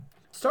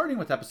starting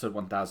with episode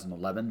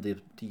 1011, the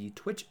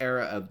Twitch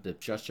era of the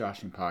Just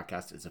Joshing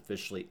podcast is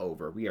officially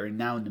over. We are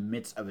now in the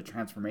midst of a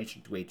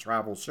transformation to a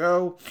travel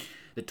show.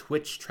 The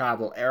Twitch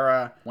travel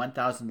era.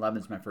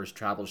 1011 is my first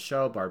travel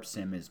show. Barb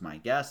Sim is my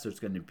guest. There's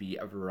going to be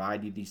a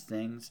variety of these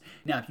things.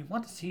 Now, if you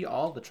want to see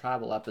all the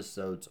travel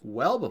episodes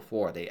well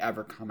before they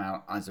ever come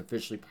out as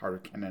officially part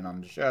of canon on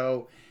the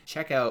show,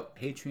 check out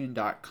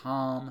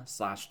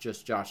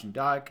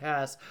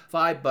patreon.com/justjoshingdodcast.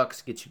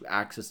 $5 gets you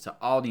access to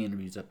all the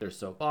interviews up there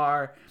so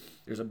far.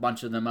 There's a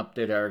bunch of them up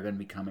there that are going to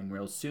be coming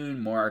real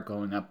soon. More are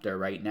going up there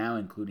right now,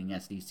 including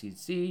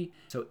SDCC.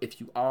 So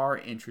if you are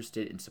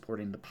interested in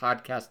supporting the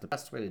podcast, the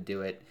best way to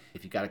do it,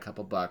 if you got a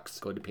couple bucks,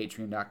 go to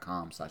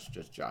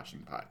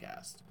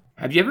patreon.com/justjoshingpodcast.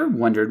 Have you ever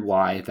wondered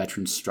why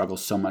veterans struggle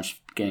so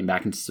much getting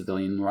back into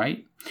civilian life?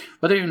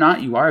 Whether or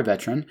not you are a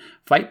veteran,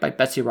 Fight by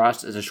Betsy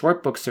Ross is a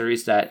short book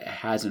series that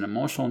has an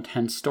emotional,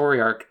 intense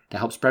story arc to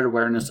help spread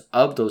awareness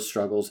of those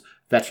struggles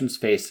veterans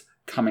face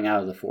coming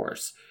out of the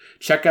force.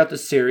 Check out the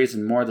series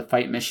and more of the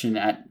Fight mission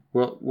at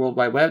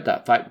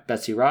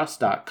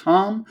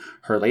worldwideweb.fightbetsyross.com.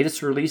 Her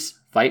latest release,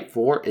 Fight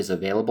 4, is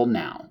available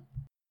now.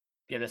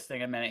 Give this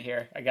thing a minute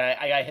here. I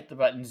gotta hit the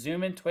button.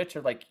 Zoom and Twitch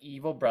are like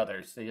evil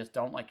brothers. They just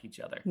don't like each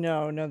other.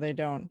 No, they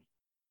don't.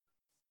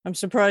 I'm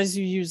surprised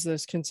you use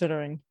this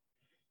considering.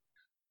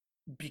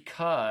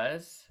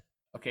 Because,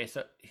 okay,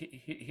 so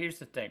here's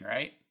the thing,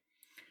 right?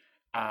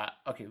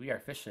 Okay, we are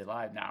officially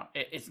live now.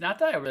 It's not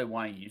that I really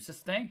want to use this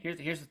thing.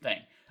 Here's the thing.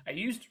 I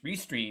used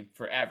Restream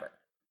forever.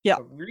 Yeah.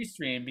 But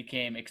Restream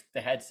became the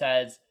head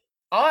says,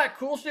 all that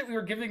cool shit we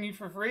were giving you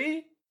for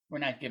free, we're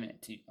not giving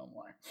it to you no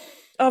more.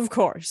 Of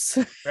course.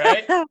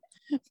 Right?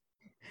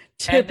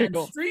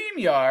 Typical. And then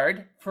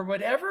StreamYard, for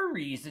whatever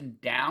reason,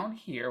 down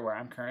here where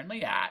I'm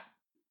currently at,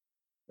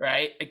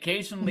 right?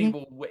 Occasionally,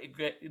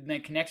 the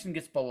connection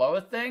gets below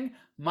a thing,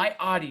 my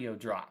audio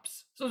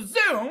drops. So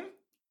Zoom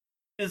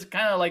is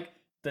kind of like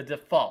the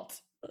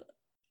default.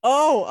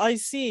 Oh, I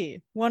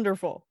see.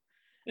 Wonderful.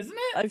 Isn't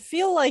it? I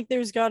feel like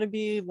there's got to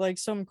be like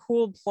some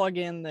cool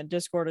plugin that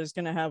Discord is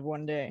going to have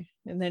one day,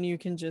 and then you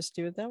can just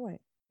do it that way.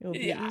 It'll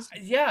be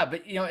easy. Yeah,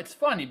 but it's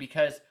funny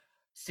because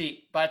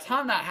see, by the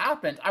time that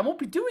happens, I won't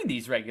be doing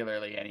these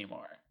regularly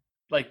anymore.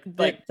 Like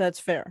that's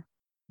fair.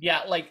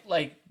 Yeah, like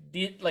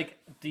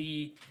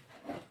the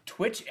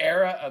Twitch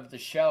era of the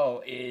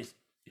show is.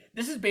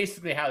 This is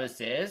basically how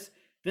this is.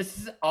 This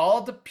is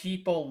all the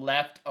people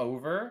left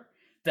over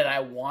that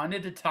I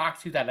wanted to talk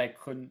to that I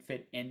couldn't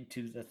fit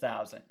into the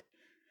 1,000.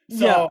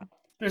 So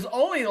there's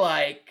only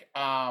like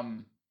let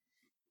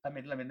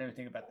me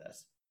think about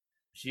this.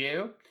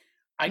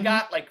 I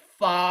got like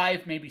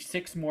 5, maybe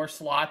 6 more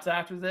slots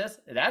after this.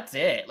 That's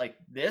it. Like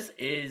this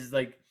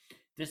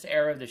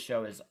era of the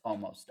show is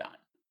almost done.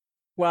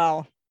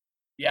 Wow.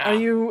 Yeah.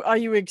 Are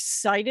you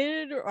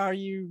excited? Are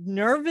you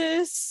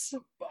nervous? A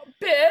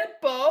bit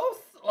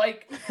both.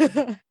 Like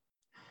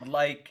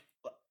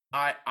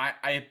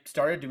I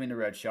started doing the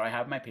road show. I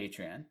have my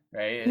Patreon,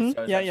 right?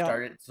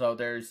 Mm-hmm. So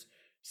there's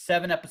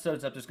 7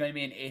 episodes up. There's going to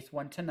be an 8th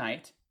one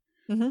tonight.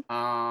 Mm-hmm.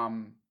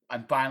 I'm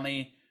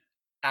finally,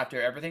 after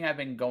everything I've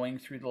been going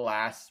through the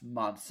last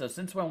month. So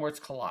since When Words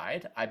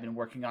Collide, I've been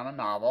working on a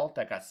novel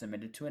that got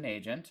submitted to an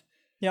agent.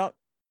 Yep.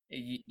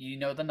 You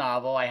know the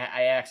novel. I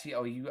actually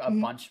owe you a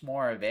bunch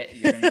more of it.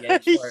 You're going to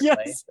get it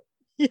shortly.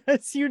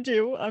 Yes, you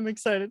do. I'm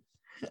excited.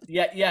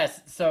 Yes.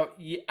 So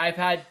I've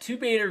had 2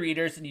 beta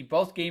readers, and you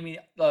both gave me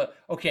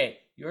okay.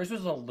 Yours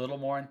was a little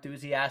more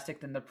enthusiastic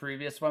than the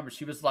previous one, but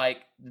she was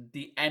like,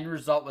 the end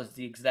result was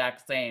the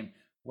exact same.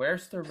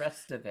 Where's the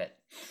rest of it?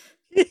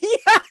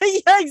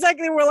 yeah,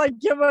 exactly. We're like,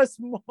 give us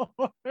more.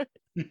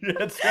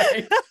 That's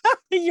right.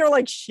 You're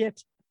like,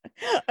 shit.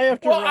 I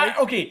have to write.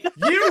 Okay,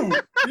 you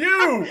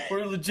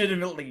were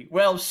legitimately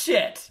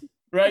shit,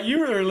 right?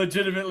 You were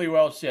legitimately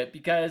shit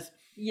because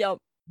you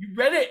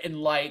read it in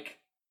like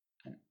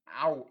an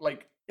hour,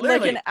 like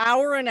an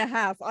hour and a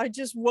half. I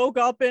just woke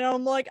up and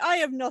I'm like, I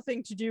have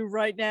nothing to do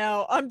right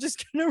now. I'm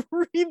just gonna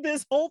read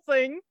this whole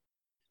thing.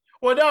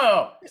 Well,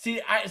 no.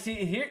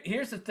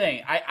 Here's the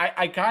thing.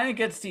 I kind of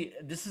get to see.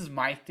 This is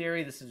my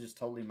theory. This is just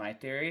totally my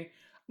theory.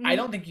 Mm-hmm. I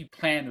don't think you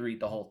plan to read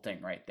the whole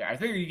thing right there. I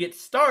figure you get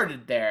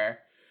started there,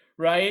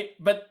 right?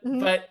 But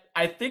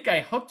I think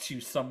I hooked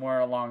you somewhere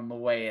along the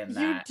way in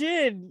that.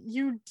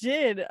 You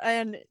did,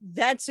 and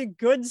that's a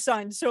good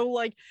sign. So,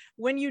 like,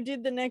 when you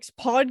did the next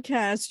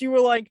podcast, you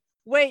were like,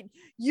 wait,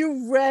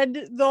 you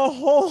read the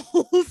whole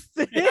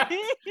thing?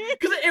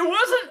 Because it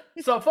wasn't.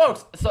 So,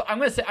 folks. So I'm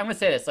gonna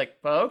say this, like,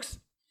 folks.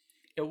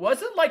 It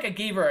wasn't like I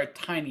gave her a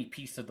tiny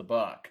piece of the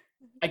book.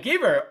 I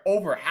gave her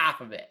over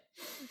half of it.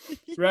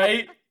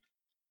 Right?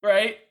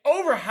 Right?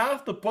 Over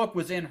half the book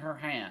was in her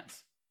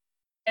hands.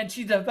 And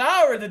she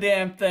devoured the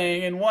damn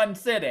thing in one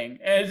sitting.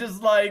 And it's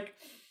just like,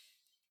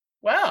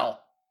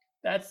 well,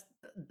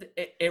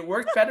 it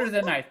worked better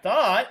than I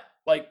thought.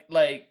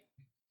 I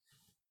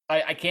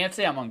can't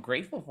say I'm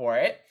ungrateful for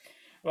it.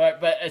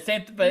 But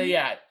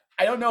yeah,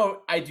 I don't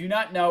know. I do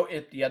not know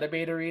if the other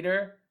beta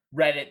reader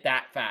read it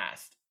that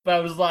fast. But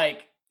I was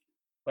like,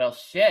 well,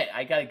 shit,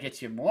 I got to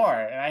get you more.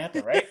 And I have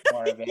to write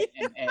more of it.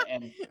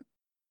 And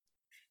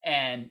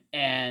and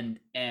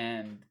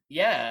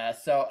yeah,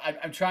 so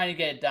I'm trying to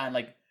get it done.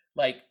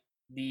 Like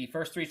the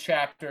first 3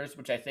 chapters,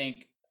 which I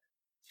think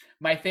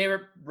my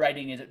favorite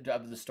writing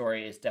of the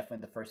story is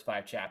definitely the first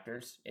 5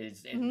 chapters. It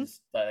Hmm. is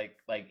like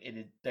it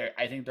is there.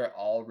 I think they're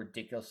all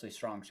ridiculously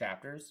strong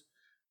chapters.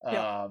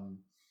 Yeah. Um,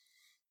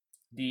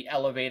 the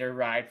elevator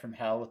ride from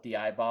hell with the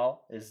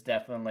eyeball is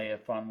definitely a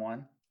fun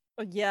one.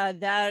 Yeah,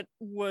 that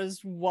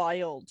was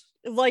wild.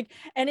 Like,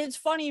 and it's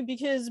funny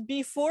because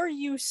before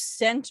you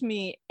sent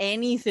me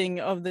anything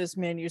of this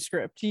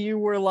manuscript, you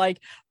were like,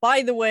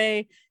 by the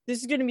way, this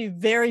is going to be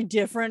very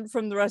different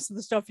from the rest of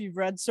the stuff you've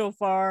read so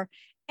far.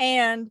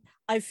 And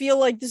I feel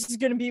like this is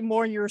going to be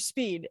more your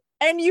speed.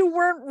 And you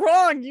weren't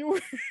wrong. You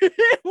were,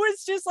 it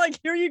was just like,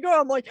 here you go.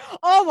 I'm like,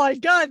 oh my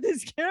God,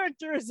 this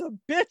character is a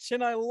bitch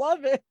and I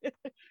love it.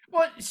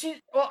 Well,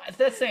 that's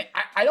the thing.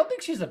 I don't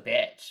think she's a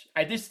bitch.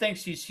 I just think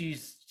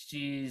she's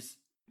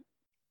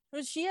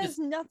But she just has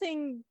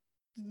nothing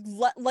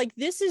like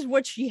this is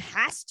what she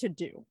has to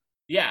do.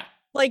 yeah.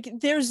 Like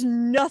there's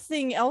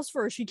nothing else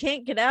for her. She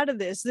can't get out of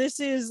this. This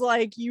is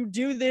like you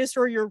do this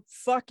or you're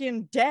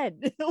fucking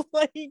dead.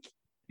 Like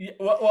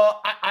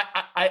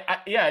Yeah,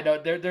 yeah,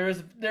 no, there's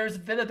a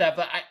bit of that,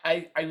 but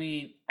I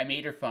mean, I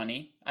made her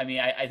funny. I mean,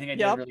 I think I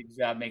did a yep. really good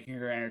job making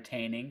her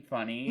entertaining,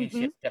 funny. She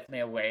Mm-hmm. has definitely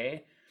a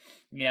way.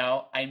 You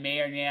know, I may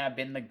or may not have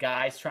been the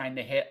guys trying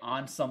to hit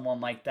on someone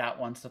like that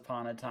once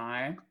upon a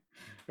time,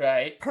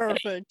 right?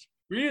 Perfect.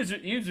 Use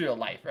real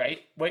life, right?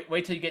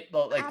 Wait till you get the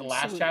last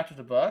Absolutely. chapter of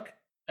the book.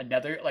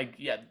 Another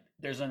yeah,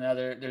 there's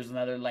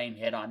another lame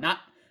hit on.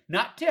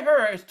 Not to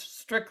her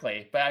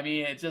strictly, but I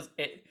mean it's just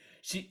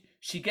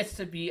she gets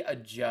to be a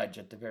judge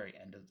at the very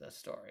end of the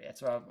story.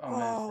 That's what I'm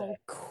gonna say. Oh,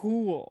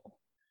 cool.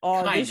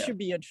 Oh, this Kind of. should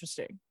be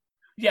interesting.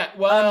 Yeah, I'm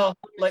well,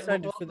 like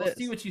excited for we'll see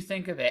this. what you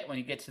think of it when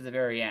you get to the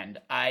very end.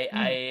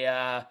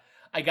 Mm.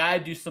 I gotta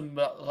do some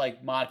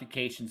like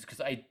modifications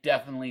because I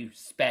definitely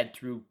sped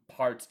through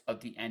parts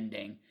of the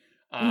ending.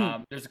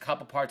 Mm. There's a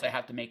couple parts I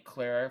have to make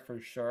clearer for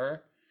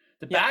sure.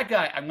 The Yeah. bad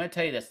guy, I'm gonna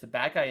tell you this: the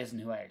bad guy isn't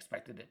who I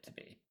expected it to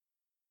be.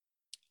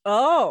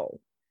 Oh.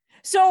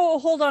 So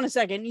hold on a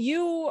second.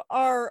 You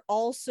are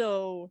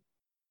also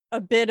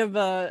a bit of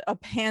a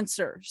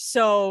pantser.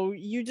 So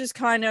you just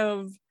kind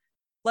of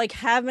like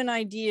have an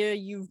idea.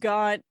 You've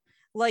got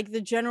like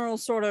the general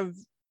sort of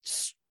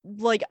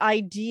like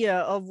idea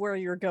of where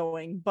you're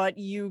going, but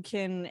you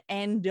can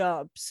end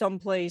up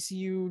someplace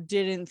you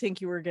didn't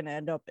think you were going to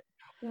end up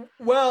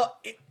Well,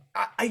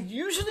 I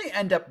usually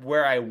end up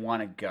where I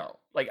want to go.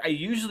 Like I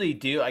usually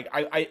do. Like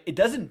it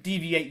doesn't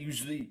deviate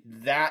usually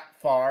that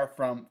far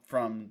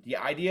from the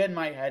idea in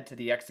my head to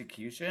the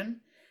execution.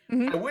 in.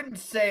 Mm-hmm. I wouldn't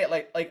say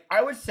like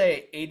I would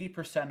say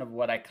 80% of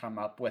what I come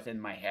up with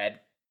in my head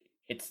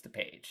hits the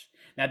page.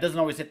 Now it doesn't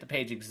always hit the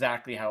page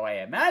exactly how I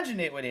imagine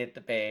it would hit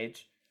the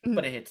page, Mm-hmm.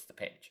 but it hits the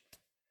page.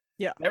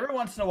 Yeah. Every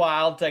once in a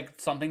while, it's like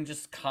something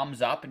just comes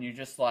up and you're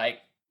just like,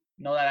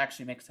 no, that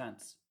actually makes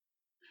sense.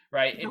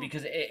 Right?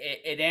 Because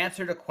it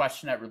answered a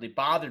question that really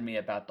bothered me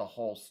about the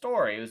whole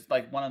story. It was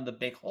like one of the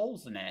big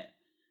holes in it.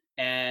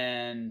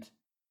 And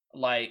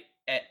like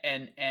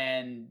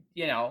and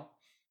you know,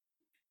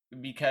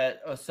 because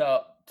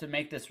so to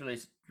make this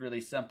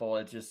really simple,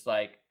 it's just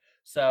like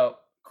so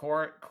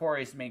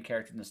Corey's the main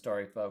character in the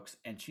story, folks,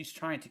 and she's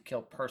trying to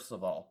kill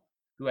Percival,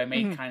 who I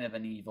made Mm-hmm. kind of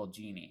an evil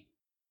genie,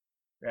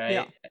 Yeah.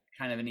 right?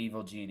 Kind of an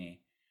evil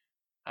genie.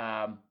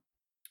 Um,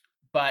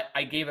 but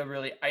I gave a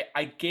really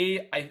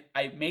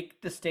I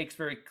make the stakes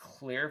very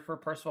clear for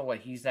Percival what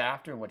he's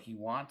after and what he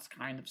wants,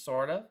 kind of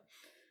sort of.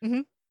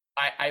 Mm-hmm.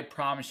 I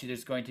promise you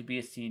there's going to be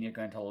a scene you're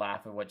going to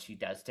laugh at what she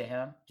does to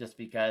him just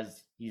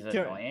because he's Good.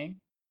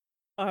 annoying.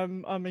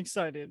 I'm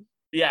excited.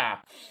 Yeah.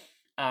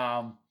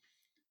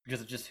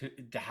 Because of just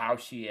how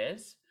she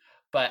is.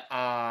 But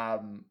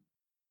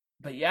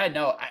yeah,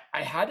 no,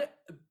 I had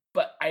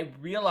but I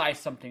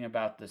realized something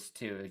about this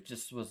too. It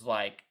just was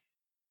like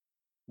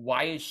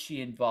why is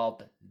she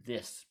involved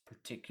this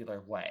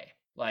particular way?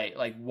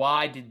 Like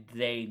why did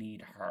they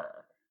need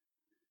her?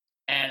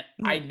 And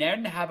I Mm.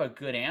 didn't have a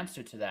good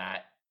answer to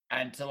that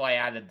until I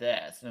added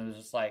this. And it was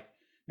just like,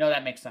 no,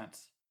 that makes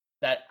sense.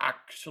 That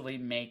actually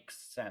makes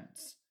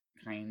sense.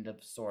 Kind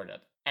of, sort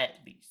of, at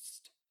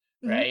least.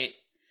 Mm-hmm. Right?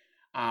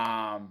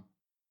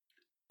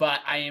 But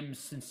I am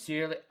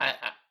sincerely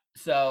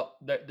so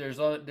there's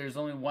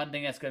only one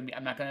thing that's gonna be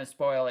I'm not gonna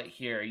spoil it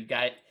here.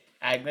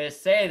 I'm gonna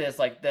say this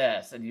like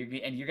this, and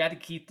you got to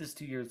keep this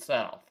to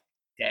yourself.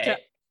 Okay?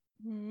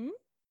 Mm-hmm.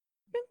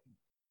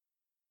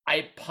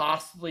 I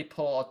possibly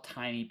pull a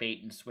tiny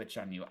bait and switch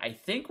on you. I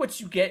think what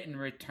you get in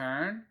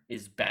return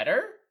is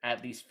better,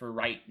 at least for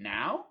right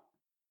now.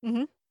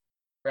 Mm-hmm.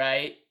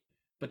 Right?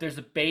 But there's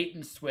a bait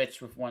and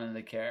switch with one of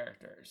the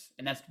characters,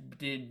 and that's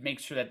to make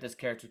sure that this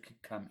character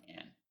could come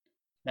in.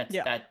 That's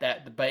Yeah.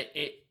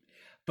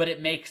 but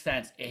it makes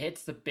sense. It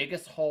hits the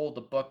biggest hole of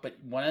the book, but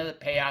one of the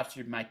payoffs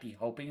you might be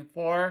hoping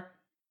for,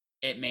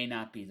 it may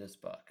not be this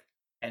book,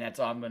 and that's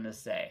all I'm going to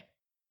say.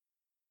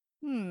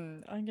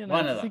 I'm gonna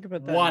One have of to them. think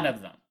about that One now.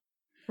 of them.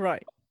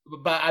 Right.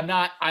 but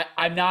I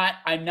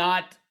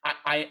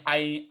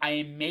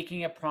am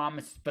making a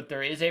promise, but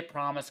there is a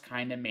promise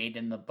kind of made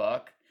in the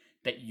book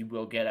that you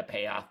will get a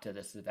payoff to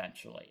this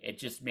eventually. It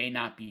just may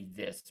not be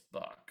this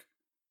book.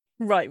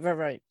 Right.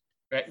 Right.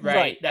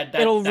 It'll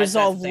That's the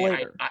resolve thing.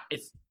 later.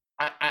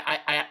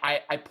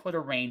 I put a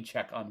rain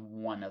check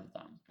on one of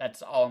them.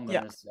 That's all I'm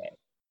Yeah. gonna say.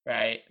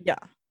 Right. Yeah.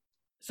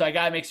 So I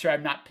gotta make sure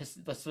I'm not pissed.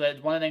 So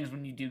that's one of the things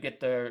when you do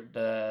get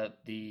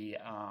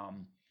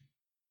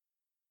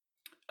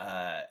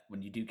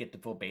when you do get the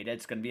full beta,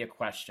 it's gonna be a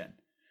question.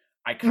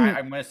 I'm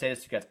gonna say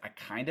this because I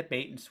kind of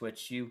bait and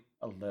switch you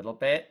a little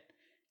bit.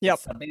 Yep.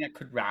 It's something that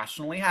could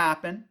rationally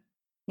happen,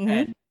 Mhm.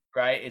 and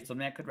right, it's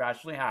something that could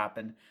rationally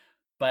happen.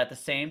 But at the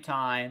same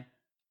time,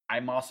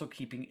 I'm also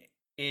keeping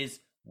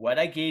is what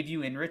I gave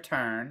you in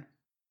return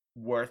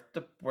worth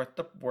the bait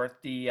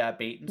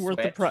and Worth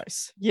the switch,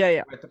 price.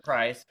 Yeah. worth the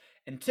price.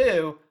 And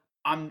two,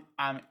 I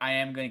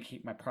am going to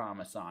keep my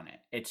promise on it.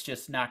 It's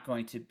just not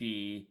going to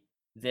be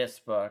this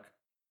book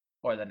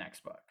or the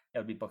next book.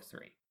 It'll be book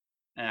 3,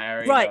 and I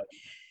already Right. know.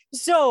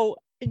 So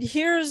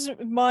here's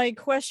my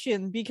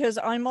question, because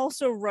I'm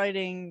also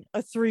writing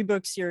a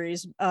 3-book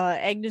series.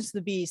 Agnes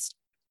the Beast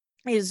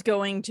is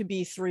going to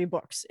be 3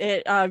 books.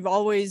 I've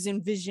always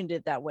envisioned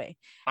it that way.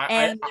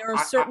 And there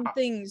are certain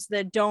things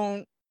that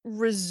don't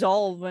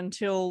resolve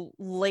until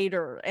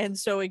later. And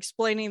so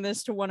explaining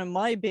this to one of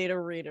my beta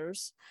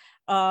readers,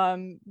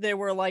 they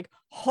were like,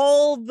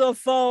 hold the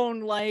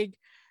phone, like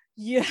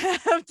you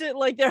have to,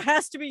 like there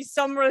has to be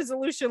some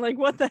resolution, like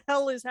what the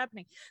hell is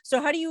happening? So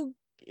how do you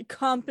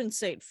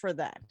compensate for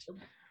that?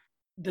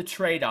 The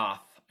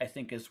trade-off, I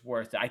think, is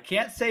worth it. I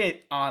can't say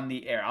it on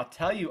the air. I'll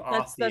tell you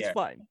off the That's air.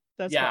 fine.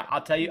 That's Yeah, fine.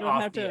 I'll tell you don't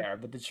off have the to. air.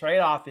 But the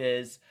trade-off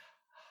is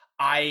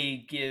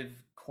I give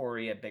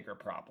Corey a bigger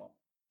problem,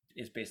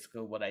 is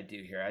basically what I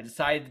do here. I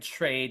decided to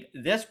trade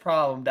this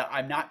problem that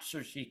I'm not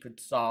sure she could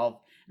solve,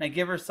 and I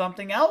give her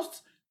something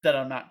else that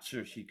I'm not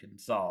sure she can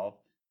solve.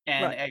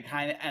 And Right. I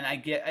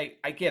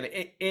give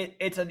it.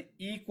 It's an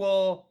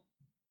equal.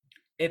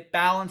 It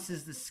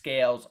balances the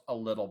scales a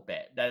little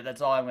bit.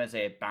 That's all I'm going to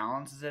say. It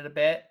balances it a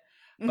bit,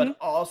 Mhm. but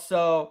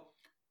also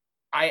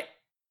I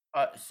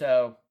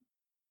so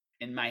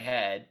in my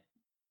head,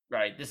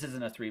 right? This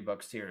isn't a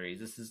 3-book series.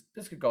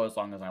 This could go as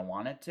long as I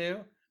want it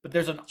to, but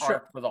there's an Sure.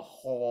 arc for the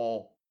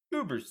whole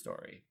Uber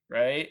story,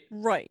 right?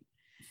 Right.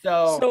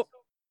 So So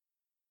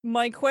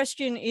my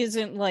question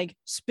isn't like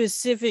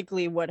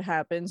specifically what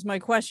happens. My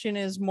question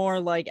is more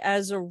like,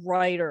 as a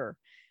writer,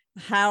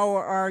 how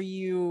are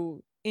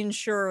you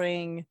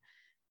ensuring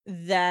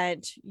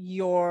that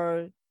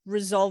you're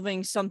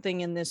resolving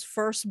something in this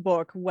first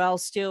book while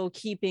still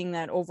keeping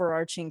that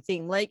overarching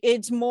theme? Like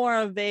it's more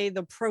of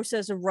the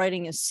process of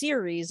writing a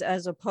series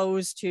as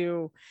opposed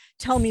to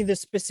tell me the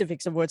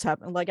specifics of what's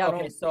happened. Like I okay,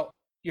 don't. so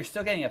you're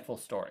still getting a full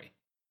story.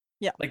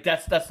 Yeah. Like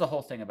that's the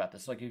whole thing about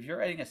this. Like if you're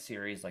writing a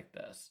series like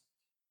this,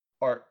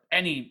 or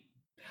any,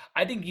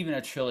 I think even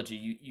a trilogy,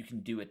 you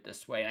can do it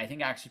this way. And I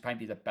think actually might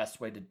be the best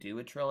way to do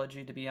a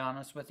trilogy, to be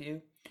honest with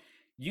you.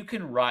 You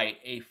can write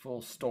a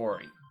full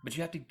story, but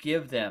you have to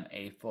give them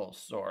a full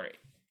story.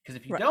 Because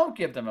if you Right. don't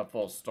give them a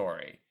full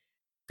story,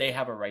 they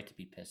have a right to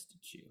be pissed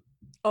at you.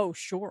 Oh,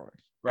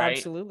 sure. Right?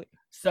 Absolutely.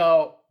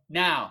 So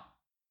now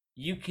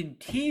you can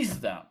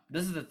tease them.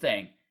 This is the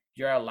thing.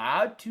 You're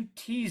allowed to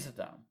tease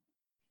them,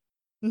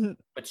 Mhm.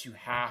 but you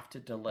have to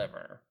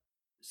deliver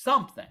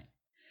something.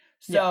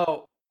 Yeah.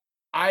 So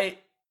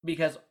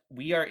because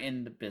we are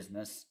in the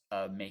business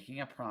of making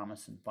a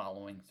promise and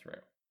following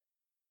through.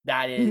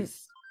 That Mhm.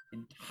 is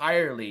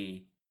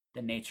entirely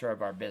the nature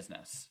of our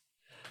business.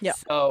 Yeah.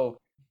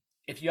 So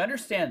if you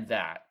understand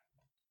that,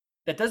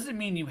 that doesn't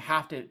mean you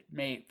have to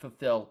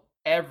fulfill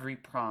every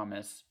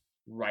promise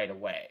right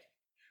away.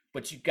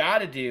 What you got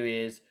to do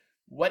is,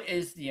 what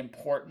is the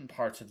important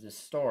parts of this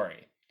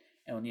story?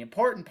 And when the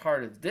important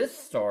part of this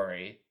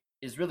story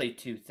is really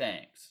 2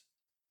 things: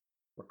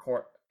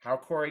 how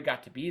Corey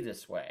got to be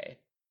this way,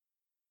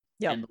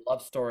 Yeah. and the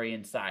love story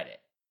inside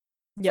it.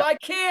 Yeah. So I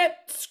can't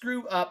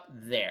screw up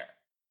there.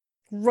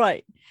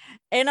 Right.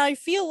 And I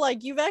feel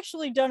like you've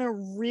actually done a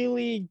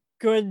really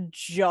good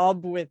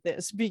job with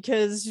this,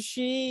 because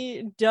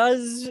she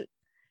does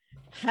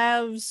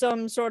have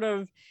some sort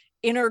of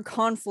inner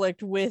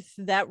conflict with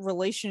that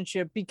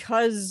relationship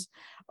because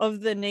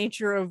of the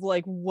nature of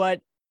like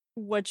what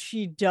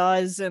she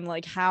does and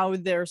like how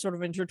they're sort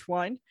of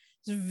intertwined.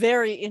 It's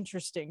very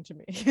interesting to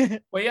me.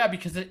 Well, yeah,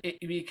 because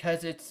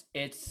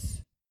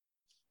it's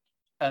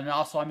and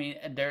also I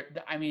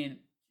mean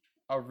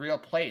a real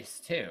place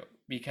too,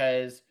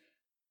 because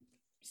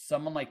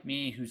someone like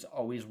me who's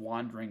always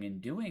wandering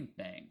and doing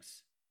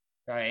things,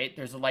 right?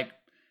 There's like,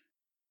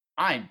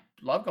 I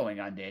love going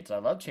on dates. I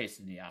love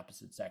chasing the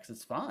opposite sex.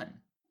 It's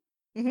fun.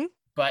 Mhm.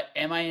 But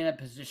am I in a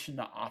position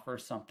to offer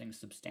something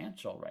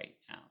substantial right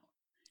now?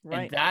 And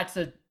Right.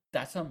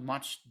 that's a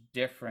much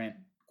different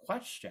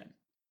question,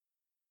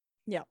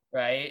 Yeah.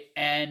 right?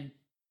 And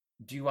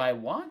do I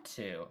want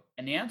to?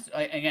 And the answer,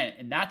 again,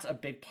 and that's a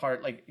big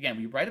part. Like, again,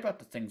 we write about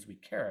the things we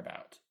care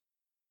about.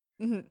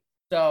 Mhm.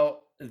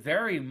 So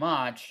very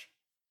much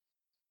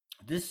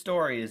This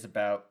story is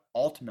about,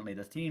 ultimately,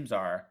 the themes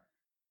are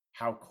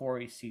how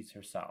Corey sees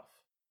herself.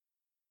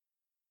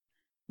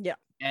 Yeah.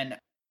 And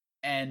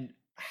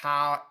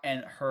how,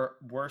 and her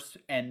worst,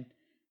 and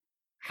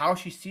how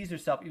she sees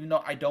herself, even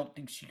though I don't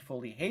think she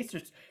fully hates her.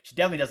 She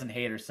definitely doesn't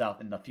hate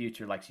herself in the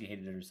future like she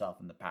hated herself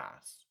in the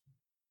past.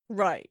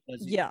 Right.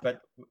 Yeah.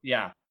 But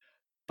yeah,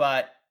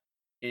 but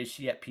is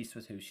she at peace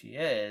with who she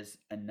is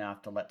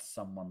enough to let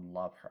someone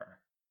love her?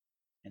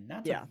 And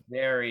that's a Yeah.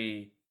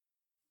 very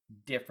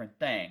different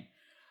thing.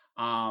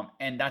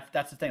 And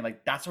that's the thing.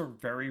 Like, that's a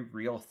very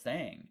real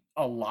thing.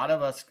 A lot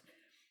of us,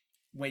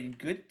 when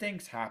good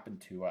things happen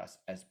to us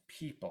as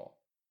people,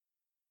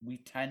 we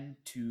tend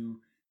to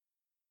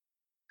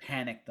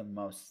panic the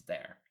most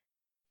there.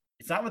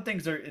 It's not when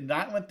things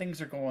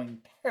are going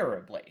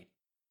terribly.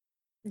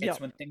 Yeah.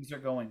 It's when things are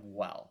going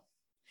well.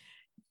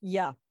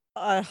 Yeah.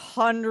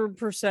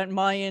 100%.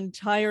 My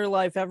entire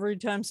life, every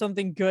time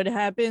something good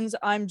happens,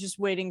 I'm just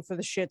waiting for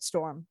the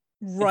shitstorm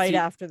And right see,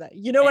 after that.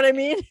 You know what I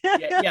mean?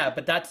 yeah,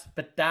 but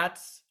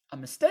that's a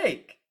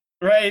mistake,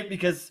 right?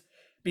 Because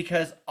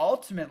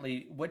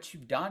ultimately what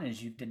you've done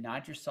is you've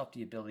denied yourself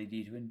the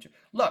ability to enjoy.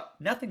 Look,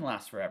 nothing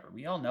lasts forever.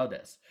 We all know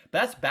this.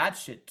 But that's bad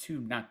shit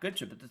too, not good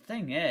shit. But the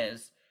thing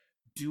is,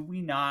 do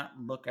we not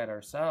look at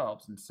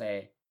ourselves and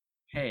say,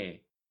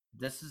 "Hey,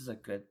 this is a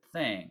good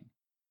thing.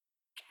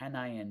 Can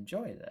I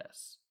enjoy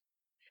this?"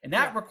 And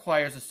that Yeah.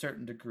 requires a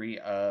certain degree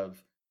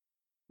of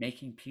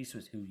making peace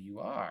with who you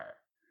are,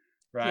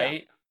 Yeah.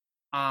 right?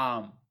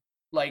 um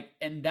like,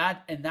 and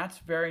that's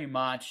very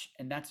much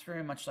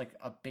like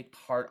a big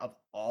part of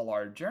all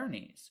our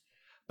journeys.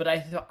 But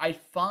I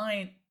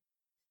find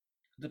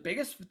the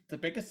biggest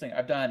thing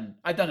I've done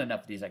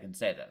enough of these, I can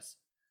say this.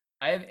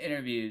 I have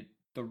interviewed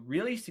the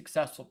really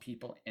successful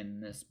people in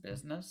this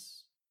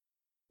business,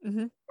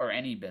 Mm-hmm. or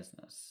any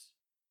business,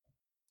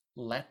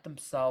 let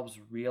themselves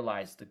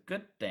realize the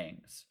good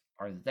things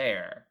are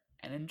there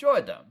and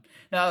enjoy them.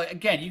 Now,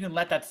 again, you can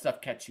let that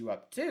stuff catch you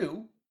up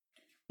too,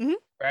 Mm-hmm.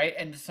 right?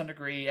 And to some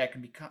degree, I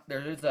can be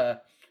there is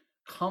a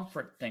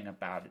comfort thing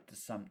about it to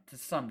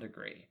some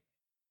degree.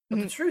 But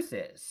the Mm-hmm. truth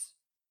is,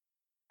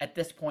 at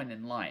this point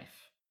in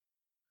life,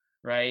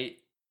 right,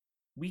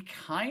 we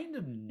kind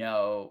of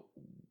know,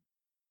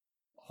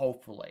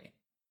 hopefully,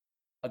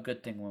 a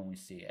good thing when we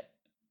see it.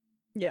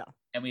 Yeah.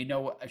 And we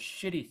know a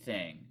shitty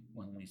thing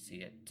when we see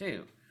it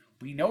too.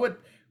 We know it.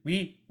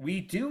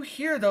 We do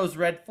hear those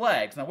red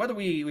flags. Now, whether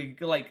we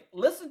like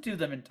listen to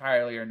them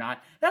entirely or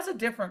not, that's a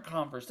different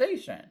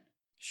conversation.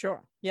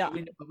 Sure. Yeah.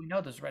 But we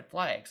know there's red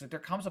flags. Like, there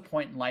comes a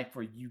point in life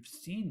where you've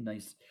seen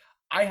these.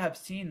 I have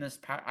seen this.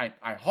 I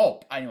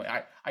hope. Anyway,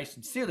 I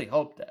sincerely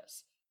hope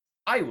this.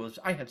 I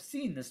have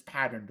seen this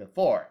pattern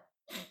before,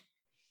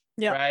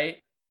 Yeah. right?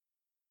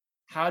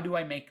 How do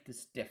I make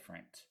this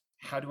different?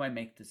 How do I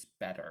make this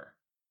better?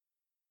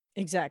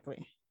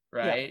 Exactly.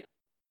 Yeah. Right?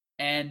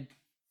 And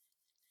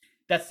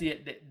that's the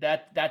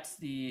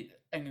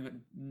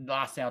and the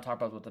last thing I'll talk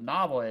about with the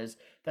novel is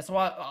that's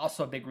why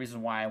also a big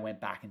reason why I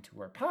went back into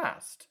her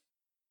past.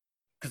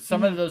 Because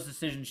some Mm-hmm. of those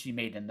decisions she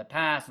made in the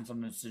past and some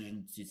of the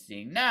decisions she's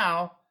seeing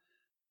now,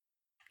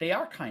 they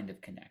are kind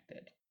of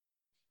connected,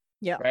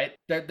 Yeah. right?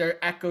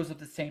 They're echoes of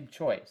the same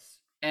choice.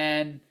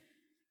 And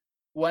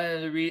I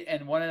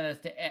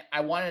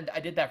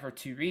did that for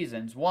two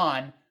reasons.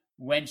 One,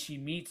 when she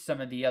meets some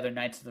of the other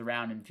Knights of the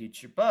Round in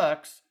future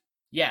books,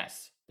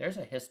 yes, there's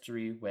a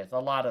history with a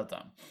lot of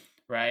them,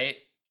 right?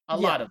 A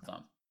Yeah. lot of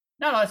them.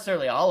 Not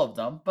necessarily all of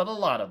them, but a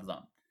lot of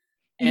them.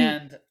 Mm-hmm.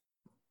 And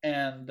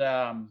and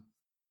um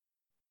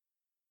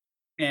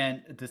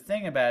and the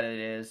thing about it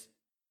is,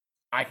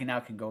 I can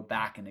go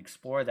back and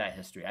explore that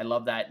history. I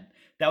love that.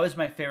 That was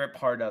my favorite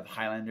part of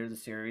Highlander, the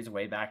series,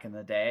 way back in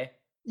the day.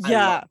 I love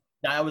Yeah.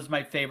 That was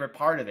my favorite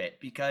part of it,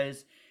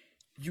 because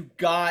you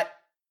got,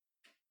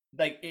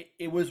 like,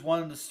 it was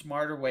one of the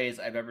smarter ways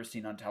I've ever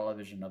seen on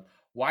television of,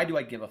 why do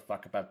I give a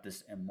fuck about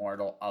this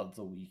immortal of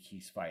the week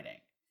he's fighting?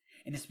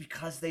 And it's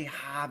because they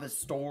have a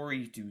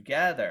story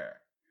together.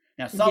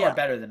 Now, some are Yeah.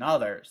 better than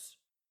others,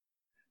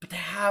 but they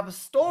have a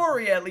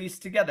story at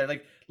least together.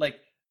 Like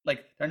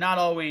they're not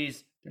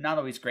always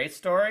great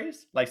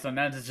stories. Like,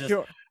 sometimes it's just,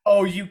 Sure.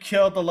 oh, you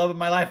killed the love of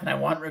my life and I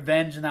want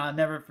revenge and I'll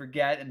never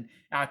forget. And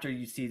after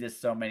you see this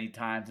so many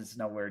times, it's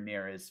nowhere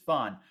near as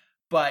fun.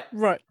 But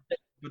Right.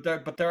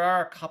 but there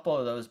are a couple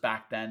of those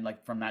back then,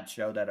 like from that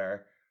show, that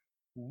are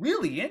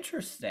really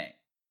interesting.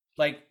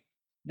 Like,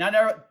 not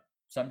every,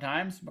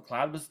 sometimes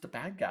McLeod was the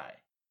bad guy.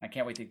 I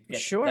can't wait to get to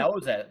Sure.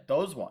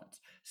 those ones.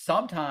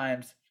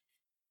 Sometimes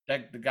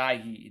that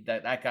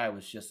guy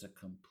was just a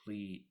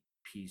complete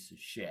piece of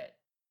shit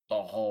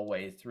the whole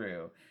way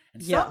through.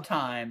 And Yeah.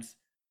 sometimes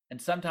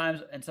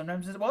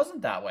it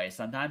wasn't that way.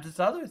 Sometimes it's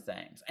other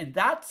things. And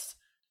that's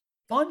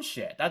fun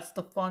shit. That's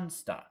the fun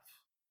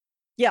stuff,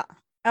 Yeah. right?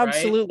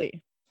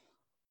 Absolutely.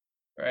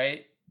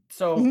 Right? Mm-hmm.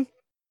 So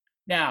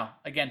now,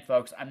 again,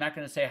 folks, I'm not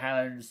going to say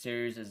Highlander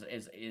series is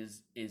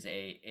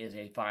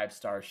a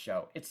 5-star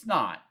show. It's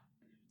not.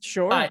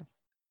 Sure.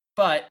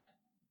 But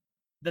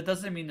that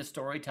doesn't mean the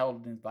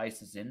storytelling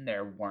devices in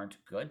there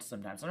weren't good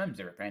sometimes. Sometimes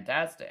they were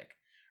fantastic,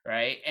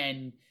 right?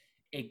 And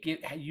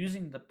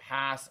using the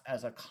past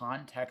as a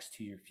context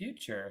to your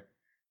future.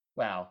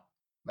 Well,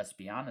 let's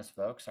be honest,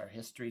 folks. Our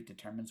history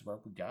determines where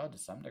we go to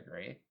some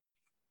degree.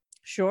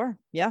 Sure.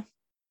 Yeah.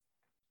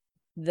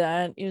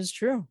 That is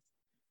true.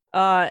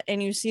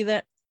 And you see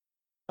that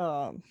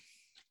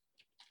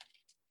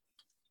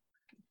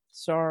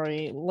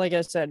sorry, like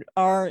I said,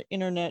 our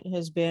internet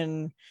has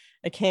been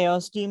a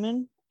chaos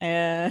demon,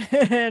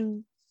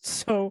 and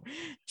so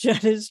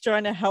Jet is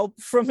trying to help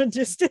from a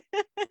distance,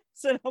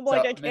 and I'm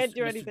like, I can't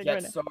do anything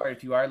right now. Sorry,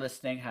 if you are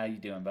listening, how you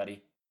doing,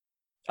 buddy?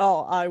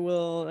 Oh, I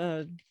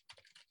will.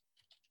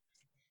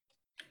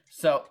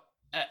 So,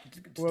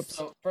 Whoops.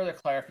 so further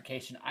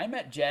clarification, I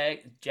met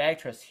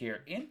Jagtress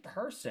here in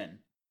person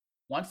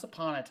once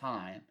upon a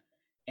time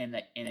in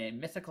a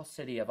mythical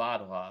city of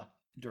Ottawa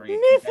during a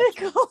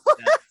Mythical.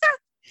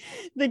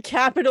 The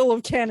capital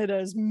of Canada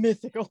is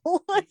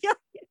mythical.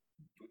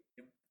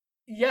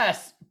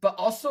 Yes, but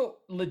also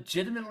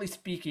legitimately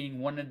speaking,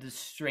 one of the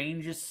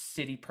strangest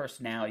city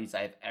personalities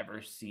I've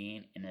ever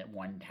seen in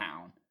one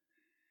town.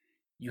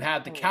 You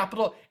have the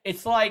capital.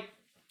 It's like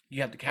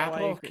you have the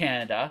capital of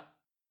Canada.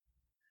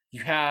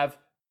 You have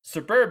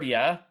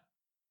suburbia,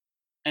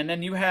 and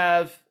then you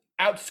have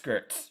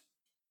outskirts,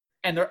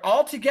 and they're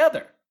all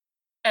together,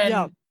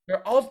 and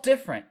they're all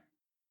different,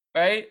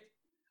 right?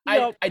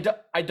 Yep.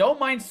 I don't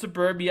mind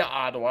suburbia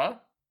Ottawa.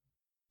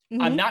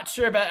 Mm-hmm. I'm not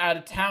sure about out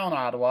of town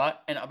Ottawa,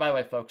 and by the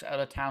way, folks,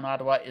 out of town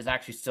Ottawa is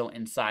actually still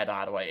inside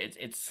Ottawa.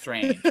 It's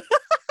strange,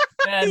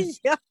 and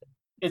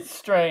it's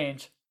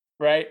strange,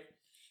 right?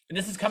 And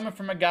this is coming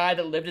from a guy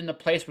that lived in a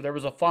place where there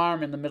was a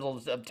farm in the middle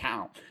of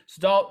town. So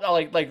don't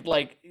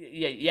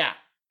yeah.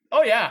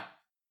 Oh yeah.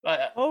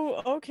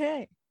 Oh,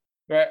 okay.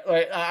 Right.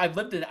 Like I've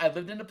lived in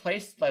a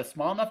place, like a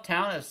small enough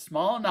town, it's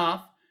small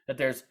enough that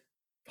there's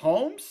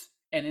homes,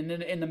 and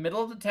in the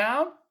middle of the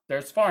town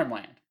there's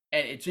farmland,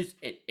 and it's just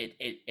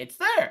it's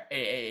there.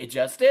 It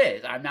just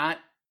is. I'm not.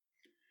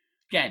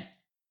 Again.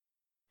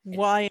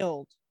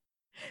 Wild.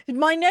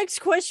 My next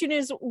question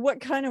is,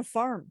 what kind of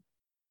farm?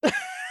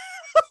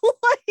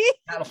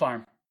 Cattle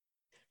farm.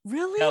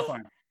 Really? Cattle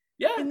farm.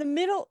 Yeah. In the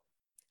middle.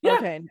 Yeah.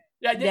 Okay.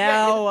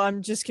 Now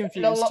I'm just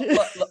confused.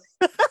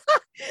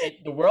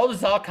 The world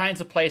is all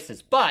kinds of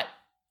places, but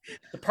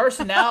the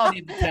personality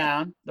of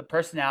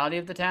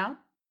the town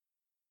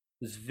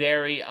was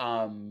very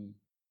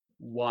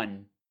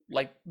one.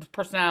 Like the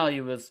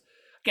personality was,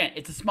 again,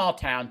 it's a small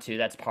town too.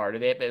 That's part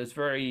of it, but it was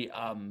very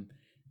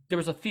there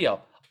was a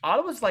feel.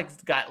 Ottawa's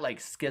got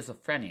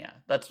schizophrenia.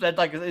 That's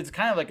like it's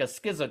kind of like a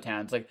schizo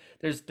town. It's like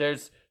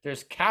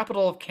there's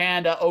capital of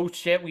Canada. Oh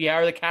shit, we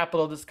are the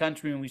capital of this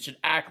country, and we should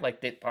act like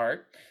that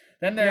part.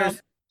 Then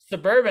there's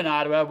suburban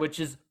Ottawa, which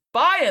is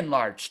by and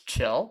large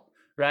chill,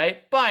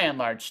 right? By and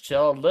large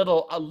chill,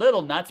 a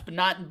little nuts,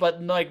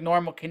 but like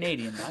normal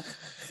Canadian nuts.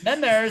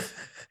 Then there's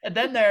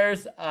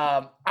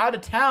out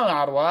of town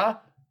Ottawa,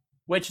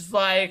 which is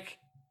like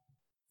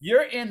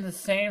you're in the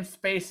same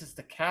space as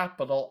the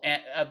capital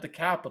of the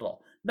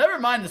capital. Never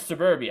mind the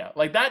suburbia.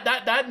 Like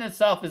that in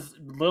itself is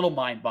a little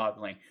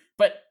mind-boggling.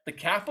 But the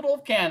capital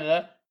of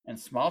Canada and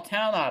small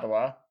town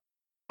Ottawa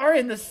are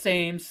in the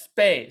same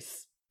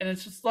space. And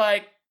it's just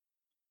like,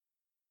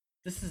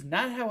 this is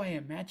not how I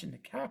imagined the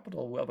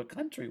capital of a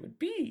country would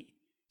be.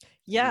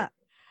 Yeah.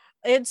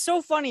 It's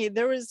so funny.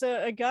 There was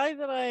a guy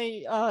that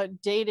I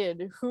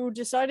dated who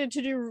decided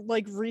to do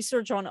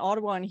research on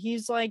Ottawa, and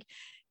he's like,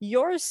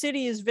 your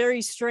city is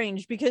very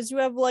strange because you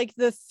have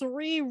the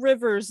three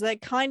rivers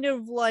that kind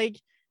of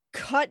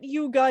cut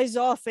you guys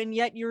off, and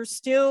yet you're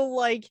still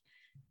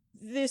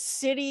this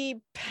city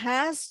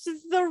past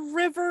the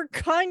river,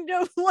 kind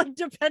of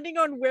depending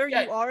on where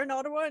you are in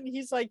Ottawa. And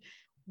he's like,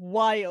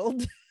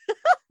 wild.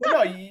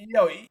 Well,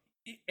 no,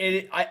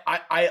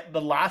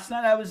 the last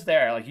night I was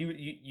there,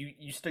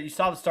 you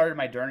saw the start of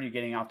my journey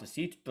getting off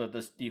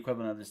the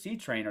equivalent of the C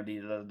train, or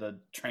the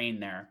train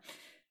there.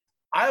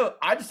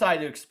 I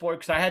decided to explore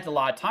because I had a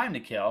lot of time to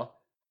kill.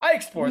 I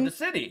explored the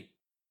city.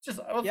 Just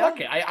fuck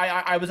it.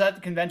 I was at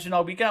the convention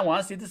all weekend. I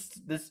want to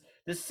see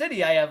this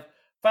city I have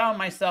found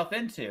myself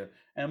into.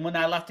 And when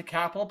I left the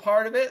capital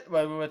part of it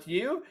with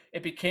you,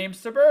 it became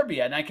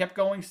suburbia, and I kept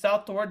going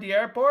south toward the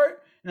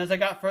airport. And as I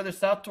got further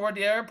south toward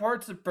the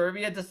airport,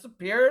 suburbia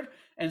disappeared,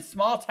 and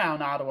small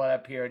town Ottawa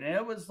appeared. And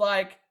it was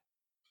like,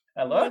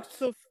 I looked, what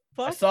the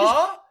fuck? I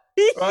saw,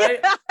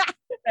 right,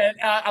 and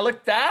I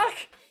looked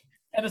back.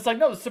 And it's like,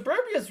 no, the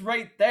suburbia is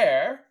right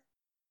there.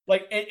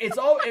 It's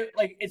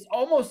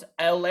almost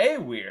LA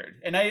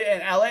weird. And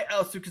LA,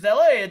 because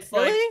LA, it's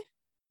like, really?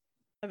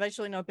 I've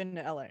actually not been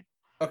to LA.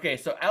 Okay,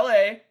 so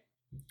LA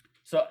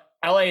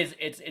is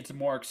it's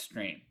more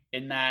extreme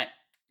in that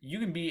you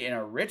can be in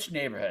a rich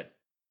neighborhood,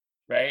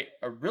 right?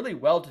 A really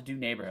well-to-do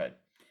neighborhood,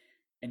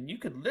 and you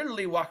could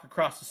literally walk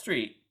across the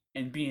street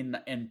and be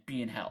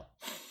in hell.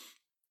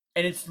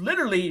 And it's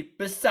literally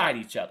beside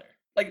each other.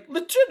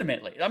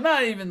 Legitimately. I'm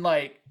not even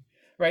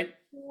right?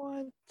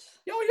 What?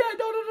 Oh yeah,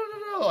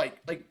 no.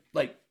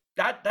 Like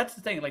that's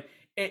the thing.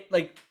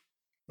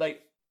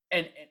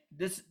 And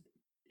this,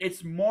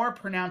 it's more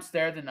pronounced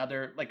there than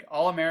other, like,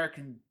 all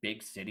American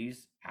big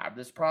cities have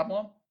this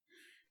problem,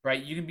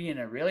 right? You can be in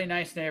a really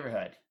nice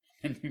neighborhood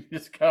and you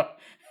just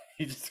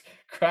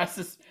cross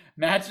this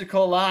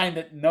magical line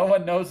that no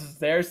one knows is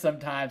there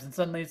sometimes, and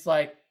suddenly it's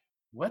like,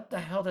 what the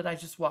hell did I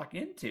just walk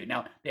into?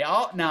 Now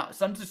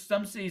some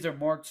cities are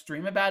more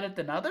extreme about it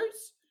than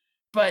others,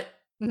 but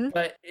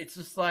it's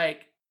just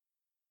like,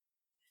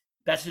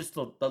 that's just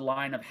the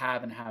line of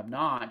have and have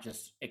not,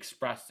 just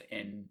expressed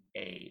in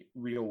a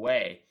real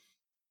way.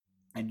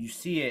 And you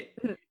see it,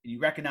 and you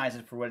recognize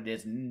it for what it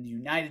is. In the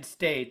United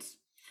States,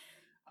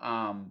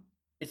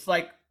 it's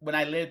like I'm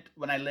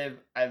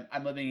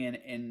living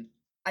in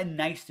a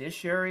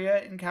nice-ish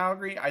area in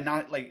Calgary. I'm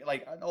not like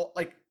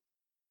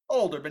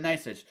older, but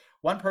nice-ish.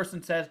 One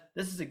person says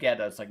this is a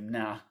ghetto. It's like,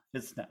 nah,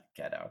 it's not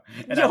ghetto.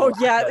 And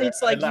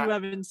it's like you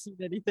haven't seen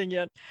anything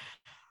yet,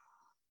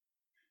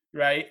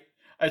 right?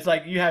 It's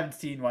like, you haven't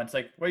seen one. It's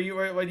like, what do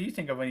you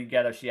think of when you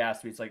ghetto? She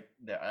asked me. It's like,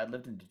 I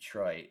lived in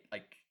Detroit.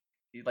 Like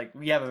I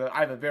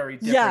have a very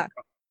different.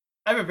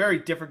 I have a very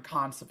different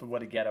concept of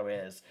what a ghetto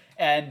is,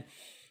 and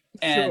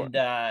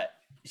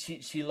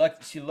she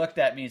looked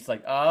at me. It's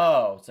like,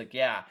 oh, it's like,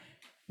 yeah.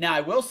 Now I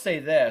will say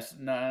this.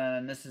 No,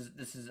 and this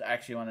is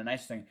actually one of the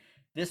nice things.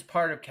 This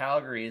part of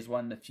Calgary is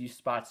one of the few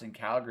spots in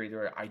Calgary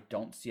where I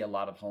don't see a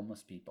lot of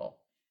homeless people.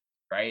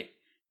 Right,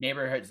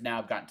 neighborhoods now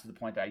have gotten to the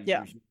point that I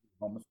usually see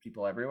homeless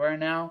people everywhere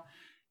now,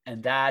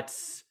 and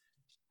that's.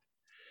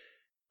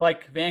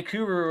 Like,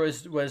 Vancouver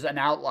was an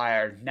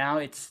outlier. Now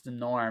it's the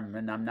norm,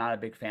 and I'm not a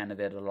big fan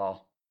of it at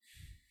all.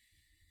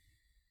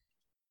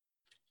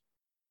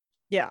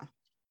 Yeah.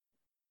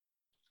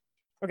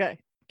 Okay.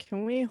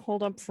 Can we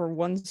hold up for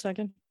 1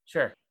 second?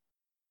 Sure.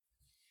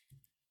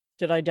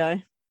 Did I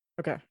die?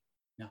 Okay.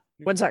 No.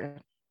 1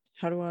 second.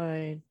 How do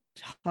I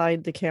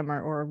hide the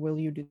camera, or will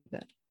you do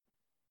that?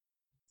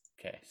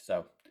 Okay,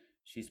 so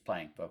she's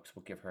playing, folks.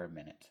 We'll give her a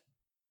minute.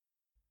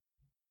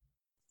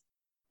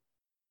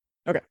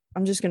 Okay,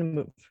 I'm just gonna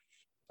move.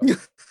 Gonna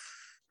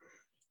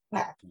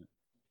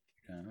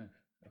move.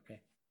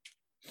 Okay.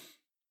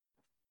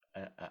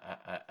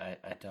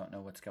 I don't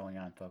know what's going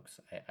on, folks.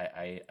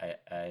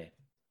 I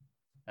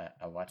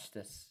watched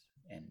this,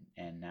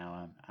 and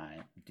now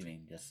I'm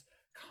doing this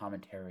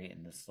commentary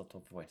in this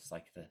little voice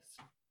like this.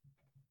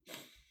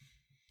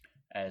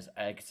 As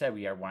I said,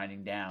 we are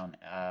winding down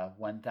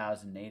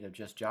 1,000 native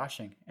just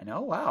joshing, and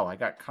oh wow, I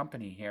got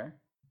company here.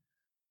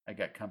 I'm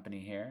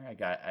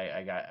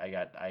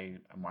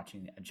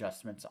watching the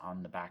adjustments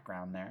on the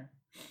background there.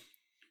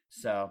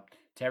 So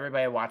to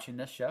everybody watching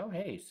this show,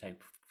 hey,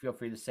 feel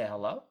free to say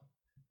hello.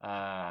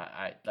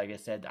 Like I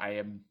said, I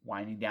am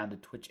winding down the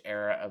Twitch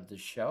era of the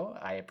show.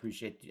 I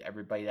appreciate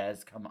everybody that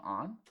has come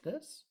on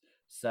this.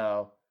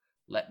 So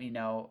let me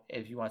know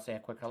if you want to say a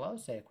quick hello.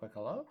 Say a quick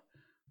hello.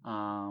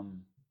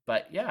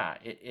 But yeah,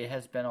 it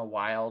has been a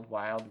wild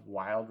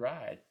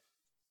ride.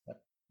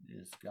 What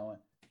is going?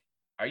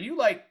 Are you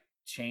like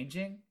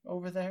changing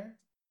over there?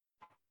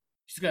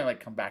 She's gonna like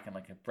come back in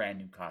like a brand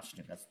new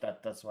costume.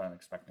 That's what I'm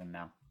expecting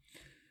now.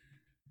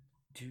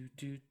 Do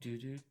do do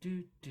do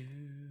do do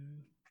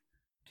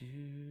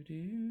do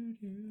do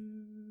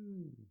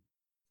do.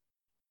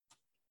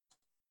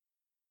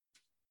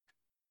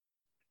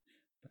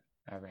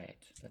 All right,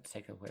 let's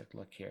take a quick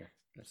look here.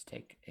 Let's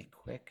take a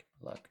quick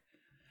look.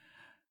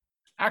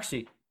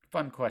 Actually,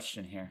 fun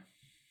question here.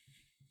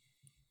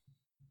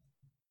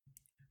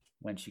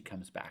 When she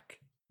comes back,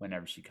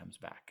 whenever she comes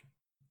back,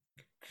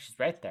 she's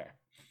right there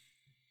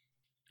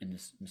in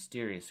this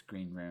mysterious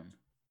green room.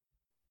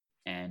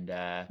 And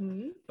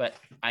but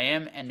I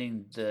am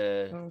ending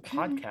the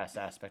podcast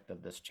aspect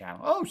of this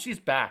channel. Oh, she's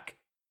back.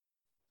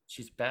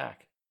 She's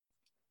back.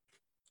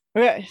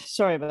 Okay,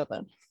 sorry about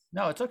that.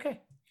 No, it's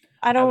okay.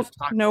 I don't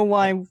know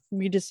why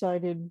we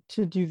decided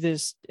to do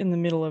this in the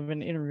middle of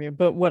an interview,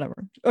 but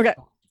whatever. Okay.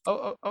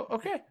 Oh,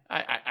 okay.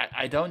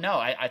 I don't know.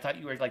 I thought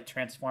you were like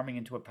transforming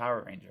into a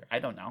Power Ranger. I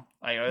don't know.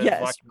 I was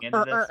walking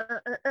into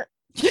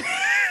this.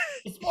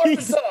 It's more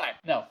for time.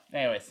 No,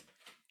 anyways,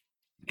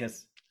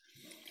 because,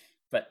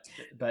 but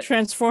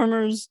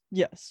Transformers.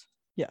 Yes.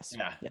 Yeah.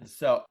 Yes.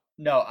 So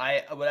no,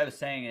 what I was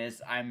saying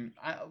is I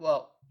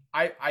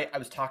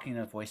was talking in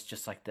a voice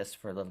just like this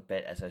for a little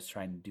bit as I was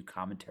trying to do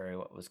commentary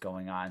what was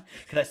going on,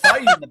 because I saw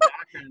you in the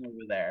background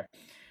over there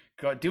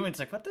doing. It's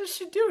like, what is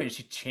she doing? Is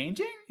she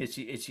changing? Is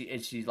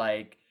she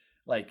like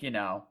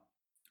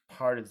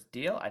part of the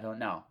deal? I don't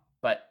know,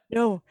 but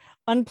no,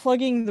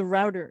 unplugging the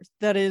router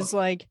that is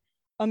like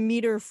a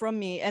meter from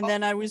me, and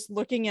then I was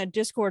looking at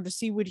Discord to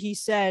see what he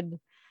said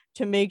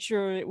to make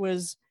sure it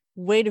was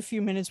wait a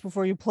few minutes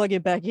before you plug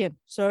it back in.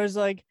 So I was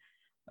like,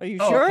 are you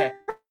sure?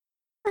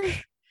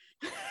 Okay.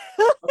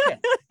 Okay.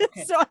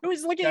 So I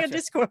was looking at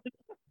Discord.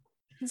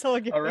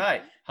 All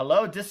right.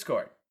 Hello,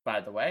 Discord,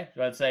 by the way. Do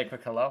you want to say a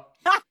quick hello?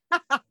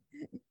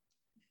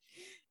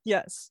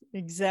 Yes,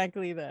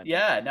 exactly that.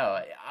 Yeah,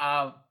 no.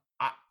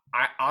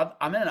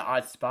 I'm in an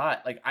odd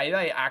spot. Like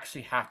I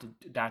actually have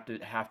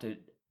to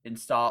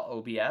install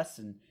OBS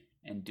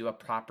and do a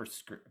proper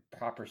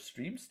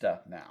stream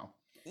stuff now.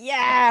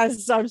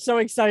 Yes, I'm so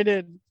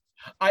excited.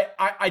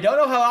 I don't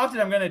know how often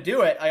I'm gonna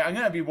do it. I'm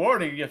gonna be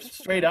warning you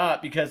straight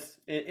up because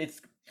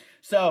it's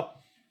so.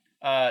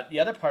 The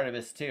other part of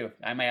this too,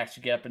 I might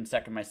actually get up in a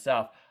second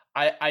myself.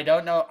 I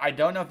don't know. I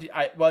don't know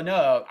if well,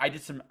 no, I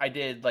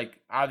did like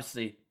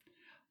obviously.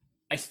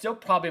 I still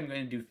probably am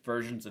going to do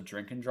versions of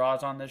drink and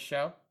draws on this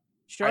show. I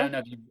Sure. don't know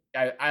if you.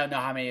 I don't know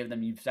how many of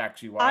them you've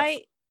actually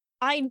watched.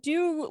 I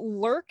do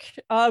lurk,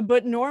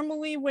 but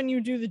normally when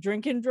you do the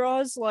drinking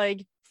draws,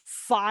 like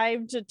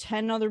 5 to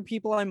 10 other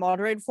people I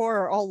moderate for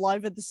are all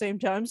live at the same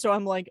time, so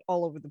I'm like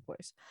all over the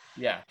place.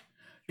 Yeah,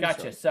 True gotcha.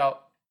 story. So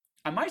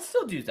I might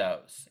still do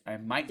those. I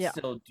might Yeah.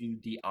 still do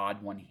the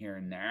odd one here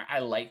and there. I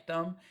like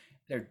them.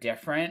 They're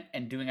different,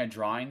 and doing a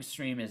drawing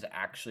stream is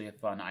actually a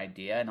fun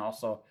idea. And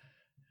also,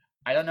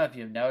 I don't know if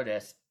you've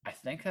noticed, I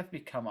think I've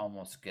become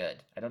almost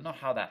good. I don't know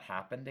how that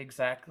happened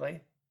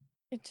exactly.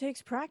 It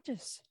takes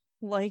practice.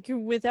 Like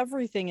with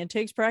everything, it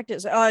takes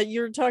practice.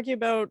 You're talking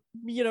about,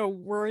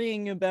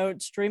 worrying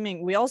about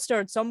streaming. We all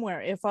start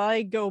somewhere. If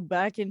I go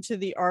back into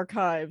the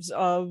archives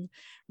of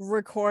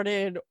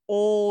recorded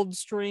old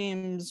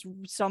streams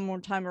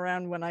sometime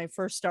around when I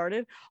first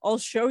started, I'll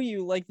show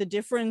you like the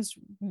difference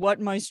what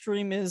my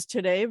stream is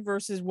today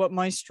versus what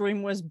my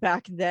stream was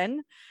back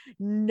then.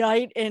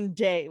 Night and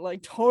day,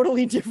 like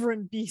totally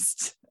different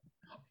beasts.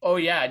 Oh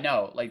yeah,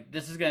 no. Like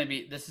this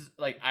is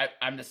like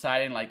I'm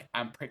deciding like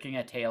I'm picking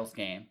a Tails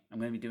game. I'm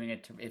gonna be doing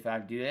it if I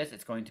do this,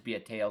 it's going to be a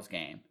Tails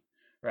game.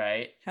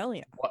 Right? Hell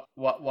yeah.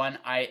 What one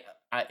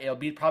it'll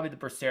be probably the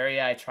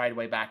Berseria I tried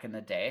way back in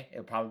the day.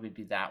 It'll probably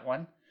be that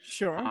one.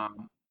 Sure.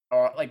 Um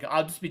or like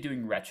I'll just be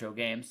doing retro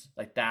games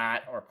like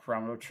that or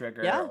Chrono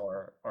Trigger Yeah.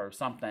 or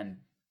something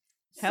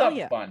Hell some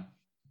yeah. fun.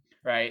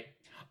 Right?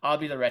 I'll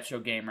be the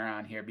retro gamer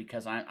on here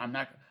because I'm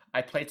not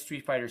I played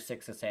Street Fighter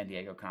 6 at San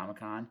Diego Comic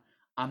Con.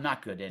 I'm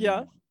not good Yeah.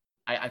 anymore.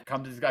 I've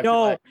come to this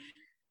No,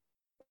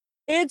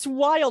 it's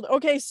wild.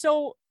 Okay,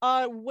 so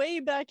way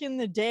back in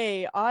the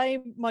day,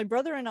 my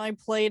brother and I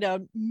played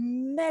a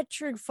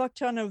metric fuck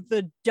ton of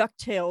the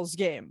DuckTales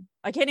game.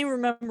 I can't even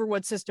remember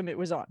what system it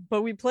was on,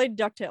 but we played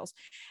DuckTales.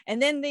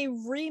 And then they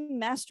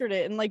remastered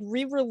it and like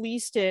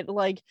re-released it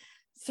like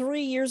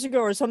 3 years ago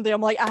or something. I'm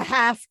like, I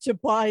have to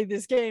buy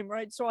this game,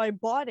 right? So I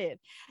bought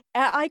it.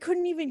 I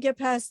couldn't even get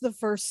past the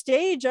first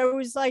stage. I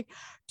was like,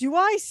 do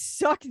I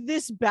suck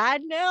this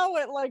bad now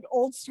at like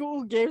old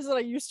school games that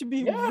I used to be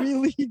yeah.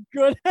 really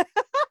good at?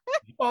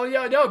 Oh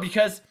yeah, no,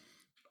 because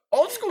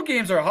old school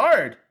games are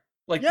hard.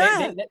 Like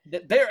Yeah.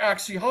 they're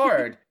actually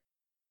hard,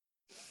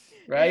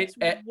 right?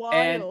 It's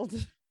wild.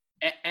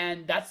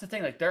 And that's the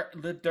thing. Like they're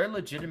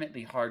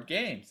legitimately hard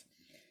games,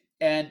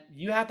 and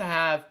you have to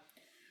have.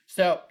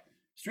 So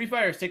Street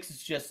Fighter 6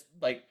 is just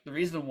like the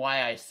reason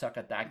why I suck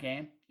at that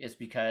game is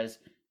because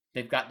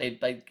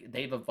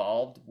they've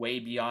evolved way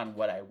beyond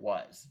what I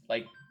was.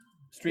 Like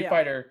Street Yeah.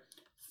 Fighter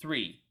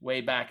 3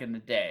 way back in the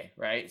day,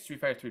 right?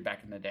 Street Fighter 3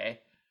 back in the day.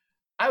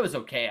 I was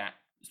okay at.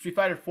 Street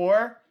Fighter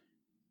 4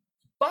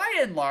 by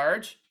and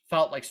large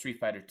felt like Street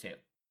Fighter 2.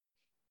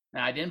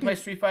 Now I didn't play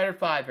Street Fighter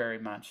 5 very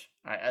much.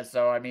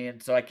 So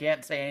I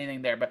can't say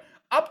anything there, but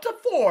up to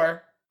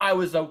 4 I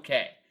was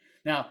okay.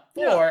 Now,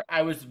 4, Yeah.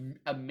 I was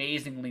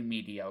amazingly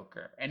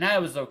mediocre, and I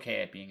was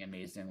okay at being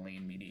amazingly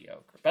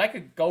mediocre. But I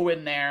could go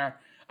in there,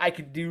 I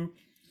could do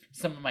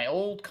some of my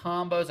old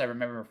combos I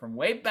remember from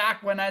way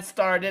back when I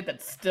started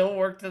that still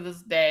work to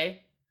this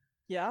day,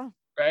 Yeah.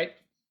 right?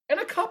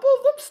 And a couple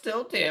of them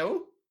still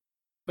do.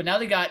 But now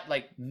they got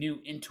like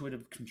new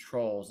intuitive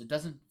controls. It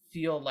doesn't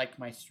feel like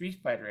my Street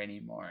Fighter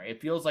anymore.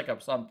 It feels like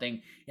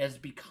something. It has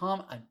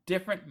become a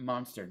different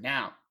monster.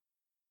 Now,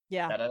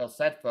 Yeah. that all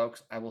said,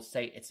 folks, I will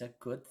say it's a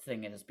good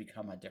thing it has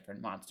become a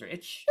different monster.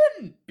 It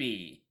shouldn't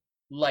be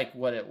like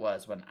what it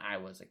was when I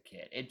was a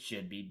kid. It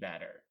should be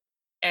better.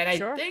 And I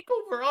Sure. think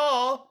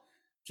overall,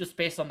 just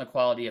based on the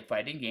quality of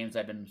fighting games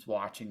I've been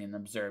watching and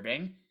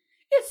observing,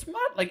 it's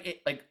not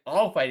like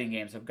all fighting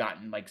games have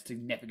gotten like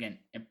significant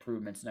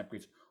improvements and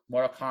upgrades.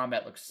 Mortal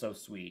Kombat looks so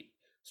sweet.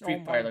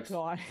 Street Fighter looks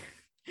God.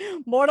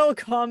 Mortal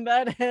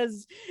Kombat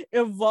has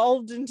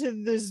evolved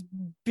into this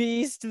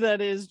beast that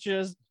is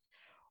just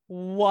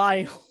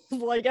wild.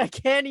 Like I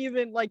can't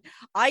even like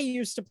I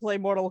used to play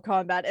Mortal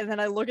Kombat and then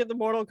I look at the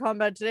Mortal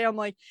Kombat today, I'm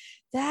like,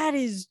 that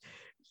is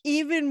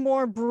even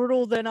more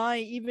brutal than I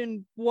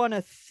even want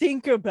to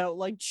think about.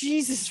 Like,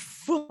 Jesus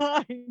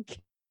fuck.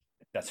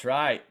 That's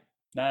right.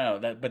 No,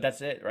 but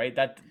that's it, right?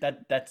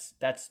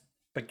 That's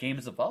but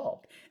games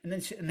evolved, and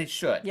they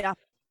should. Yeah.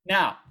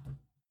 Now,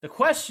 the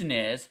question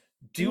is,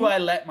 do I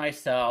let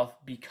myself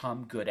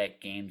become good at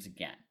games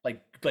again?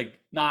 Like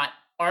not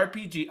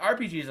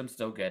RPGs I'm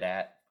still good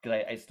at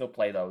because I still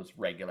play those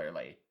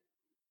regularly.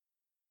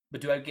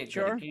 But do I get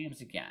good at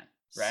games again?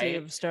 Right? Sea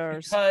of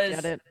Stars. Because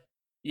Get it.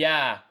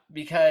 yeah,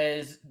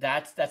 because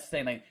that's the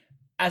thing. Like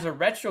as a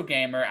retro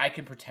gamer, I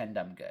can pretend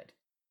I'm good,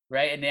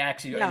 right? And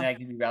and I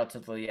can be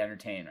relatively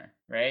entertainer,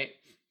 right?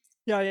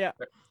 Yeah.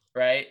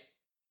 Right.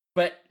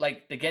 But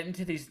like to get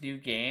into these new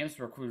games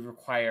would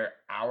require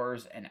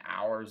hours and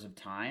hours of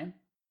time,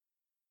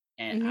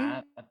 and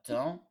I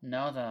don't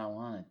know that I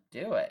want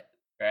to do it.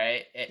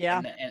 right?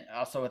 Yeah. And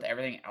also with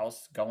everything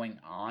else going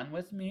on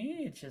with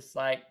me, it's just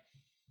like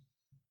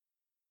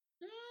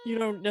You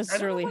don't I don't know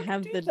necessarily if I can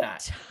have do the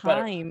that. But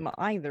time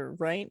either,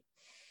 right?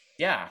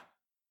 yeah,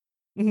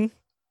 Hmm.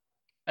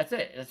 that's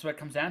it. That's what it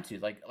comes down to.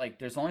 Like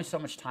there's only so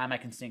much time I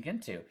can sink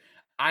into.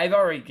 I've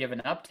already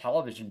given up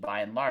television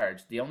by and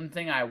large. The only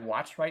thing I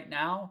watch right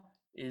now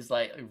is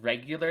like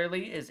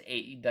regularly is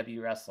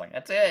AEW wrestling.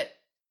 That's it.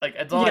 Like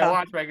that's all I Yeah.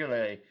 watch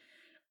regularly.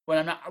 When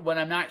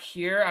I'm not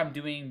here, I'm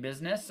doing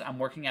business. I'm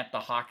working at the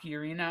hockey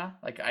arena.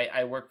 Like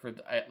I work for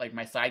like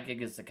my side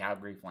gig is the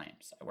Calgary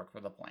Flames. I work for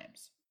the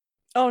Flames.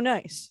 Oh,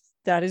 nice.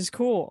 That is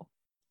cool.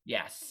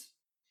 Yes.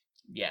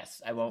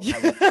 Yes. I won't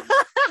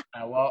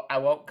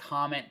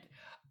comment.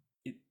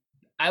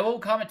 I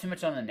won't comment too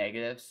much on the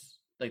negatives.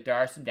 Like there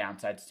are some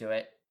downsides to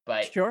it,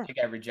 but Sure. like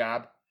every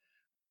job.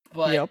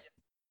 But Yep.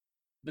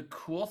 the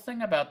cool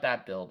thing about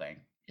that building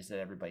is that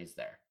everybody's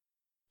there.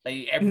 Like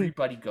Mhm.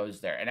 everybody goes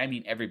there, and I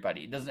mean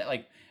everybody. It doesn't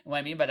like what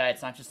I mean by that.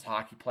 It's not just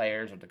hockey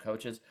players or the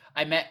coaches.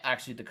 I met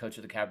actually the coach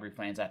of the Calgary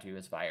Flames after he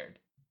was fired.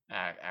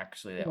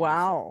 Actually, that was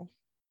Wow.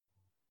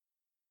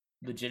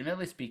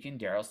 legitimately speaking.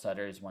 Daryl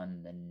Sutter is one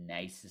of the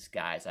nicest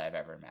guys I've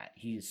ever met.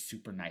 He is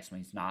super nice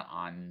when he's not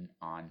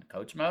on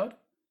coach mode.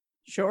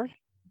 Sure.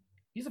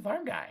 He's a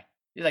farm guy.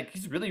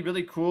 He's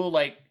really cool.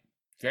 Like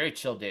very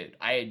chill dude.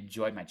 I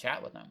enjoyed my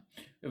chat with him.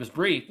 It was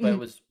brief, but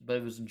Mhm.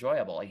 it was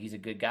enjoyable. Like he's a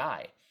good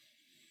guy.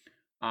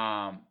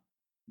 Um,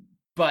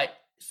 but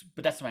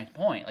that's my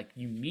point. Like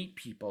you meet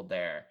people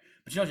there,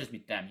 but you don't just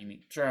meet them. You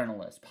meet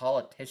journalists,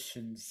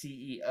 politicians,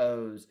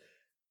 CEOs,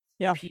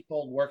 Yeah.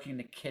 people working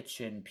the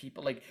kitchen,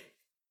 people like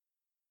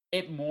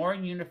it more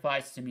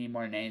unifies to me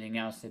more than anything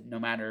else that no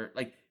matter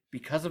like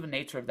because of the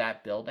nature of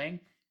that building,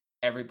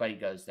 everybody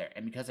goes there.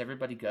 And because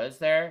everybody goes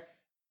there,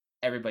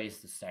 everybody's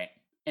the same.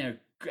 And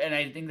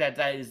I think that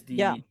is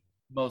Yeah. the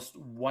most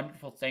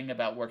wonderful thing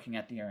about working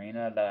at the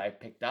arena that I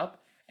picked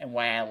up and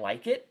why I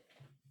like it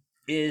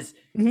is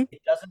Mhm.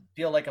 it doesn't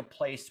feel like a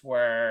place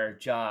where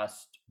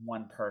just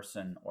one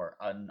person or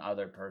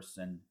another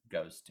person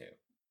goes to,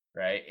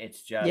 right?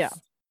 It's Yeah.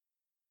 just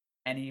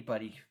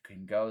anybody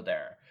can go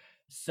there.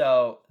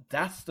 So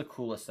that's the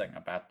coolest thing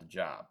about the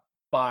job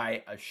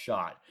by a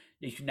shot.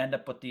 You can end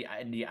up with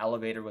in the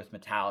elevator with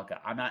Metallica.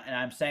 I'm not, and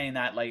I'm saying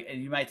that like,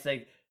 and you might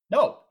say,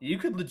 no, you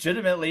could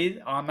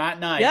legitimately on that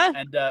night Yeah.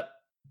 end up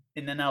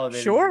in an elevator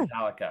with Sure.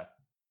 Metallica.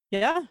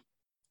 Yeah.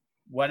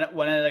 One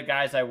of the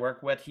guys I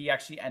work with, he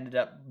actually ended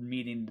up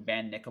meeting the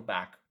band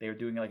Nickelback. They were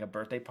doing like a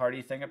birthday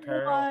party thing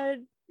apparel. What?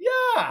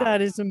 Yeah.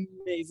 That is No,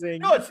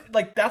 amazing. it's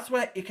like that's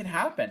what it can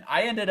happen.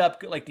 I ended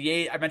up like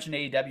I mentioned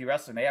AEW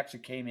wrestling. They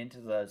actually came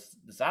into the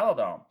Saddle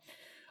Dome.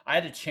 I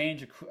had to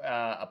change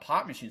a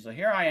pop machine. So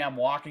here I am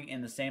walking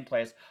in the same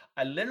place.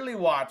 I literally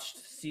watched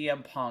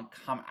CM Punk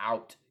come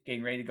out,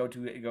 getting ready to go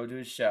to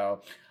his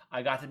show.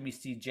 I got to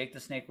see Jake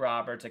the Snake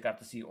Roberts. I got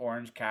to see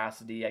Orange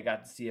Cassidy. I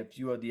got to see a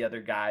few of the other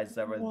guys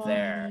that were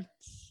there.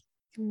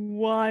 What?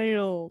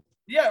 Wild.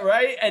 Yeah,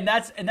 right. And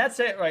that's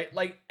it, right?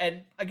 Like,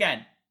 and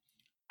again,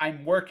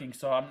 I'm working,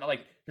 so I'm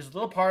like, there's a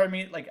little part of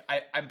me like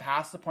I'm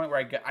past the point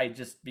where I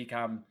just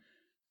become.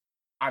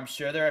 I'm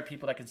sure there are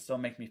people that can still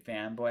make me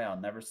fanboy. I'll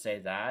never say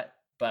that,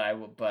 but I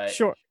will.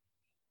 Sure.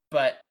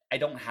 But I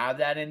don't have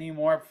that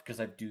anymore because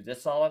I do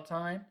this all the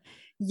time,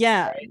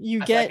 Yeah. right?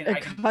 You So get I can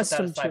put that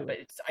accustomed aside, to but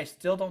it. I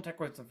still don't take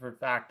away for the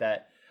fact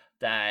that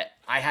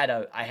I had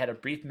a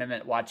brief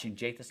moment watching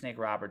Jake the Snake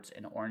Roberts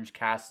and Orange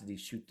Cassidy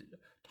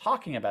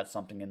talking about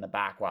something in the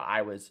back while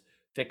I was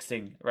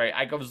fixing. Right,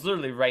 I was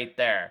literally right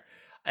there.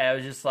 And I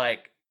was just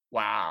like,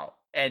 wow.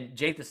 And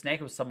Jake the Snake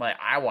was somebody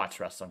I watched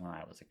wrestling when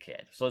I was a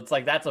kid, so it's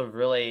like that's a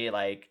really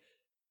like,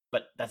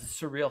 but that's a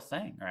surreal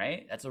thing,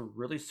 right? That's a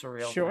really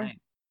surreal Sure. thing,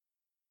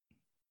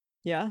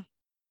 Yeah.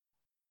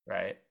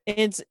 right?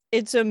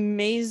 It's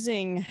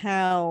amazing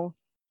how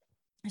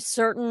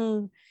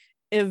certain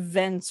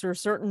events or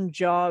certain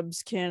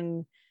jobs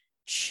can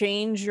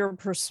change your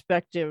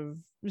perspective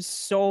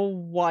so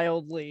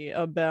wildly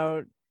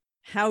about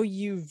how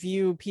you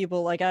view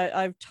people. Like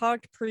I've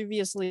talked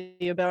previously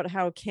about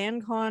how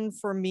CanCon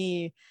for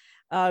me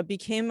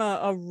became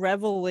a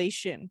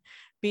revelation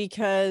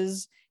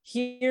because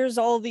here's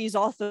all these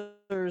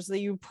authors that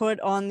you put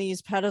on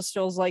these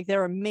pedestals, like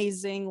they're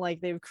amazing,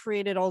 like they've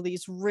created all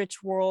these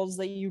rich worlds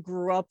that you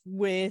grew up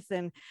with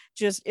and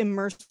just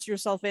immersed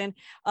yourself in,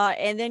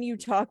 and then you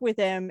talk with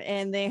them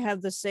and they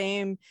have the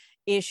same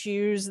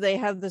issues, they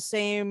have the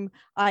same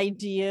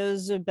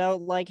ideas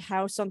about like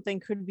how something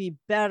could be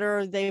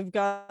better, they've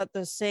got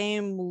the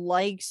same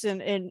likes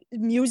and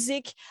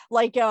music,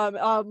 like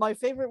my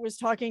favorite was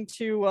talking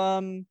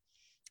to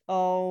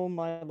oh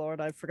my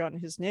lord, I've forgotten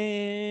his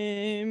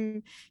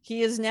name.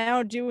 He is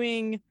now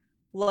doing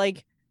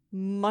like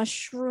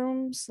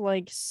mushrooms,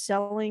 like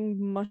selling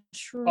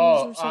mushrooms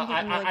Oh, or something.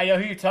 I'm like, I know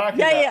who you're talking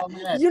yeah, about. yeah,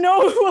 Oh man. you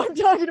know who I'm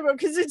talking about,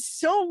 because it's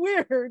so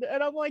weird.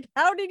 And I'm like,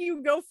 how did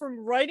you go from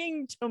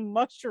writing to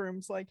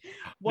mushrooms? Like,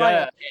 Yeah,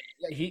 wild.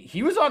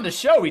 he was on the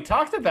show. We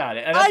talked about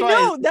it, and I that's why.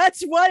 know,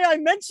 that's why I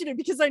mentioned it,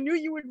 because I knew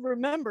you would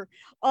remember.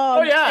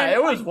 Oh yeah, And it I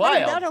was read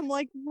wild. that, I'm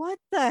like, what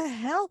the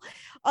hell?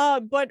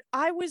 But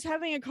I was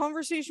having a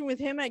conversation with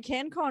him at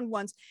CanCon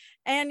once,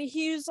 and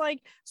he was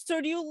like,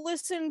 so do you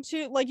listen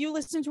to, like, you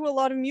listen to a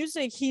lot of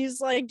music? He's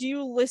like, do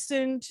you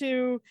listen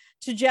to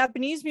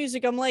Japanese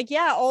music? I'm like,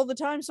 yeah, all the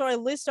time. So I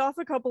list off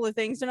a couple of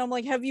things, and I'm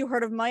like, have you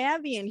heard of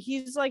Miyavi? And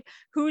he's like,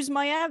 who's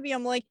Miyavi?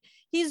 I'm like,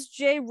 he's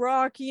J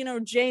rock, you know,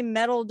 J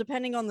metal,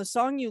 depending on the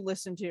song you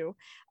listen to.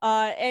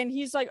 And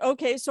he's like,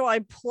 okay, so I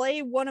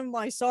play one of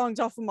my songs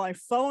off of my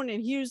phone,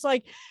 and he was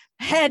like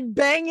head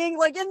banging,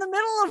 like in the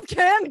middle of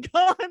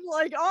CanCon,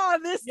 like, oh,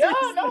 this Yeah,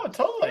 is no,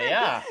 totally,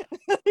 yeah.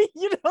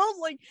 you know,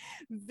 like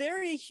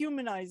very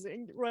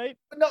humanizing, right?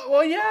 No,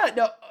 well, yeah,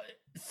 no.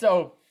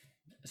 So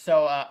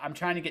I'm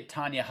trying to get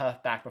Tanya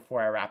Huff back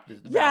before I wrap this.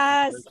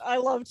 Yes, I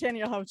love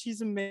Tanya Huff. She's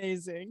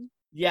amazing.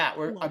 Yeah,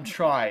 I'm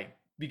trying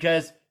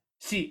because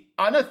see,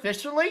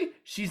 unofficially,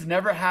 she's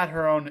never had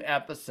her own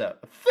episode.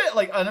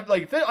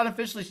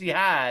 Unofficially, she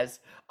has.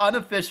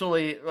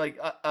 Unofficially,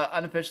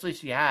 unofficially,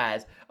 she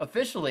has.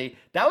 Officially,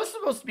 that was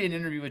supposed to be an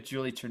interview with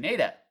Julie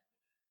Trinita.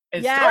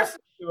 It starts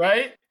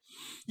right.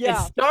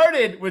 Yeah. It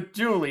started with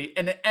Julie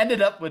and it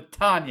ended up with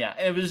Tanya,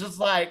 and it was just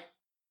like,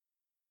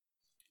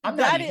 I'm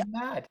not even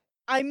mad.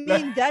 I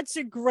mean, that's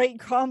a great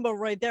combo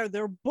right there.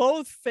 They're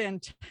both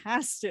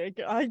fantastic.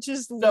 I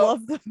just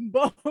love them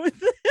both.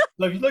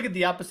 So if you look at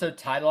the episode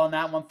title on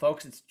that one,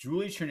 folks, it's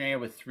Julie Trinea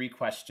with 3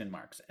 question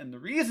marks. And the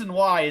reason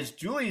why is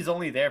Julie's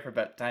only there for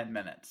about 10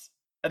 minutes.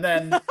 And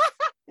then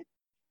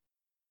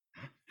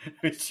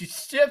she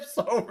shifts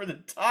over to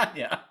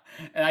Tanya.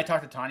 And I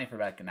talked to Tanya for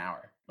about an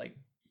hour. Like,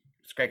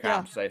 it's a great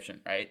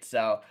conversation, right?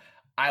 So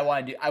I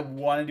want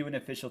to do an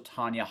official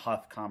Tanya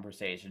Huff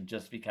conversation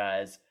just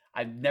because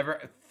I've never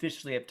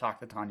officially have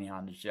talked to Tanya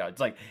on the show. It's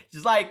like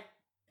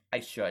I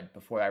should,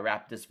 before I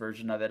wrap this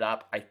version of it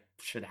up, I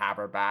should have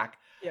her back.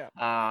 Yeah.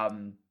 I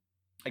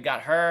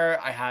got her.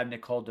 I have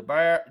Nicole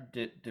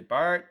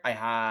DeBart. I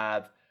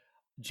have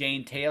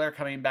Jane Taylor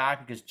coming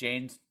back because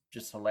Jane's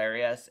just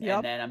hilarious. Yep.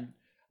 And then I'm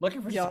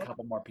looking for just a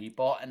couple more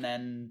people. And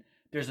then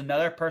there's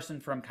another person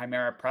from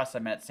Chimera Press I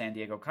met at San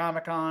Diego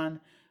Comic-Con.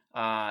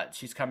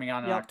 She's coming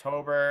on in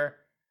October.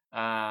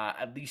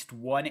 At least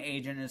one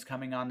agent is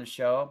coming on the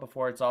show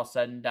before it's all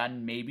said and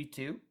done. Maybe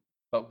 2,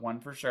 but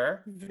 1 for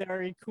sure.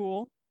 Very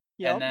cool.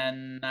 Yeah. And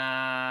then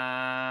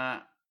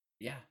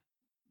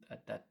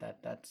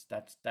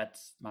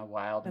that's my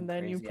wild and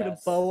then crazy you put a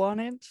bow on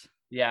it.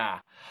 Yeah.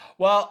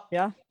 Well,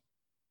 yeah.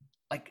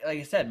 Like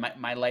I said,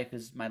 my life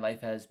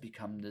has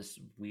become this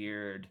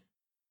weird.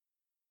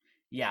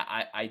 Yeah,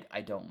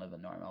 I don't live a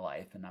normal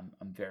life, and I'm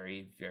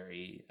very,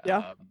 very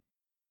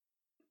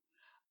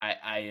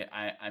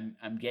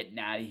I'm getting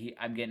out of here.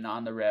 I'm getting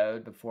on the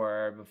road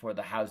before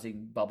the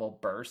housing bubble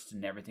bursts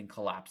and everything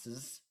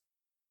collapses.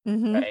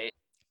 Mm-hmm. Right?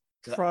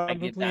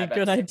 Probably a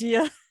good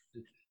idea.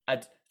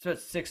 So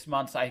it's 6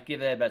 months. I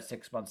give it about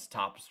 6 months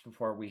tops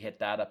before we hit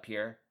that up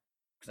here,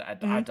 because I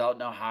don't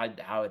know how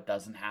it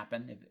doesn't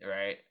happen,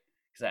 right?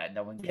 Because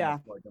no one can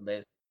afford to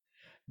live.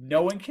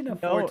 No one can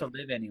afford to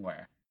live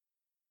anywhere.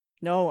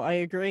 No, I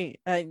agree.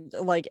 And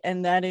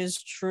that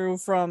is true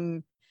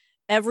from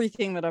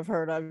everything that I've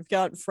heard. I've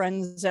got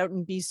friends out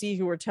in BC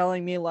who are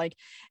telling me like,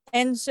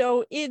 and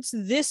so it's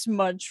this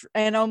much,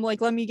 and I'm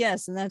like, let me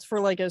guess, and that's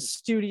for like a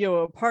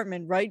studio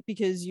apartment, right?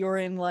 Because you're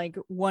in like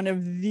one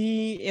of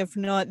the, if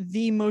not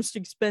the most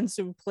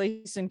expensive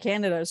place in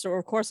Canada, so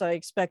of course I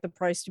expect the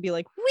price to be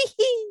like,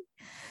 wee,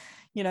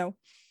 you know.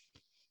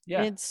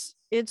 Yeah,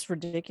 it's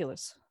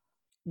ridiculous.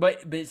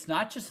 But it's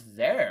not just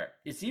there.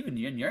 It's even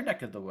in your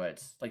neck of the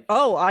woods. Like,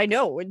 oh, I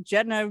know.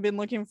 Jet and I have been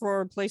looking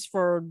for a place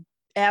for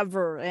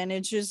ever, and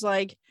it's just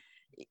like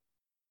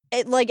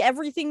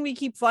everything we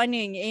keep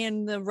finding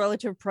in the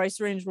relative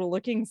price range we're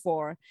looking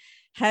for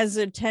has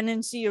a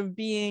tendency of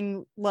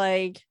being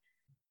like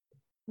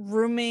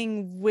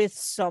rooming with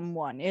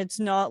someone.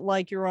 It's not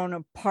like your own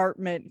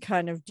apartment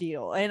kind of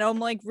deal. And I'm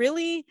like,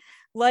 really?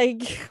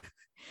 Like,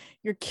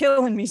 you're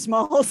killing me,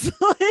 Smalls.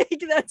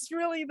 Like, that's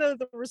really the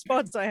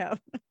response I have.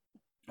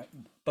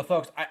 But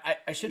folks,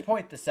 I should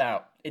point this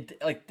out.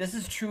 This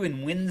is true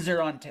in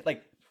Windsor,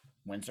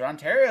 Windsor,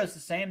 Ontario is the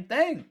same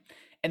thing,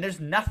 and there's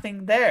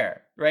nothing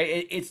there,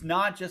 right? It's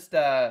not just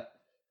a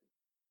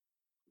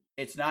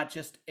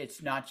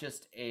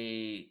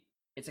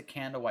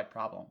Canada-wide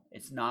problem.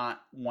 It's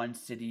not one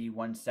city,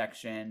 one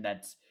section.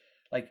 That's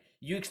like,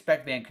 you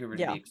expect Vancouver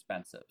to be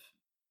expensive,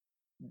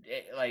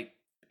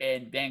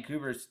 and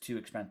Vancouver's too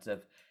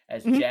expensive,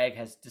 as Jag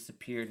has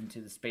disappeared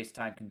into the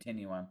space-time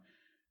continuum.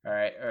 All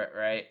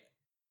right.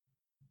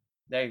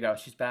 There you go.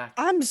 She's back.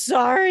 I'm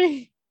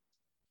sorry.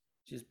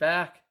 She's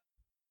back.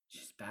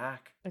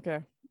 Okay.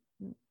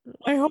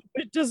 I hope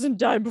it doesn't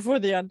die before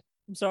the end.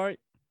 I'm sorry.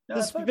 No,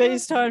 the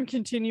space-time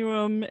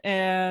continuum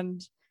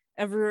and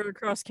everywhere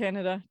across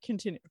Canada.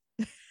 Continue.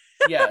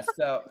 Yeah,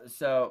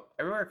 so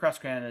everywhere across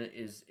Canada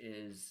is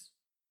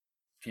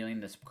feeling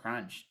this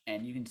crunch,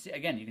 and you can see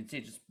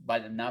it just by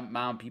the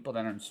amount of people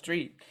that are on the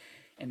street.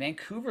 And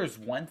Vancouver's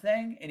one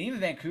thing, and even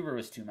Vancouver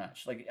was too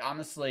much. Like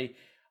honestly,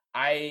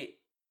 I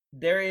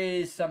there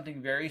is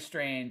something very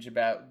strange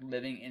about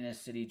living in a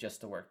city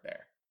just to work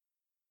there.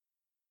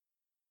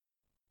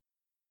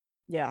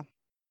 Yeah.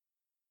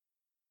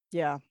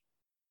 Yeah.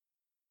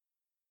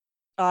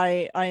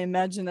 I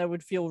imagine that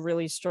would feel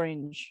really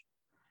strange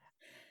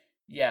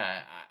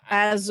Yeah,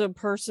 as a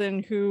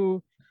person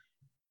who,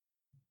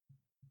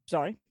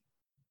 sorry,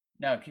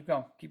 no, keep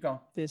going, keep going.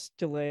 this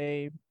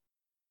delay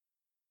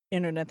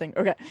internet thing.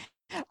 Okay.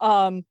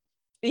 Um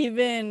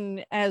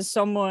Even as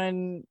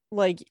someone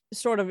like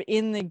sort of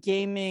in the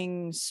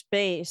gaming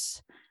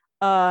space,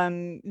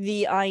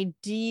 the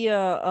idea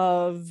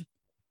of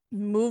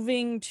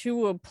moving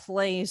to a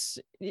place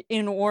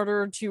in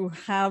order to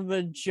have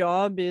a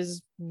job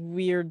is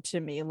weird to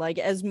me. Like,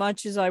 as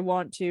much as I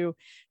want to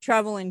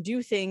travel and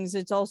do things,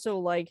 it's also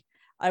like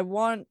I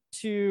want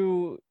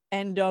to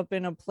end up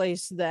in a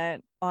place that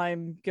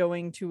I'm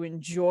going to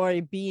enjoy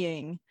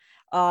being,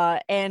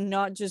 and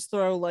not just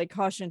throw like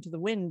caution to the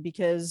wind,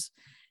 because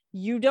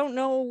you don't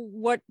know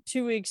what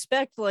to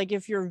expect. Like,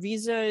 if your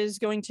visa is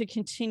going to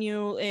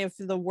continue, if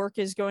the work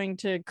is going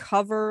to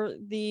cover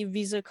the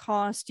visa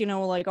cost,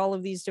 like all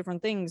of these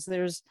different things.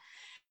 There's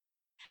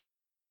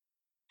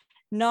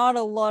not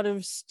a lot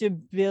of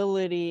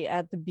stability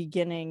at the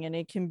beginning, and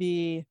it can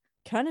be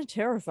kind of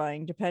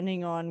terrifying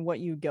depending on what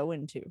you go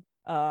into.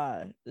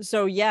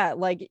 So yeah,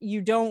 like, you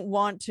don't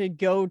want to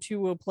go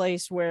to a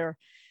place where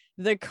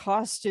the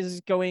cost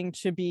is going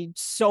to be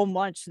so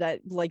much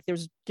that like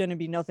there's going to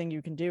be nothing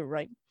you can do,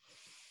 right?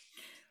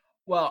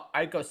 Well,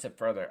 I'd go a step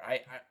further.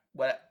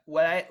 What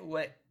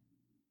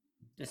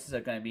this is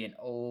going to be an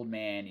old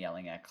man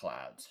yelling at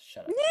clouds.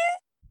 Shut up.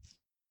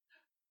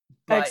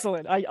 But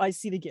Excellent. I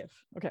see the gif.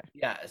 Okay.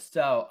 yeah,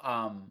 so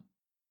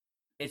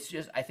it's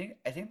just I think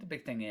the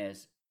big thing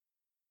is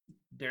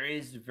there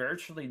is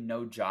virtually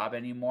no job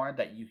anymore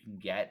that you can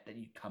get that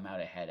you come out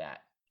ahead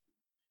at.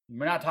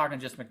 We're not talking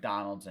just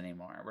McDonald's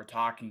anymore. We're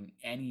talking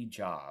any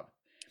job.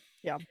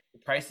 Yeah. The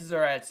prices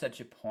are at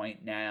such a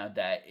point now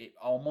that it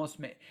almost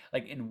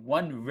like in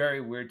one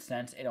very weird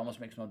sense, it almost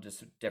makes no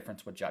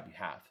difference what job you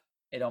have.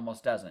 It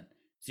almost doesn't.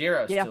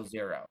 Zero is Yeah. still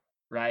zero,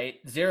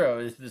 right? Zero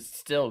is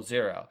still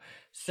zero.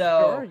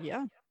 Sure. So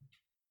Yeah.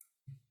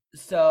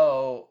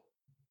 so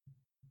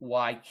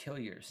why kill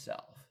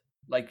yourself?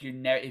 Like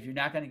if you're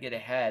not going to get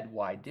ahead,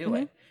 why do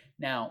Mhm. it?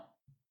 Now,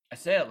 I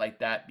say it like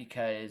that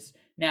because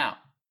now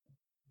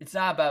it's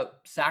not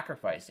about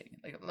sacrificing.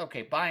 Like,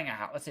 okay, buying a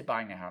house. Let's say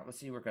buying a house. Let's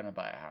say we're going to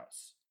buy a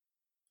house.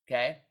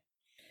 Okay.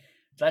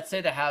 Let's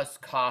say the house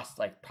costs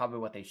like probably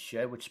what they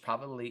should, which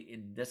probably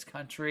in this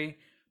country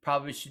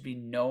probably should be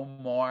no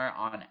more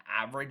on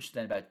average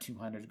than about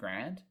 200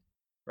 grand,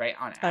 right?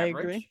 On I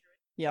agree. average.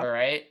 Yep. All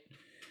right.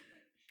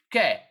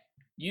 Okay.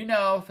 You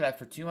know that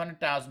for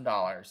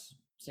 $200,000,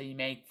 say you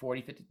make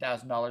 $40,000,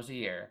 $50,000 a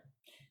year,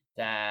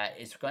 that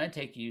it's going to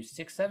take you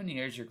 6-7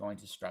 years. You're going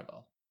to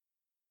struggle.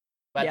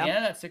 By the Yeah. end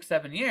of that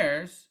 6-7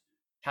 years,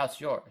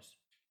 house yours.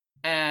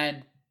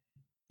 And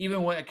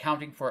even when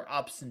accounting for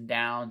ups and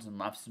downs and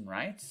lefts and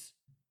rights,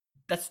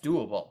 that's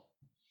doable.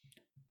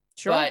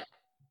 Sure. But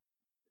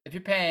if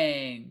you're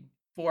paying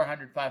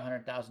 $400,000,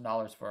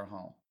 $500,000 for a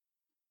home,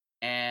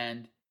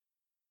 and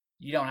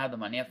you don't have the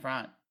money up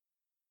front,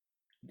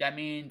 that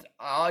means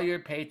all your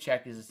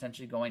paycheck is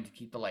essentially going to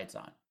keep the lights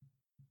on.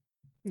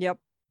 Yep.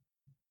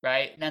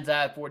 Right? And ends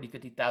at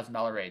 $40,000,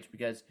 $50,000 range,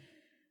 because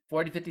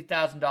 $40,000,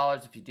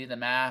 $50,000, if you do the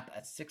math,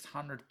 at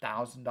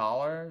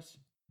 $600,000,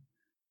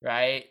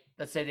 right?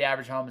 Let's say the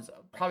average home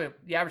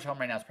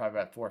right now is probably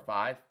about 4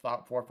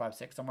 or 5,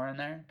 6, somewhere in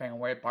there, depending on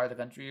where part of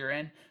the country you're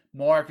in.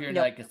 More if you're in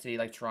like a city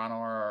like Toronto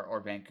or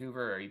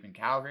Vancouver or even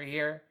Calgary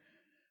here.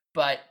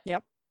 But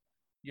yep,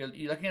 you're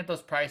looking at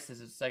those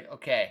prices. It's like,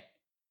 okay,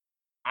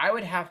 I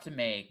would have to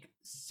make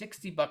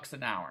 $60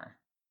 an hour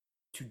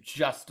to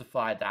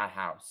justify that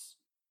house.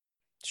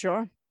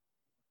 Sure.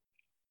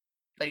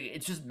 Like,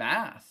 it's just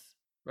math,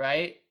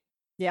 right?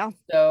 Yeah.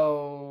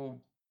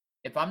 So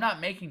if I'm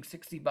not making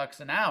 $60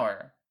 an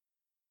hour,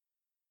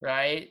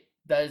 right,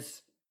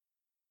 does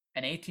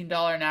an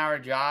 $18 an hour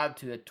job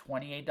to a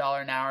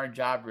 $28 an hour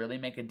job really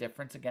make a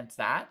difference against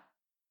that?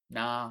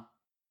 No.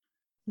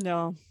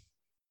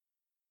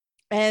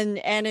 And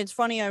it's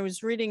funny, I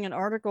was reading an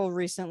article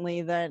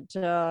recently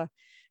that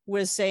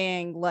was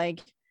saying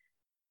like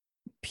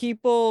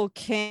people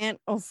can't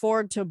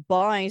afford to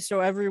buy, so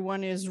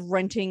everyone is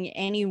renting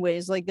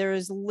anyways. Like, there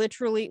is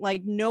literally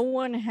like no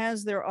one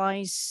has their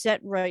eyes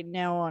set right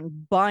now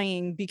on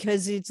buying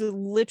because it's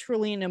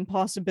literally an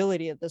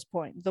impossibility at this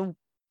point. The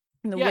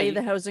way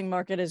the housing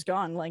market has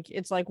gone, like,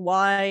 it's like,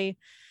 why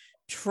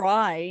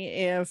try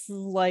if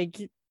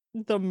like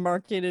the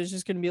market is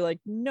just going to be like,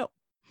 no.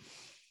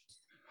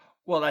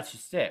 Well, that's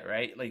just it,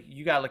 right? Like,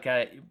 you gotta look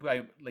at it,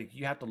 like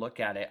you have to look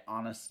at it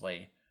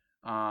honestly.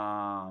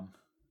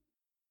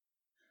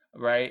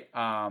 Right?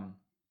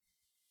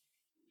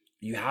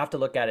 you have to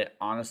look at it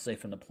honestly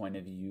from the point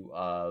of view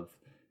of,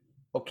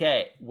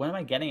 okay, what am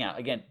I getting at?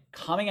 Again,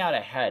 coming out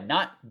ahead,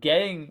 not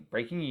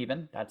breaking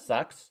even. That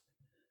sucks,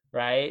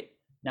 right?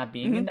 Not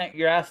being in that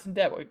your ass in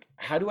debt.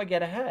 How do I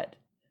get ahead?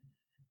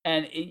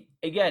 And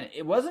again,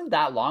 it wasn't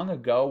that long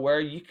ago where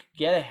you could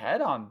get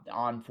ahead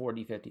on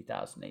 40,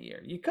 50,000 a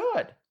year. You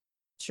could,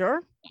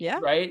 Sure. Yeah.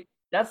 right?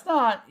 That's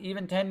not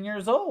even 10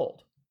 years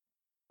old,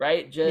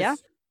 right? Yeah.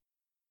 Just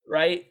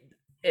right.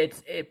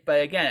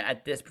 But again,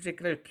 at this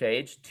particular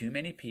stage, too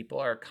many people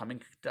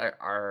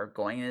are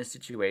going in a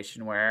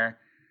situation where,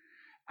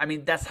 I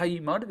mean, that's how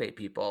you motivate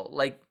people.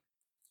 Like,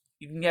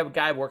 you can have a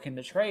guy working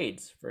the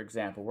trades, for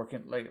example,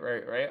 working like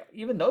right,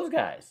 even those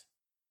guys,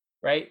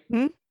 right?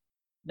 Mhm.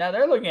 Now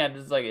they're looking at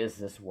it like, is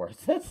this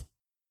worth it?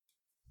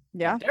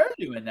 Yeah. If they're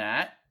doing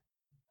that,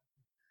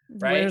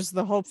 right? Where's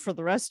the hope for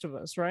the rest of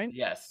us, right?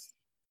 Yes,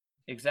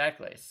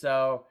 exactly.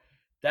 So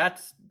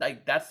that's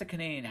the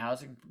Canadian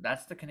housing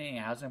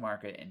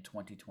market in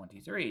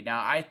 2023.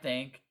 Now I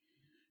think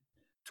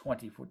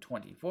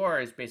 2024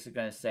 is basically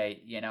going to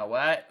say, you know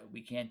what,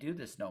 we can't do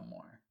this no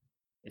more.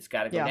 It's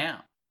got to go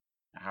down.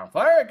 How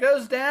far it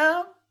goes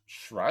down?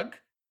 Shrug.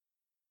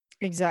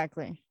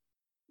 Exactly.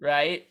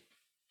 Right?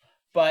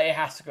 But it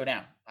has to go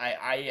down.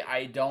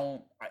 I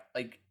don't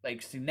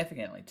like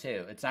significantly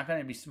too. It's not going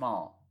to be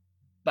small.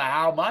 But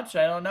how much?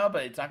 I don't know,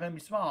 but it's not going to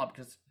be small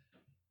because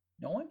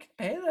no one can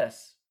pay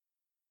this.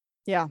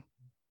 Yeah.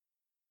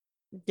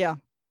 Yeah.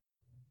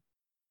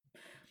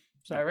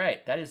 So. All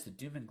right, that is the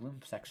doom and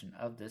gloom section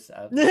of this.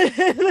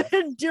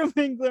 Doom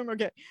and gloom.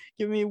 Okay,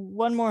 give me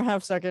one more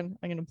half second.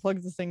 I'm gonna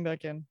plug the thing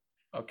back in.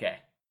 Okay.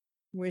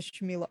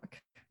 Wish me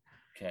luck.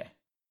 Okay.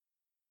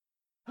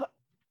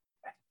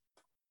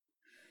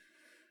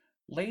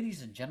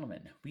 Ladies and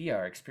gentlemen, we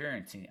are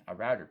experiencing a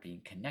router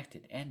being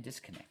connected and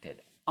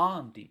disconnected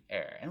on the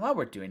air. And while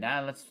we're doing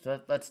that,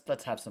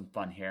 let's have some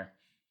fun here.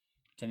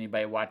 To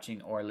anybody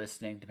watching or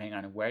listening, depending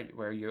on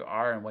where you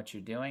are and what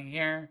you're doing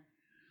here.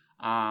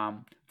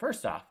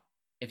 First off,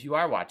 if you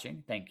are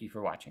watching, thank you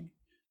for watching.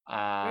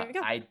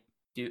 I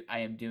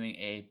am doing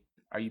a.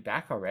 Are you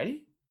back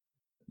already?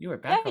 You were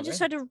back. Yeah, I just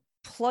had to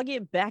plug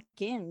it back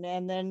in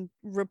and then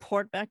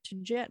report back to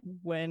Jet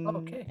when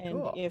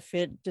cool. if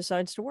it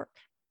decides to work.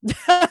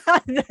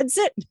 That's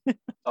it.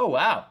 Oh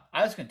wow!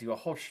 I was going to do a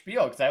whole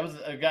spiel because I was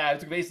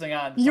basing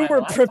on. You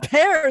were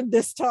prepared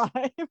this time.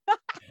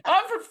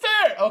 I'm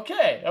prepared.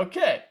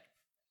 Okay.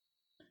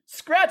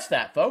 Scratch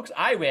that, folks.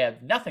 I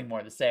have nothing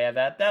more to say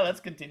about that.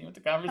 Let's continue with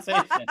the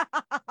conversation.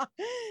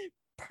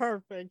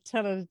 Perfect.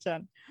 10 out of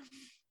 10.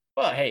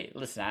 Well, hey,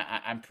 listen,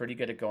 I'm pretty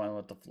good at going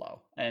with the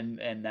flow, and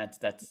that's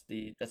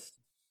doing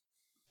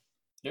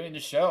the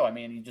show. I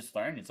mean, you just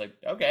learn. It's like,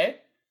 okay,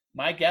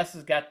 my guest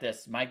has got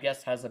this. My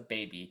guest has a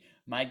baby.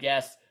 My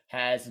guest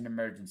has an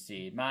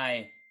emergency.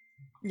 My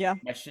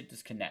shit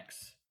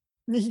disconnects.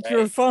 Right?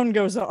 Your phone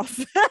goes off.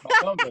 My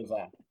phone goes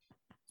off.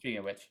 Speaking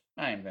of which,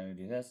 I am going to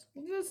do this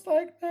just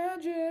like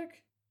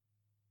magic.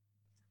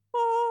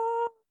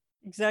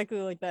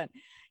 Exactly like that.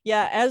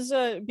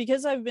 Yeah,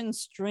 because I've been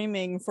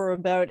streaming for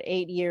about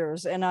 8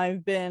 years, and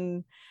I've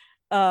been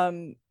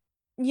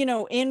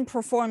in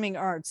performing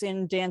arts,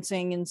 in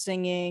dancing and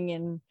singing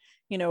and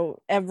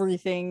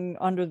everything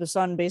under the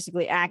sun,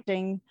 basically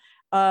acting.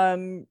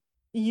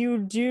 You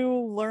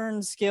do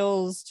learn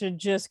skills to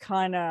just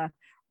kind of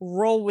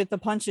roll with the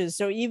punches.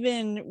 So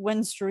even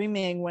when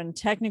streaming, when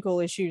technical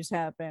issues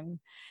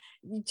happen,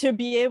 to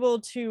be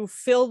able to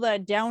fill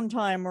that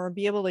downtime or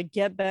be able to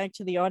get back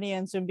to the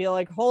audience and be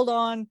like, hold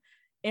on,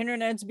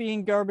 internet's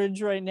being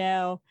garbage right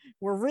now,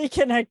 we're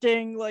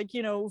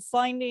reconnecting,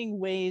 finding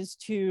ways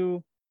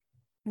to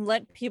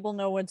let people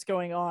know what's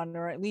going on,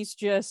 or at least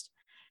just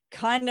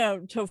kind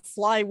of to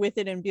fly with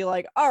it and be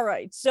like, all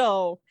right,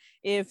 so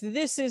if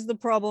this is the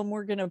problem,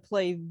 we're going to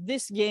play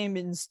this game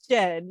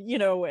instead,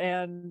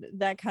 and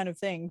that kind of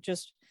thing,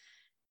 just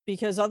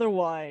because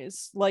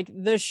otherwise,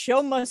 the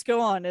show must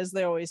go on, as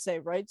they always say,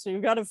 right? So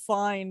you've got to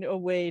find a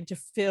way to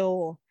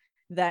fill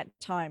that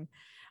time.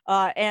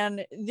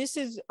 And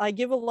I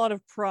give a lot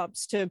of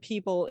props to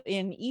people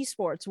in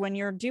esports when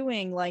you're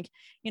doing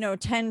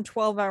 10,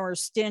 12-hour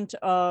stint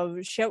of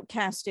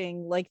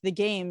shoutcasting, like the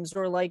games,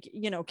 or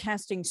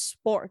casting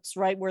sports,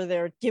 right? Where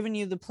they're giving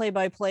you the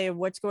play-by-play of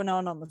what's going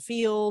on the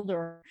field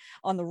or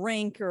on the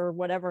rink or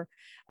whatever.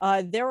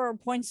 There are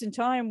points in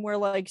time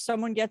where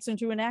someone gets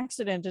into an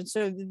accident. And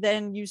so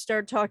then you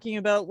start talking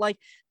about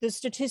the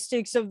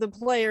statistics of the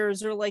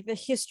players, or the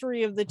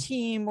history of the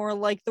team, or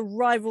the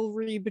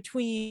rivalry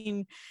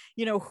between,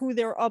 who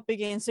they're up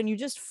against. And you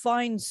just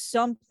find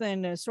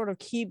something to sort of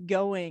keep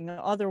going.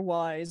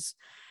 Otherwise,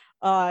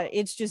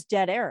 it's just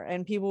dead air.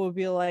 And people will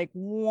be like,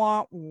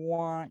 wah,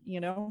 wah,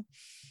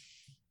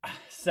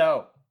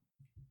 So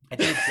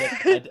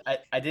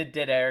I did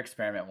dead air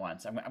experiment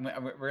once.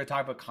 We're gonna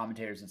talk about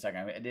commentators in a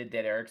second. I did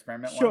dead air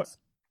experiment once.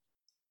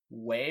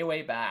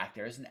 Way back.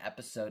 There's an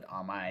episode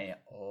on my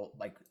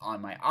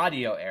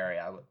audio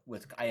area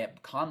with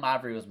Con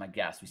Lavery was my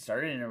guest. We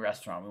started in a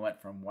restaurant. We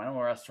went from one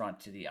restaurant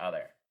to the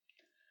other.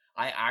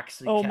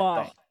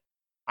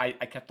 I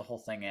I kept the whole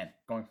thing in,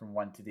 going from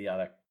one to the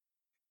other.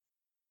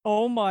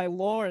 Oh my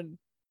lord.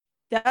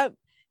 That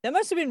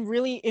must have been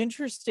really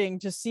interesting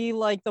to see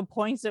like the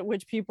points at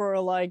which people are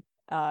like,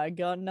 I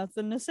got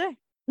nothing to say.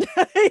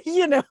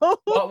 You know?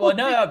 Well,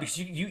 no, because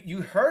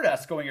you heard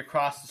us going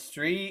across the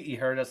street. You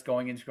heard us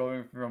going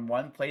from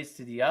one place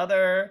to the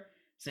other,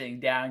 sitting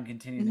down,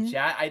 continuing Mhm. to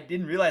chat. I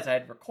didn't realize I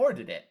had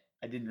recorded it.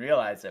 I didn't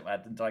realize it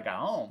until I got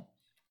home.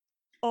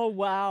 Oh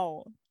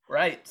wow.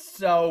 Right.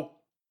 So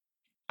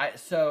I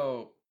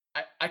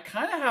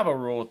kind of have a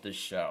rule with this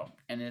show,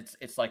 and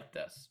it's like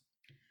this.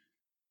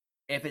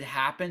 If it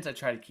happens, I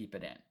try to keep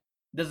it in.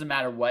 Doesn't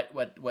matter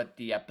what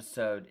the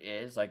episode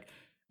is. Like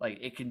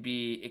it could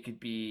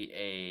be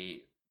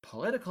a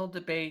political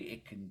debate.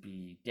 It can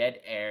be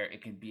dead air.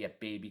 It can be a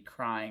baby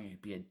crying. It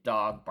could be a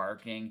dog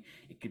barking.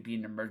 It could be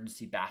an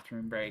emergency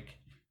bathroom break.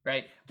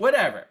 Right?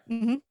 Whatever.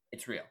 Hmm.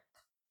 It's real.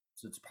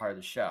 So it's part of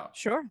the show.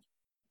 Sure.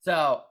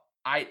 So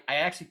I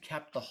actually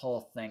kept the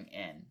whole thing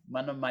in.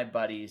 One of my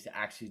buddies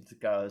actually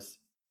goes,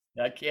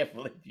 I can't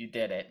believe you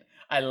did it.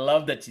 I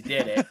love that you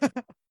did it.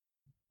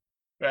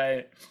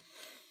 Right.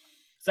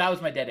 So that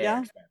was my dead air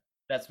Yeah.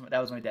 experiment. That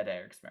was my dead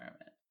air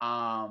experiment.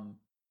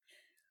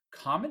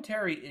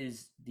 Commentary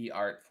is the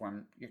art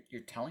form.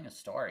 You're telling a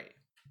story.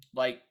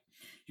 Like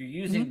you're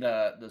using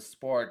the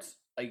sports.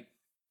 Like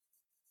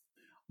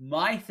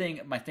my thing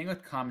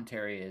with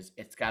commentary is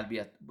it's got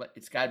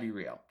to be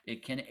real. You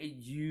can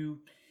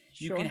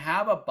Sure.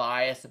 have a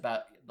bias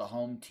about the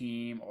home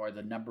team or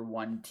the number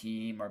one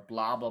team or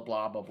blah blah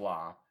blah blah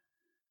blah.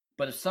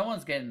 But if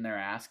someone's getting their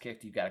ass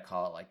kicked, you got to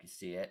call it like you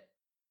see it.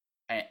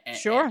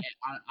 Sure.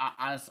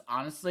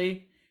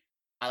 Honestly,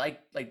 I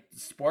like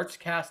sports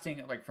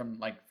casting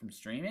from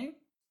streaming.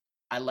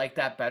 I like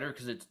that better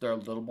because they're a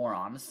little more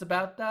honest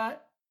about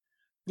that.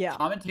 Yeah.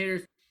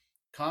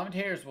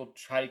 Commentators will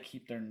try to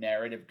keep their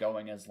narrative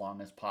going as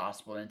long as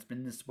possible, and it's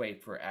been this way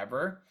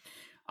forever.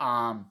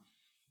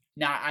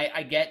 Now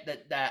I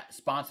get that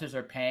sponsors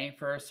are paying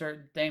for a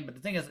certain thing, but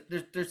the thing is,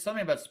 there's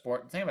something about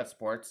sport. The thing about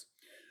sports,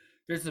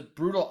 there's a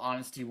brutal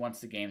honesty once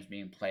the game's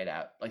being played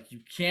out. Like you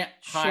can't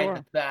hide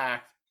the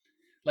fact.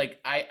 Like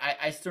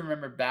I still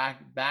remember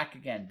back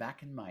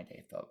in my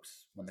day,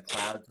 folks, when the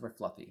clouds were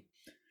fluffy.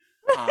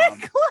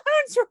 Clowns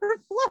were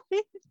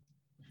fluffy.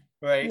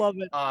 Right. Love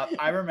it.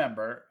 I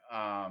remember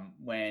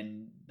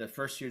when the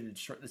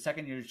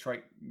second year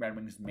Detroit Red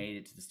Wings made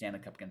it to the Stanley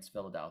Cup against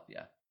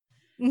Philadelphia,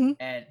 Mhm.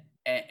 and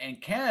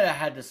Canada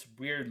had this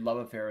weird love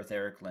affair with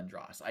Eric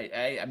Lindros.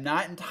 I'm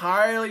not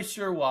entirely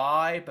sure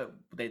why, but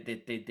they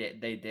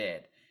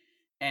did,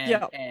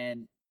 and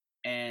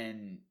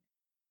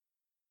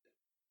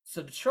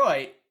so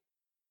Detroit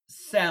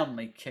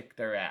soundly kicked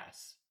their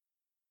ass.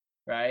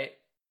 Right,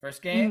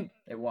 first game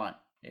they won.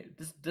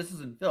 This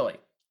is in Philly.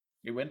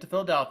 They went to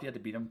Philadelphia to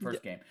beat them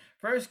first game.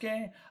 First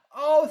game,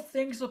 oh,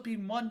 things will be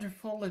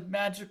wonderful and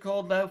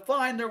magical. They'll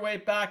find their way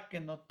back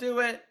and they'll do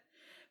it.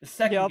 The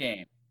second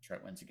game,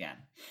 Detroit wins again.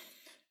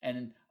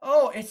 And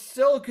oh, it's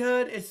still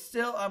good. It's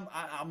still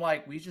I'm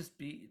like, you just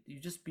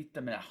beat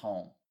them at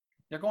home.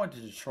 They're going to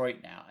Detroit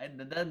now, and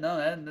they're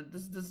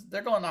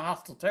going to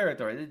hostile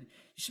territory. You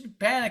should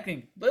be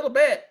panicking a little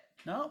bit.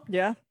 No.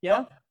 Yeah.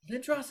 Oh,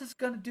 Lindros is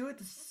gonna do it.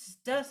 This is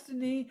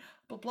destiny.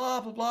 Blah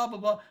blah blah blah blah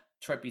blah.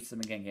 Detroit beats them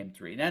again, game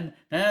 3. Then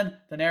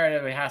the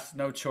narrative has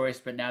no choice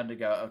but now to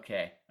go.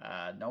 Okay,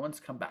 no one's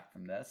come back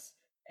from this,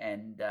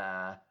 and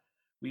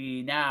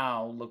we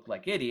now look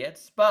like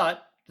idiots.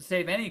 But to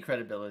save any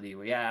credibility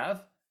we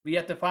have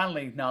to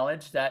finally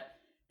acknowledge that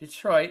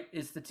Detroit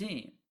is the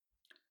team,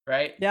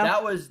 right? Yeah.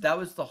 That was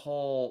the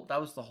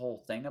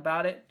whole thing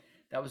about it.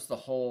 That was the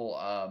whole.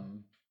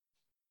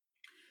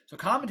 So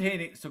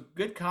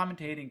good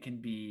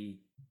commentating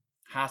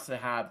has to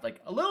have like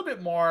a little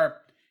bit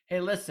more. Hey,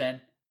 listen,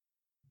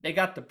 they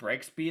got the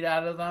brakes beat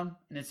out of them,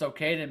 and it's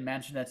okay to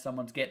mention that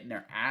someone's getting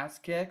their ass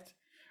kicked,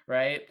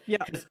 right?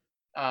 Yeah.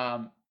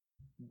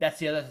 That's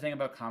the other thing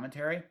about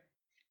commentary.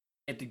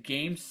 If the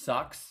game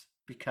sucks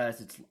because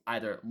it's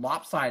either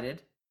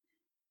lopsided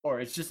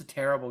or it's just a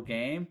terrible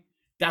game,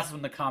 that's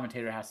when the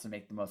commentator has to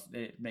make the most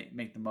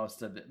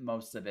of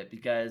it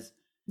because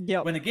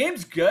when the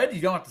game's good,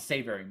 you don't have to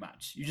say very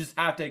much. You just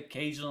have to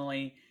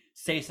occasionally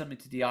say something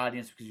to the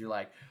audience because you're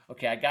like,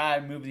 okay, I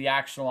gotta move the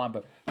action along,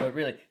 but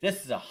really,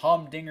 this is a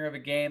humdinger of a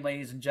game,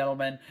 ladies and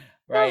gentlemen.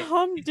 Right? A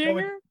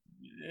humdinger?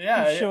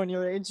 Yeah, I'm showing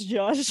your age,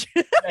 Josh.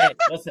 Hey,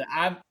 listen,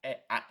 I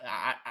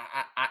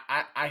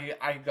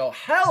go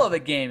hell of a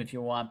game if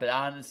you want, but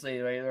honestly,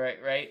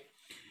 right?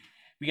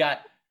 We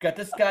got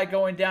this guy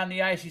going down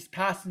the ice. He's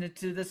passing it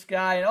to this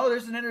guy, and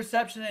there's an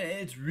interception. And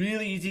it's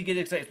really easy to get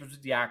excited, especially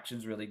if the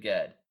action's really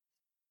good.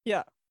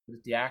 Yeah. But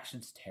if the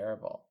action's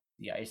terrible,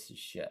 the ice is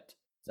shit.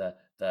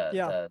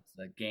 The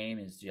game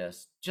is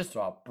just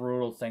a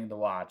brutal thing to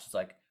watch. It's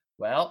like,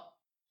 well,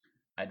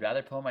 I'd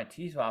rather pull my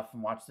teeth off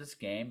and watch this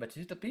game. But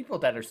to the people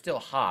that are still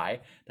high,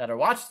 that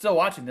are still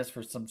watching this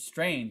for some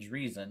strange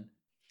reason,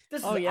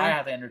 I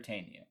have to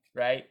entertain you,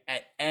 right?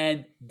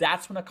 And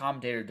that's when a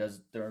commentator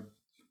does their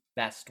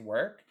best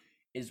work,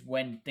 is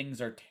when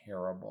things are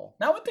terrible.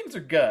 Not when things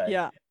are good.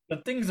 Yeah. The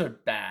things are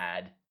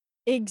bad.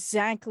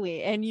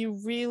 Exactly. And you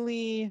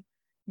really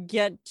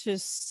get to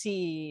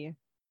see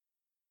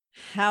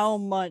how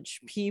much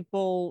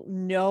people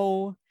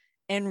know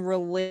and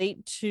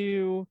relate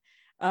to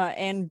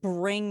and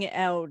bring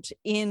out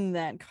in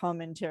that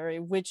commentary,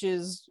 which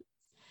is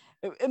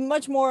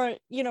much more,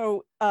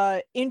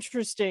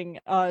 interesting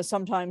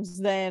sometimes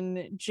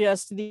than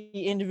just the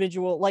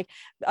individual. Like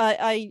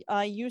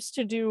I used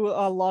to do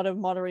a lot of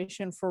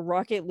moderation for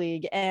Rocket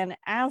League, and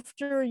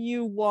after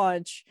you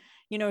watch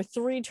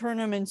 3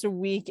 tournaments a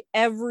week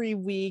every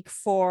week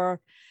for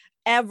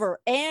ever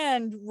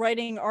and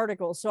writing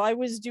articles, so I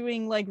was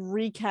doing like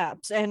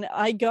recaps, and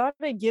I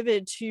gotta give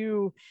it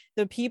to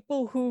the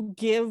people who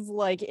give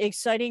like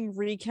exciting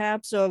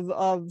recaps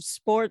of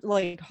sport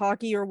like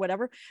hockey or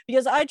whatever,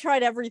 because I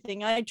tried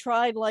everything. I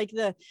tried like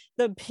the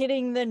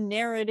pitting the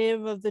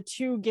narrative of the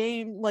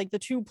the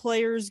two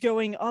players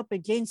going up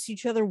against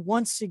each other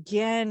once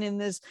again in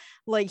this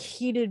like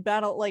heated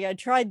battle. Like I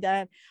tried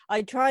that.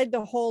 I tried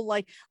the whole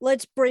like,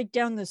 let's break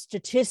down the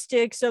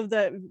statistics of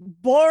the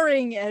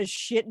boring as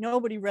shit.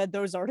 Nobody read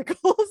those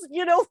articles,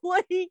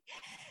 like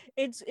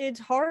it's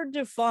hard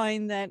to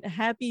find that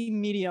happy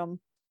medium.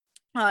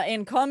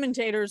 And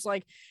commentators,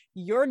 like,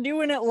 you're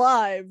doing it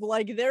live.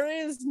 Like there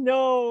is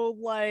no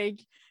like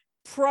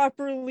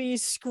properly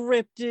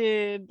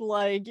scripted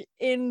like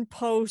in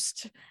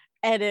post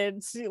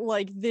edits,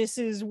 like this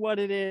is what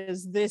it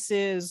is. This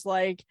is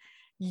like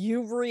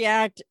you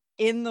react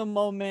in the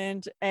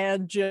moment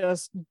and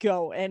just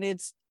go, and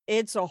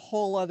it's a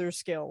whole other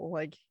skill.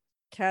 Like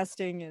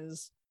casting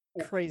is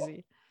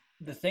crazy.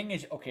 The thing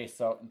is, okay,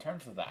 so in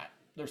terms of that,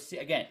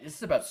 again, this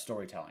is about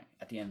storytelling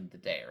at the end of the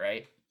day,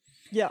 right?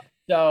 Yeah.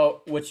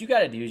 So what you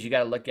got to do is you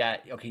got to look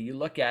at, okay, you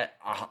look at,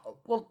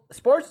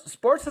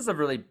 sports has a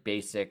really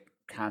basic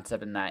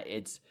concept in that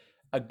it's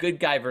a good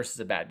guy versus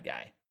a bad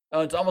guy.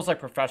 Oh, it's almost like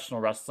professional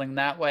wrestling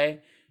that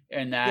way,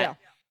 in that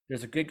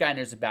there's a good guy and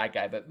there's a bad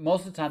guy, but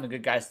most of the time the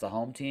good guy's the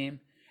home team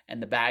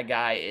and the bad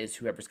guy is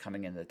whoever's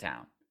coming into the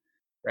town,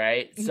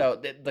 right?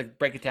 So like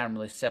break it down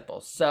really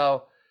simple.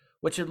 So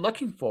what you're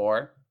looking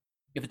for,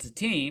 if it's a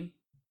team,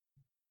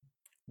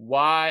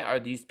 why are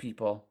these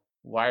people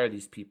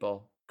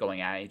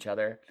going at each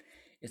other?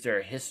 Is there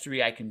a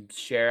history I can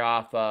share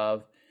off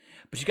of?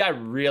 But you got to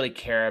really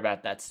care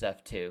about that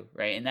stuff too,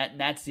 right? And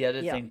that's the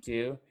other thing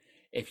too.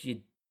 If you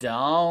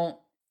don't,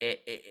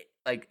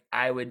 like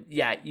I would,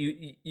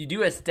 you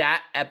do a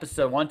stat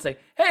episode once,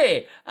 like,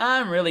 hey,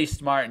 I'm really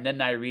smart, and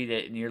then I read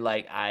it, and you're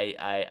like,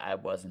 I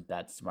wasn't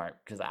that smart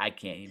because I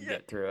can't even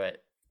get through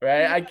it,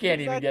 right? I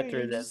can't even get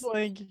through this. Just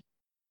like,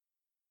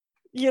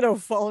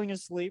 falling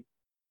asleep.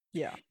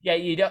 Yeah. Yeah,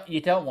 you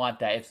don't want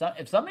that.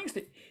 If something's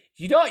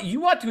you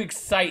want to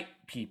excite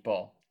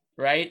people,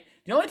 right?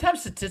 The only time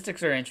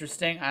statistics are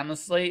interesting,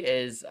 honestly,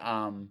 is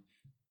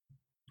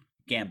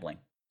gambling.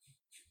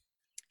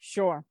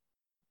 Sure.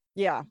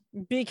 Yeah,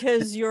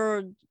 because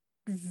you're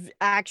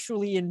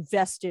actually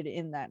invested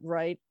in that,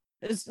 right?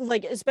 It's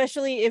like,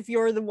 especially if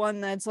you're the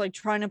one that's like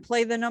trying to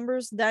play the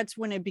numbers, that's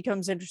when it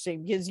becomes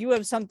interesting because you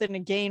have something to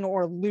gain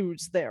or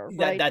lose there,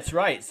 right? That's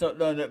right.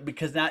 So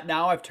because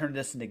now I've turned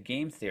this into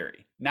game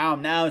theory. Now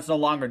it's no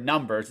longer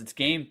numbers; it's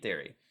game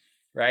theory,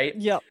 right?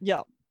 Yep.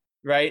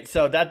 Right.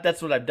 So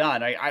that's what I've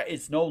done. It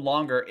is no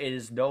longer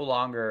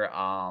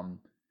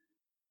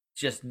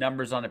just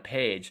numbers on a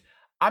page.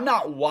 I'm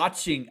not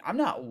watching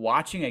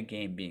a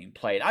game being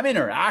played. I'm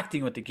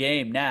interacting with the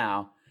game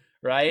now,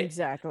 right?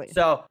 Exactly.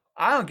 So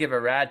I don't give a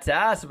rat's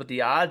ass what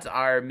the odds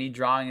are of me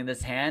drawing in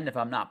this hand if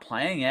I'm not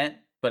playing it.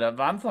 But if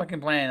I'm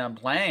fucking playing, I'm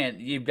playing it.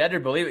 You better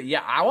believe it.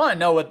 Yeah, I want to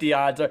know what the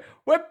odds are.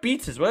 What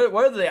beats us? What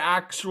are the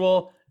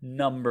actual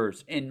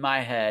numbers in my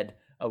head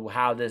of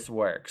how this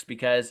works?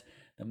 Because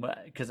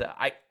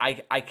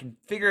I can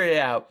figure it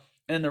out.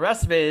 And then the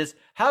rest of it is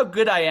how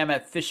good I am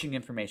at fishing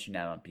information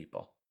out on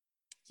people.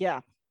 Yeah.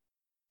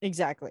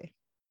 Exactly.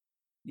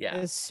 Yeah.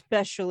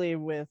 Especially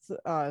with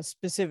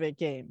specific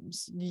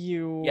games.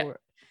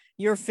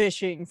 You're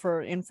fishing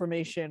for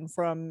information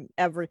from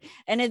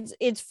and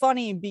it's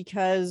funny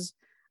because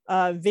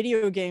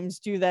video games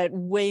do that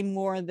way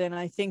more than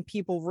I think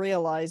people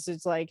realize.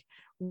 It's like,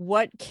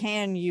 what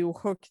can you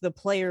hook the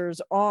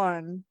players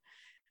on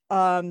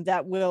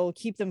that will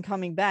keep them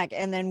coming back?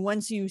 And then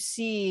once you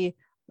see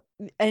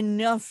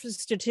enough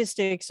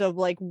statistics of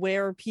like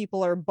where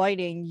people are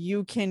biting,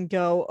 you can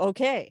go,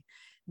 okay,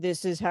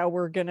 this is how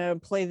we're gonna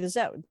play this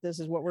out. This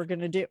is what we're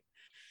gonna do.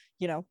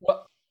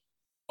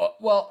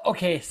 Well,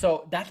 okay.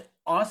 So that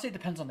honestly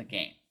depends on the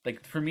game.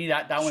 Like for me,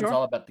 that one's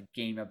all about the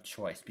game of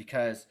choice,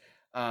 because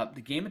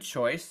the game of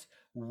choice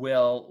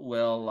will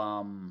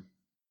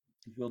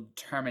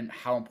determine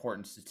how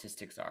important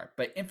statistics are.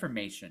 But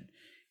information,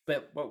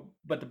 but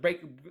the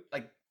break,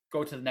 like,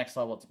 go to the next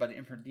level. It's about the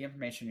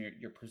information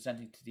you're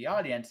presenting to the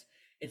audience.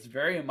 It's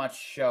very much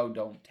show,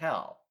 don't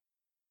tell,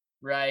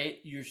 right?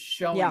 You're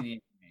showing the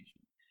information.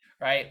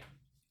 Right?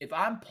 If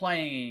I'm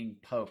playing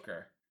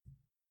poker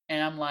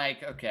and I'm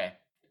like, okay,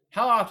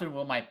 how often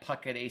will my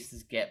pocket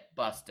aces get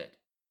busted?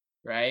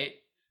 Right?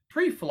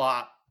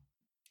 Pre-flop,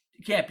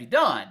 it can't be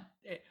done.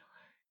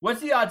 What's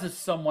the odds of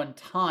someone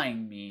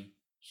tying me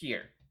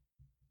here?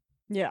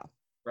 Yeah.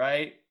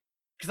 Right?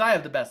 Because I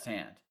have the best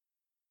hand.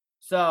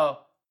 So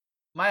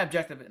my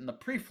objective in the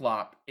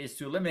pre-flop is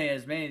to eliminate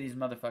as many of these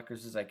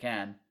motherfuckers as I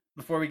can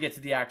before we get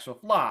to the actual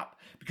flop.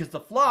 Because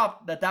the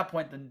flop, at that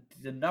point,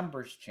 the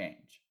numbers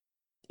change.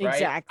 Right?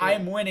 Exactly. I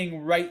am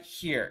winning right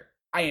here.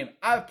 I am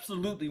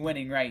absolutely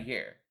winning right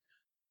here.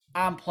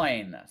 I'm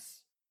playing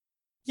this.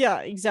 Yeah,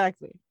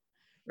 exactly.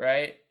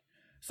 Right?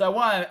 So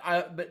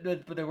but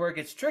where it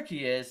gets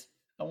tricky is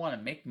I want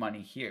to make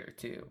money here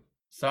too.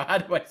 So how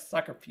do I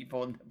sucker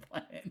people into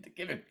playing to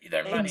giving me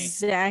their money?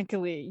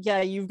 Exactly.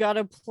 Yeah, you've got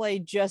to play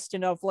just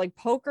enough. Like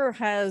poker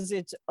has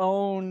its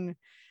own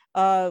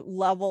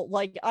level.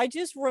 Like I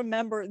just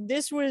remember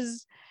this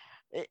was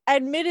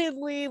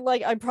admittedly,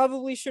 like I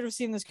probably should have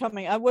seen this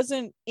coming. I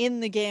wasn't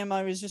in the game,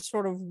 I was just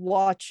sort of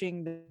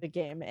watching the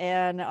game,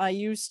 and I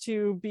used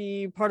to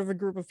be part of a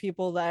group of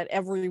people that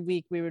every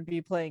week we would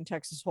be playing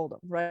Texas Hold'em,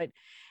 right?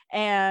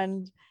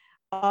 And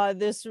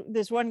this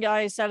one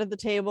guy sat at the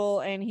table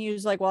and he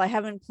was like, well, I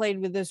haven't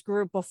played with this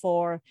group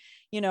before,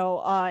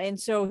 and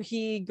so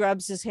he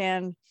grabs his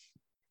hand,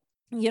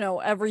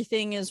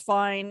 everything is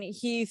fine.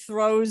 He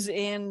throws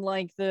in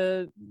like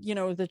the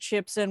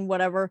chips and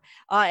whatever,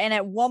 and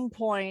at one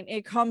point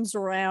it comes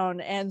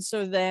around, and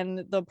so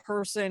then the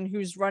person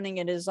who's running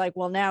it is like,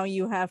 well, now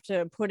you have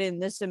to put in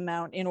this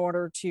amount in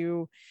order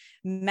to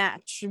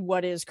match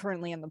what is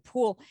currently in the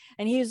pool.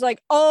 And he's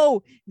like,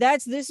 oh,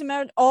 that's this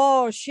amount,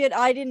 oh shit,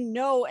 I didn't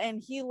know. And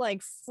he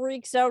like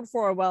freaks out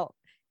for a while.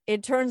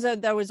 It turns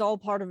out that was all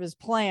part of his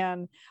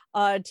plan,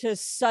 to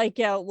psych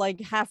out like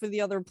half of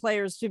the other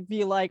players, to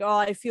be like, oh,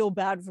 I feel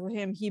bad for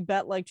him, he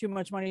bet like too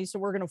much money, so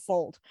we're gonna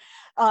fold,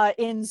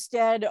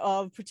 instead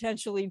of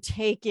potentially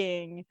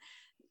taking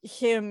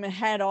him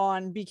head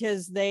on,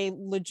 because they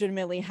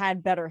legitimately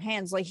had better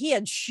hands. Like he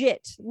had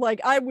shit.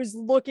 Like I was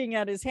looking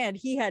at his hand,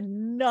 he had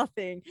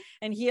nothing,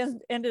 and he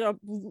ended up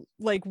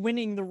like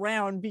winning the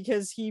round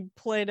because he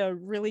played a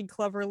really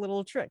clever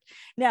little trick.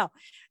 Now,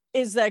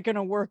 is that going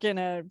to work in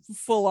a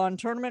full-on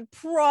tournament?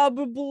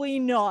 Probably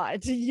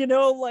not.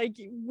 Like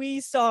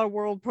we saw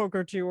World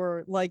Poker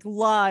Tour like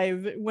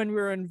live when we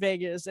were in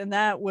Vegas, and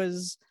that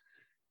was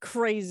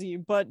crazy.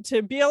 But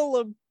to be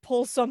able to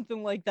pull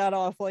something like that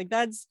off, like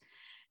that's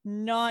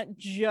not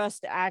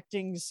just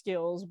acting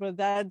skills, but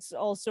that's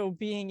also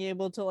being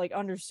able to like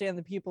understand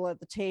the people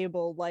at the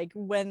table, like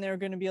when they're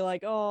going to be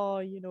like, oh,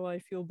 I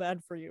feel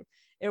bad for you.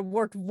 It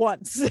worked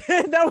once.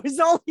 That was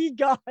all he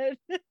got.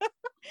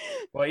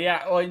 Well,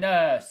 yeah. Well,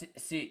 no.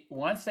 See,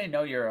 once they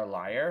know you're a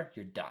liar,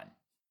 you're done.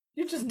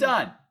 You're just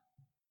done.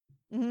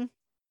 Mm-hmm.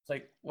 It's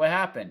like, what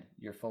happened?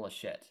 You're full of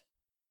shit,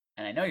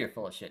 and I know you're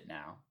full of shit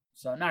now.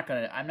 So I'm not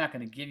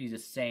gonna give you the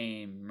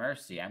same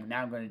mercy. I'm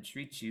now going to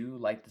treat you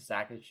like the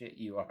sack of shit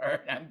you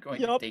are. And I'm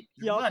going to take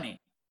your money.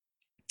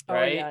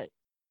 Right? Oh, yeah.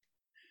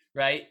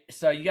 Right.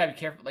 So you gotta be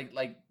careful.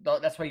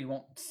 That's why you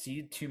won't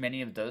see too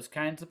many of those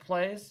kinds of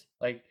plays.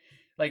 Like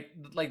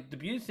the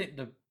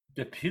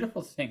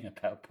beautiful thing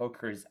about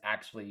poker is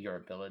actually your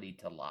ability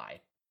to lie.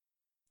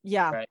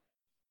 Yeah. Right.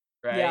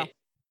 Yeah.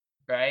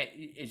 Right.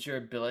 It's your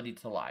ability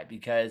to lie,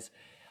 because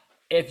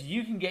if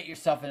you can get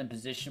yourself in a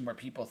position where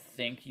people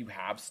think you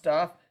have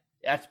stuff,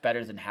 that's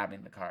better than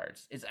having the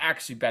cards. It's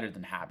actually better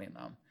than having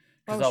them,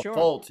 because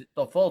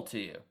they'll fold to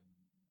you.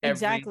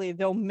 Exactly.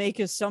 They'll make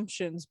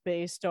assumptions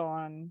based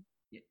on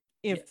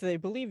if they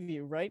believe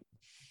you, right?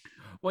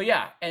 Well,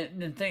 yeah,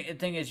 and the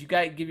thing is, you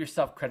got to give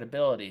yourself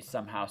credibility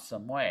somehow,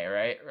 some way,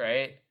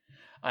 right?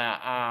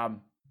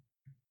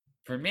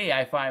 For me,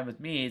 I find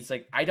with me, it's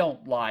like I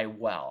don't lie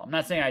well. I'm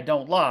not saying I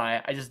don't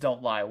lie, I just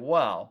don't lie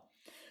well.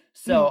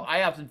 So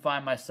I often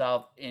find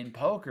myself in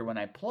poker when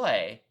I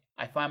play,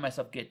 I find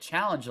myself get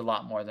challenged a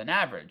lot more than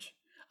average.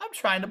 I'm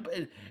trying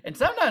to, and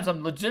sometimes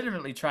I'm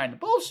legitimately trying to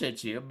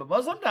bullshit you,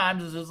 but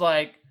sometimes it's just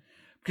like,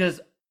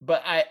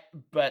 but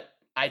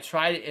I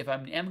try to, if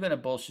I'm going to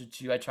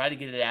bullshit you, I try to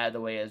get it out of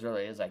the way as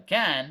early as I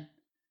can,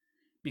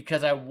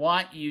 because I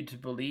want you to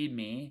believe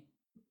me,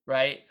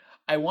 right?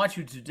 I want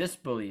you to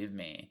disbelieve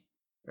me,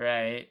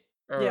 right?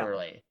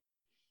 Early.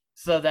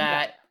 So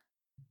that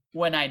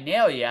when I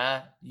nail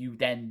ya, you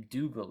then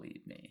do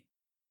believe me.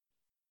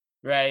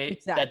 Right?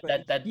 Exactly.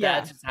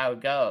 That's just how it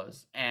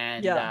goes.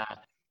 And Yeah.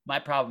 my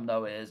problem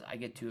though is I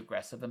get too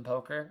aggressive in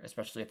poker,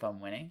 especially if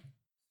I'm winning.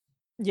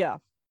 Yeah.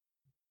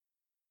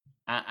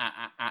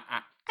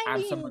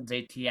 I'm someone's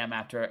ATM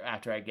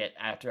after I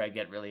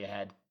get really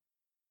ahead.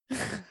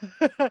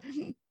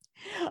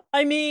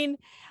 I mean,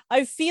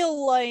 I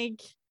feel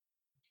like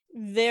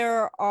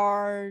there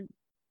are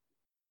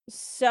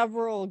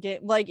several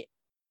games, like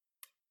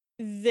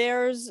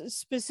there's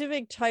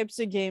specific types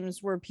of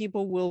games where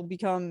people will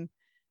become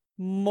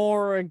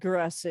more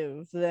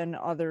aggressive than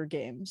other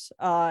games,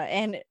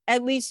 and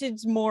at least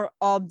it's more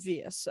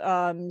obvious.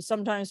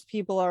 Sometimes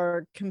people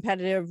are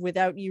competitive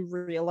without you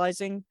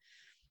realizing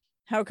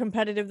how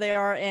competitive they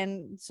are,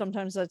 and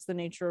sometimes that's the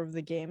nature of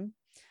the game.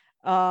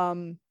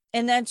 And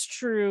that's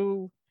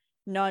true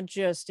not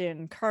just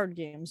in card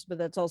games, but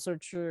that's also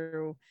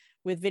true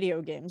with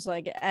video games.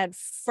 Like at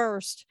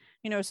first,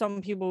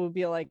 some people would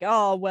be like,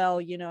 oh,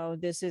 well,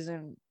 this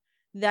isn't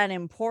that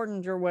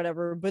important or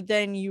whatever. But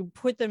then you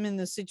put them in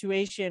the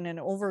situation and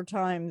over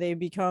time they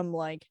become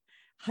like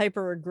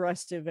hyper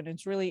aggressive, and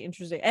it's really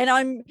interesting. And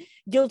I'm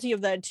guilty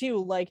of that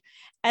too. Like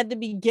at the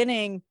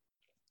beginning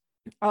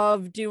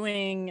of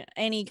doing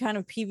any kind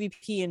of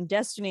PvP in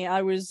Destiny,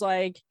 I was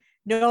like,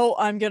 no,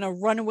 I'm going to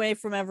run away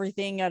from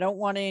everything. I don't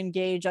want to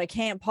engage. I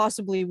can't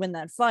possibly win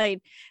that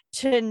fight.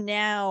 To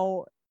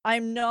now,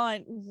 I'm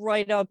not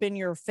right up in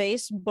your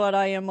face, but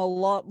I am a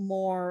lot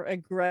more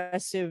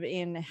aggressive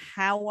in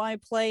how I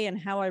play and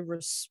how I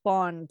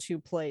respond to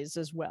plays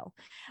as well.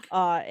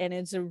 And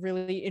it's a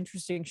really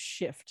interesting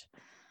shift.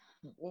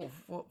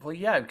 Well,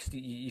 yeah, because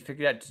you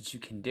figured out that you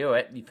can do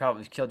it, and you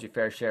probably killed your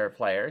fair share of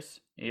players.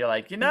 You're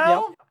like,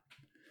 Yep.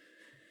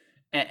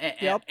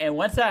 and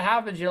once that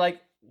happens, you're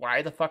like,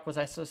 why the fuck was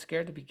I so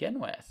scared to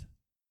begin with?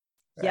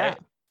 Right? Yeah.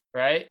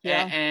 Right.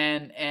 Yeah.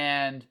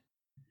 And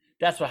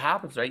that's what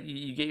happens, right?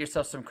 You get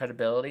yourself some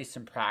credibility,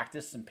 some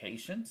practice, some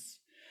patience.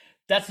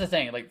 That's the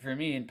thing. Like for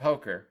me in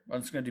poker, I'm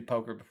just gonna do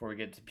poker before we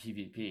get to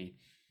PvP.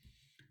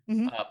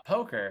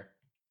 Poker.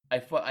 I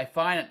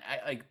find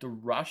I like the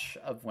rush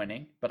of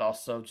winning, but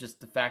also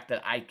just the fact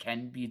that I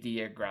can be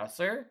the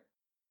aggressor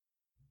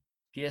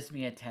gives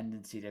me a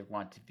tendency to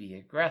want to be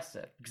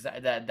aggressive because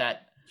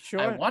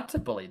Sure. I want to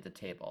bully the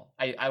table.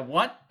 I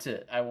want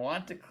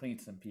to clean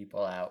some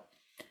people out.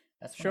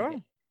 That's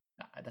when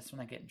that's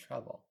when I get in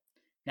trouble.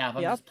 Now if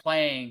I'm just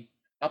playing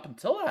up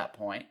until that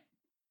point,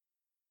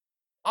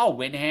 I'll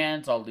win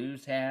hands, I'll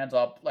lose hands,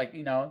 I'll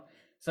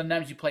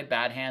sometimes you play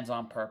bad hands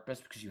on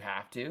purpose because you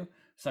have to.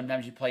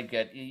 Sometimes you play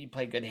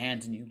good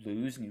hands and you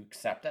lose and you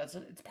accept that.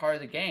 It's part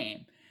of the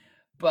game.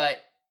 But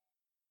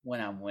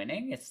when I'm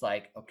winning, it's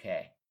like,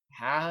 okay,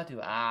 how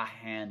do I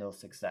handle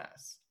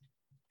success?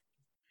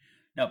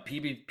 No,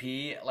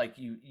 PvP, like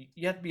you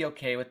have to be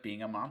okay with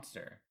being a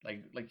monster.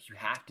 Like you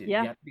have to.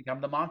 Yeah. You have to become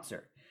the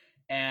monster.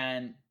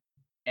 And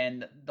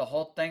the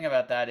whole thing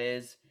about that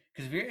is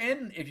because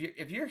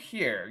if you're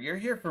here, you're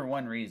here for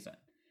one reason.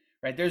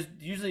 Right, there's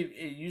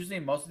usually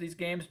in most of these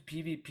games,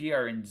 PvP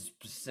are in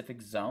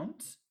specific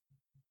zones,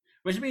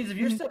 which means if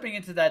you're stepping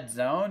into that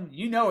zone,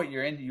 you know what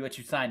you're into, what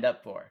you signed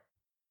up for.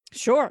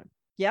 Sure,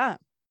 yeah.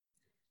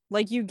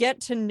 Like you get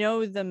to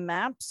know the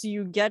maps,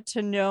 you get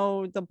to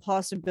know the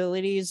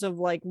possibilities of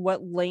like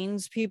what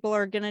lanes people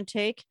are gonna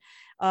take.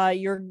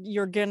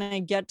 You're gonna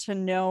get to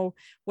know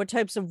what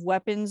types of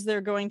weapons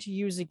they're going to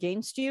use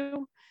against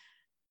you.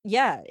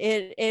 Yeah,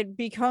 it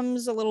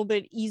becomes a little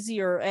bit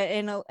easier,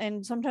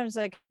 and sometimes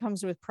that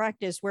comes with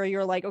practice where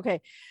you're like,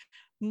 okay,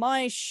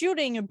 my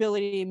shooting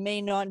ability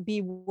may not be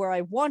where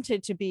I want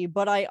it to be,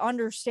 but I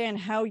understand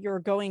how you're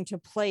going to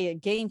play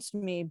against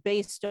me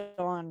based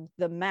on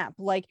the map.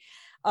 Like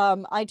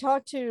I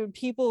talk to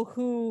people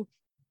who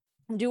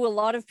do a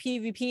lot of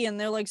PvP and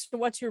they're like, so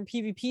what's your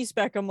PvP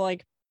spec? I'm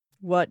like,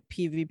 what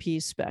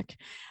PvP spec?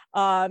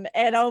 And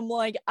I'm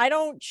like, I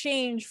don't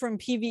change from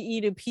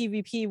PvE to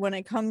PvP when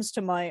it comes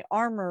to my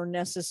armor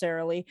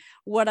necessarily.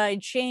 What I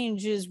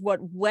change is what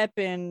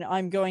weapon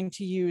I'm going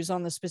to use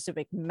on the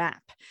specific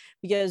map,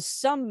 because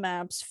some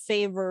maps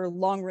favor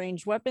long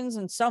range weapons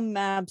and some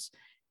maps,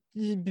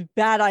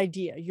 bad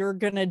idea. You're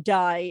gonna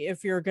die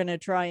if you're gonna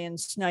try and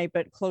snipe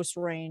at close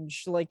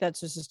range. Like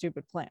that's just a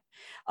stupid plan.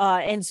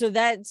 And so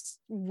that's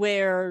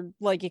where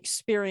like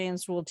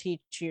experience will teach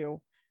you,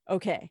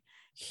 okay,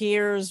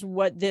 here's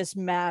what this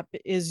map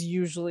is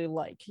usually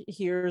like.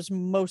 Here's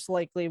most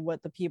likely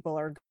what the people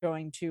are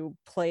going to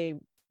play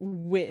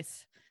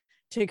with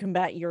to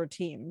combat your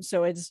team.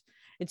 So it's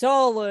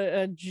all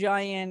a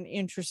giant,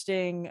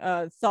 interesting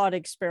thought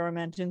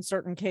experiment in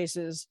certain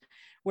cases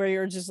where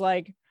you're just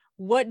like,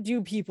 what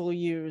do people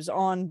use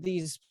on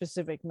these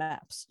specific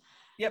maps?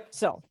 Yep.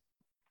 So,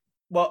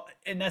 well,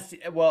 and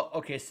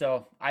okay.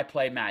 So I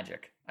play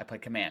Magic. I play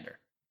Commander.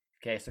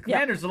 Okay, so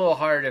Commander's a little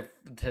harder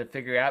to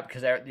figure out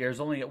because there's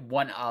only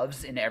one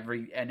ofs in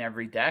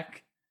every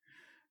deck,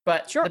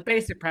 but the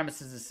basic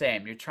premise is the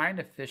same. You're trying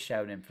to fish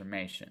out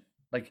information.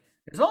 Like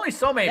there's only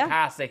so many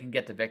paths they can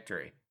get to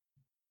victory.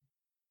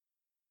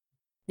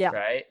 Yeah.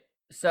 Right.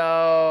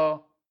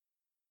 So,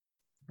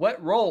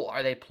 what role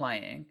are they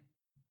playing?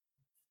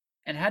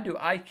 And how do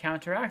I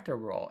counteract their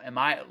role? Am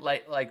I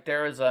like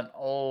there is an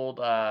old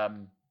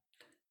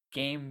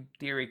game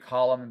theory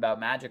column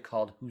about Magic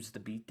called "Who's the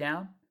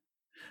Beatdown?"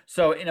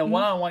 So in a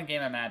one-on-one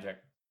game of Magic,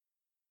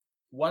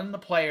 one of the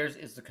players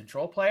is the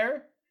control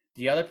player,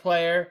 the other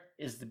player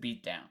is the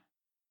beatdown.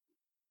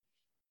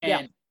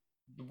 And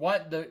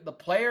what the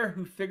player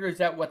who figures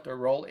out what their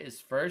role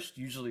is first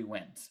usually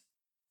wins.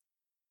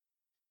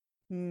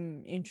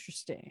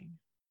 Interesting.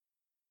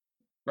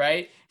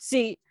 Right?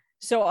 See,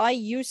 so I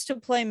used to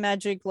play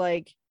Magic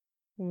like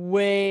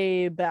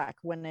way back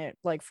when it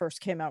like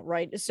first came out,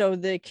 right? So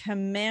the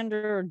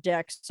Commander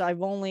decks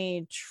I've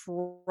only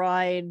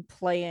tried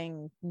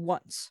playing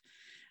once,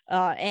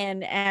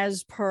 and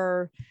as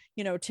per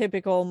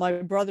typical,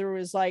 my brother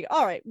was like,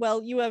 all right,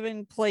 well, you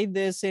haven't played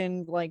this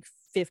in like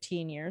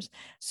 15 years.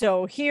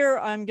 So here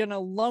I'm going to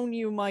loan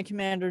you my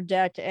commander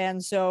deck.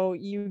 And so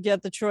you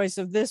get the choice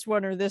of this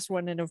one or this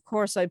one. And of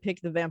course I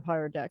pick the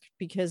vampire deck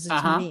because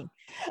it's me.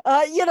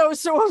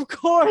 So of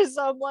course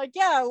I'm like,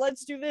 yeah,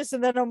 let's do this.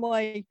 And then I'm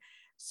like,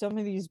 some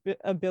of these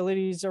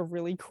abilities are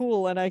really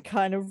cool. And I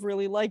kind of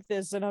really like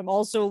this. And I'm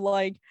also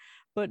like,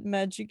 but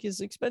magic is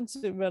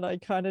expensive and I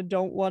kind of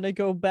don't want to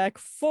go back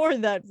for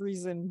that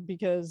reason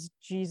because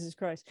Jesus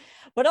Christ.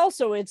 But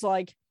also it's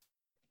like,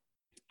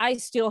 I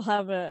still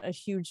have a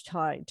huge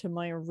tie to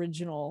my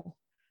original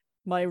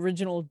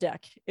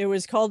deck. It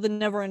was called the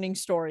Neverending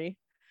Story.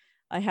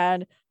 I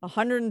had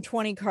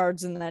 120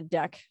 cards in that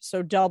deck,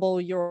 so double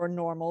your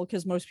normal,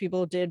 because most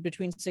people did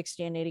between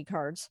 60 and 80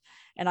 cards,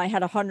 and I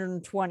had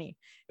 120.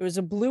 It was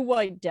a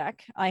blue-white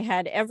deck. I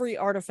had every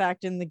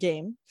artifact in the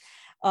game.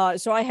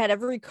 So I had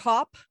every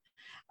cop.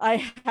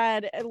 I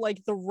had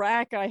like the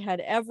rack. I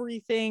had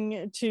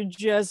everything to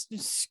just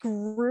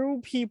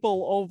screw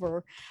people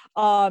over.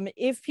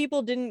 If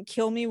people didn't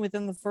kill me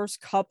within the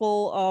first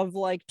couple of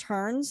like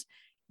turns,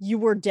 you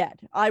were dead.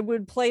 I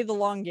would play the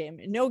long game.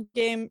 No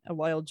game, a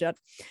wild jet.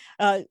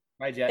 Hi,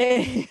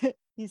 Jet.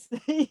 He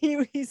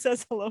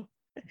says hello.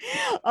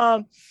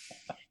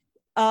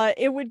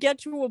 It would get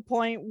to a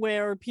point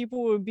where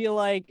people would be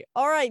like,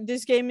 all right,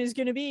 this game is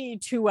going to be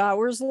 2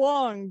 hours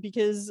long,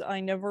 because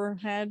I never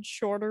had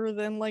shorter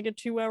than like a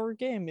 2-hour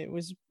game. It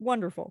was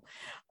wonderful.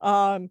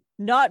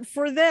 Not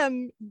for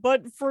them,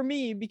 but for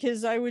me,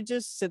 because I would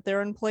just sit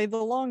there and play the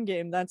long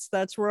game.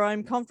 That's where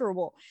I'm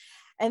comfortable.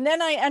 And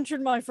then I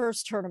entered my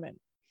first tournament,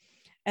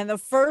 and the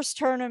first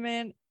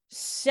tournament,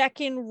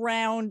 second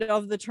round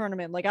of the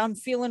tournament, like I'm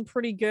feeling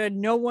pretty good.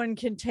 No one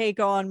can take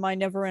on my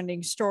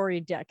Neverending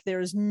Story deck.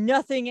 There's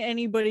nothing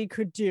anybody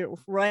could do,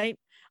 right?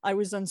 I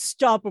was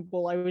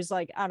unstoppable. I was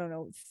like, I don't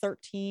know,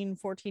 13,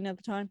 14 at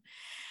the time.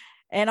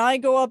 And I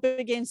go up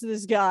against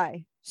this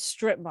guy,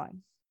 strip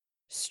mine,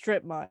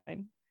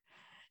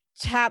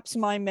 taps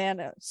my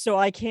mana, so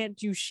I can't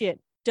do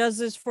shit. Does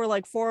this for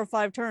like 4 or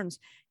 5 turns,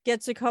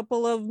 gets a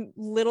couple of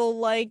little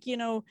like,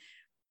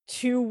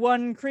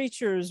 2/1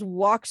 creatures,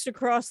 walks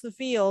across the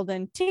field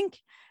and tink,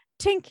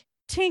 tink,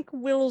 tink,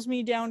 whittles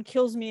me down,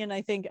 kills me in,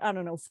 I think, I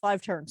don't know,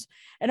 5 turns.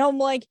 And I'm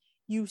like,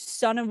 you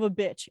son of a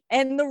bitch.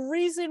 And the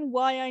reason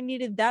why I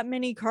needed that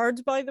many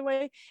cards, by the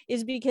way,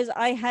 is because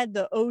I had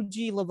the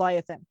OG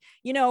Leviathan.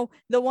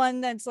 The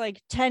one that's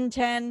like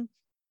 10/10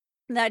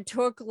 that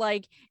took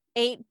like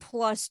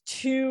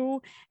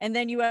 8+2, and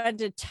then you had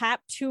to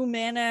tap 2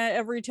 mana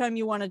every time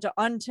you wanted to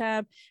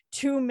untap,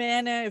 2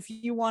 mana if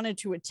you wanted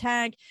to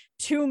attack,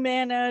 2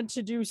 mana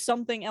to do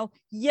something else.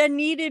 You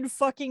needed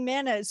fucking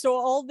mana. So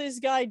all this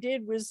guy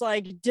did was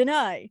like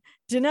deny,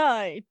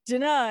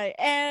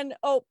 and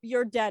oh,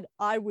 you're dead.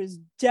 I was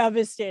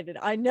devastated.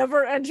 I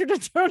never entered a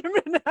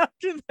tournament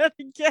after that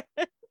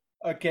again.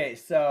 Okay,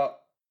 so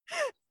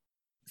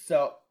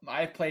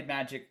I played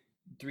Magic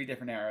 3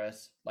 different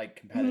eras, like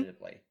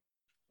competitively.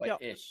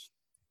 Ish.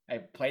 I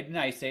played in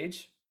Ice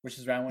Age, which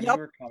is around when you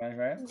were coming,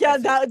 right? Yeah,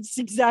 that's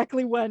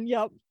exactly when.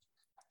 Yep.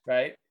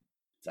 Right?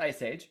 It's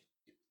Ice Age.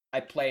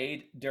 I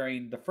played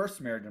during the first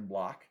Mirrodin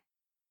block.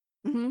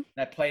 And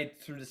I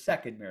played through the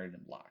second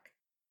Mirrodin block.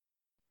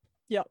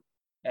 Yep.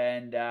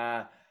 And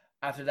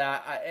after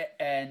that,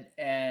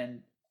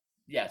 and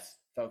yes,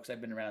 folks,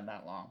 I've been around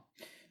that long.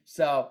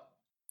 So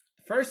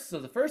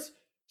the first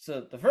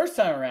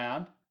time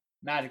around,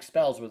 magic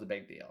spells was a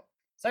big deal.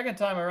 Second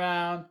time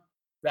around,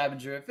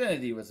 Ravager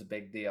Affinity was a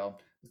big deal.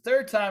 The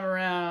third time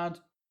around,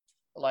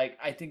 like,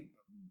 I think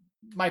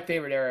my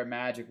favorite era of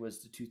Magic was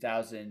the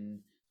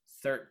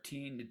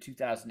 2013 to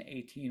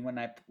 2018 when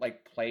I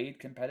played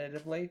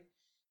competitively.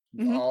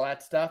 All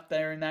that stuff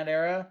there in that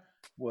era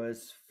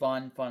was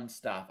fun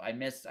stuff. I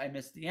missed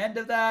the end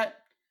of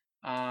that,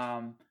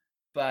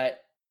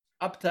 but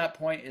up to that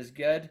point is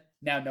good.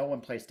 Now no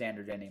one plays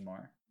Standard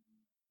anymore.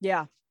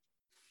 Yeah,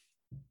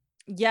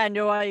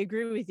 no, I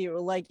agree with you.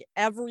 Like,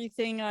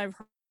 everything I've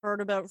heard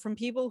about from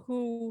people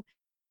who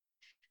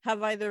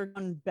have either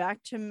gone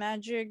back to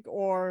Magic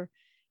or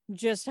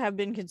just have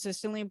been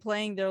consistently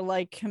playing, they're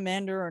like,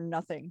 Commander or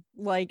nothing.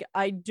 Like,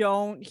 I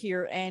don't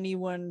hear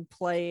anyone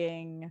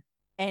playing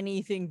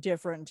anything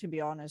different, to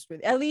be honest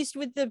with you. At least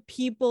with the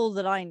people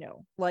that I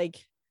know.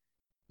 Like,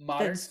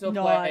 Modern still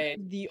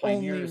played, the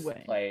Pioneers only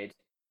way. Played,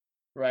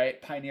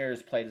 right?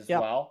 Pioneers played as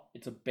well.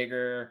 It's a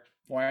bigger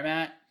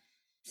format.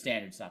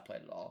 Standard's not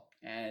played at all.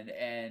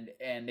 And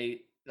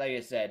they, like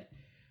I said,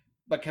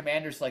 but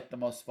Commander's like the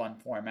most fun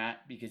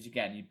format because,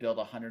 again, you build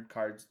 100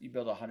 cards, you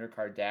build a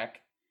 100-card deck,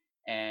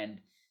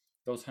 and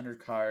those 100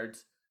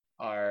 cards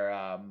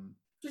are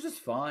they're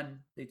just fun.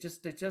 They're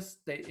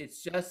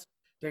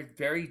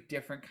very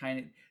different kind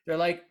of. They're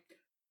like,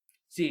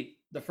 see,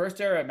 the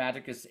first era of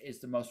Magic is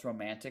the most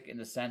romantic in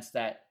the sense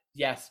that,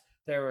 yes,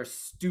 there were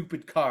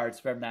stupid cards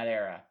from that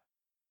era,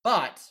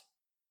 but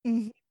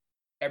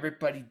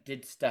everybody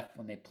did stuff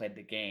when they played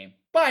the game.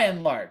 By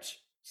and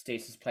large,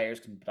 Stasis players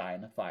can die in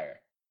the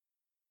fire.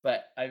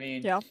 But I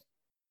mean, that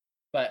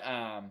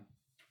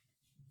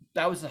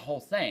was the whole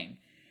thing.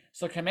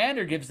 So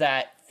Commander gives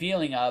that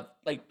feeling of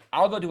like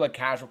I'll go to a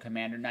casual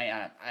Commander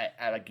night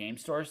at a game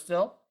store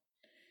still,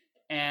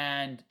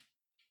 and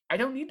I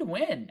don't need to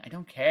win. I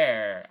don't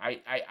care.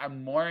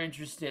 I'm more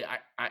interested.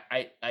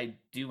 I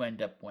do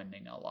end up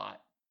winning a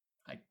lot.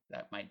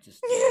 That might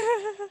just be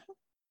me.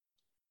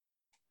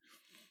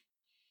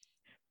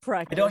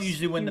 Practice. I don't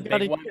usually win You've the got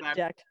big a one. good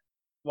deck.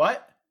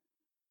 What?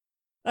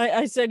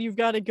 I said you've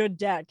got a good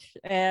deck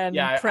and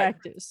Yeah,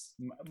 practice.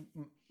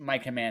 My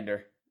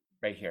Commander,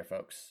 right here,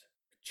 folks.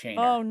 Chainer.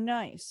 Oh,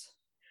 nice.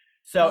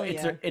 So Hell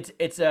yeah.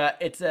 it's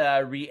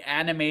a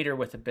reanimator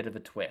with a bit of a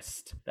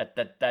twist.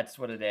 That's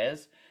what it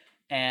is,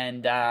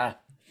 and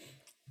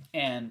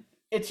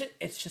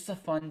it's just a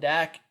fun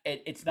deck.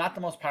 It's not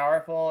the most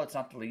powerful. It's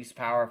not the least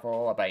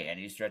powerful by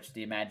any stretch of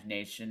the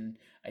imagination.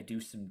 I do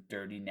some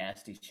dirty,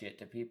 nasty shit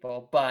to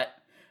people, but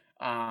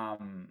I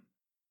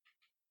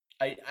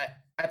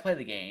play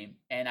the game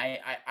and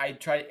I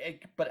try.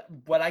 But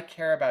what I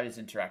care about is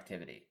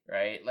interactivity,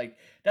 right? Like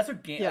that's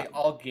what game like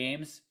all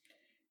games.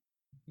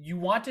 You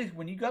want to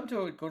when you go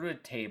to a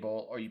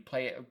table or you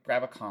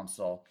grab a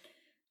console,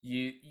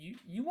 you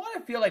want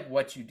to feel like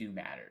what you do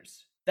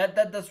matters.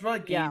 That's really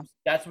games.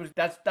 Yeah.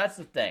 That's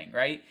the thing,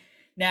 right?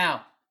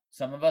 Now,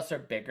 some of us are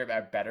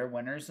better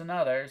winners than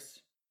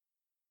others.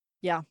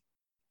 Yeah,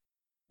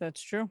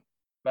 that's true.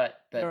 But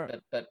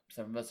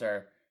some of us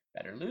are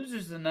better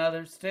losers than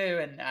others too,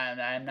 and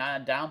I'm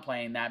not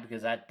downplaying that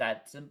because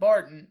that's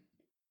important.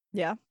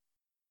 Yeah.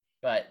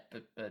 But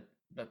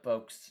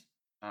folks,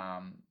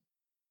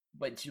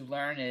 what you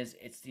learn is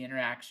it's the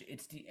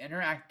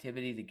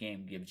interactivity the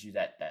game gives you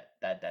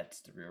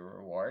that's the real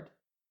reward.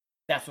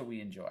 That's what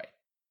we enjoy.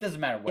 Doesn't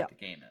matter what the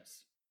game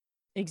is.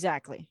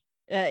 Exactly.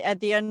 At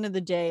the end of the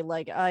day,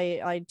 like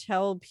I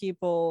tell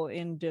people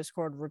in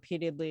Discord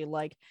repeatedly,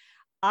 like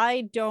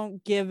I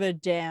don't give a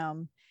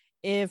damn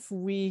if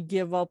we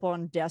give up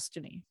on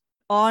Destiny.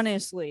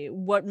 Honestly,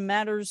 what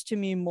matters to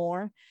me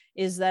more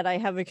is that I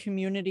have a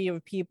community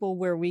of people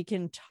where we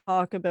can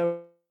talk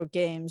about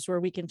games,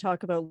 where we can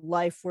talk about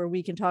life, where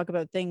we can talk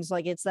about things.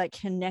 Like it's that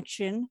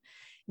connection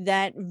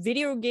that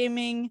video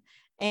gaming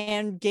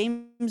and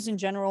games in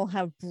general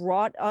have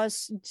brought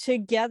us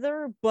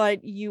together,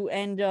 but you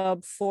end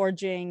up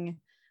forging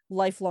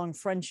lifelong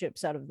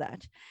friendships out of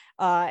that.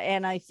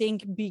 And I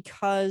think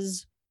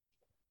because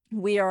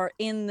we are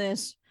in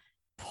this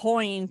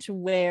point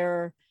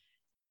where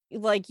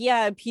like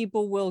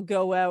people will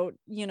go out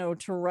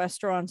to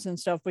restaurants and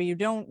stuff, but you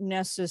don't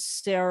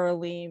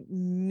necessarily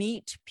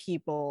meet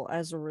people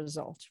as a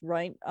result,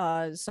 right?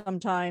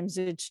 Sometimes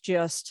it's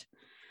just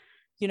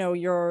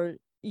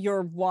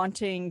you're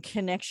wanting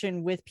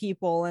connection with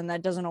people, and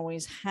that doesn't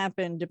always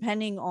happen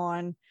depending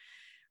on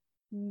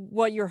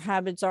what your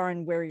habits are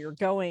and where you're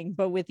going.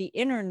 But with the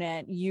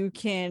internet, you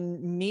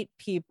can meet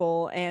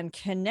people and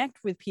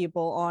connect with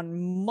people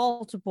on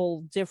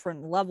multiple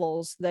different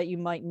levels that you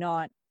might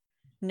not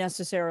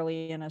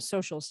necessarily in a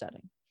social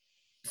setting.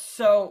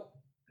 So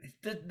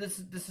this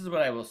is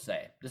what I will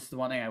say. This is the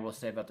one thing I will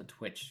say about the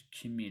Twitch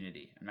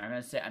community. I'm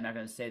not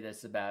gonna say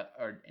this about,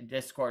 or in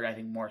Discord, I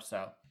think more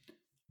so.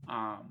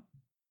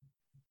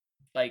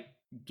 Like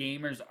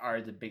gamers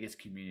are the biggest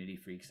community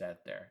freaks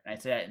out there, and I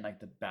say that in like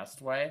the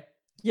best way.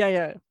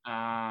 Yeah.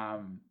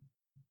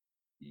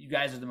 You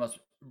guys are the most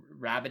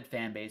rabid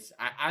fan base.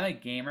 I'm a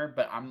gamer,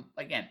 but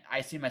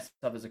I see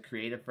myself as a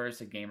creative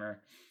first, a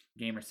gamer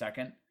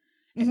second.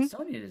 And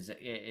Sonia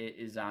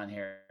is on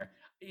here.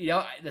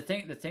 The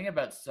thing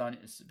about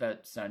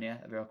Sonia,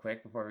 real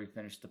quick before we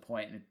finish the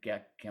point and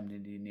come to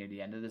near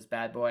the end of this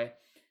bad boy.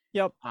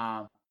 Yep.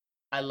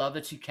 I love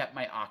that she kept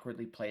my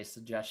awkwardly placed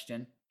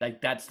suggestion.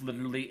 Like that's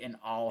literally in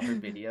all her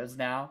videos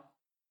now.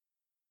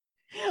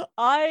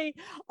 I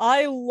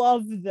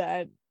love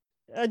that.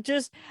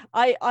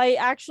 I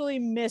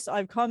actually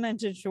I've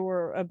commented to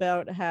her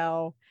about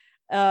how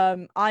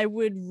I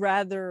would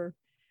rather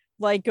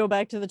like go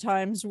back to the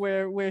times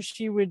where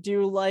she would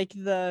do like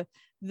the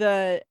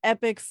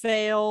epic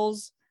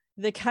fails,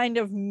 the kind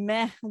of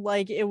meh,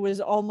 like it was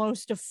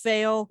almost a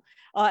fail,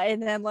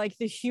 and then like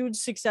the huge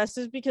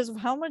successes because of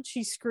how much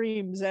she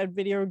screams at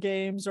video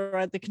games or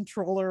at the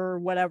controller or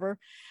whatever.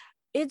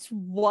 It's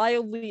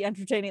wildly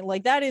entertaining.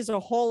 Like that is a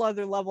whole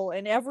other level,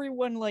 and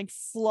everyone like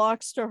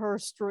flocks to her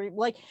stream.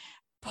 Like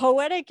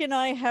Poetic and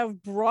I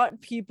have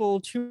brought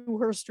people to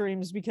her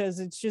streams because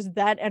it's just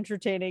that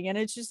entertaining, and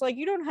it's just like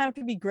you don't have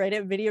to be great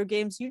at video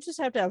games, you just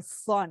have to have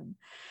fun.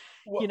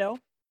 Well,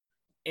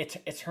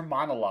 it's her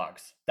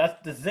monologues.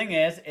 That's the thing,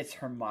 is it's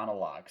her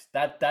monologues.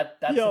 That's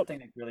the thing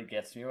that really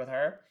gets me with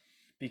her,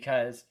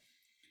 because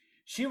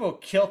she will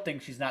kill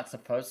things she's not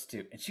supposed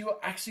to, and she will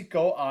actually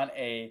go on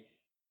a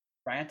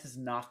rant is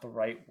not the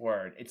right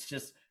word. It's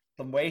just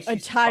the way she's a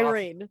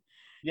tirade.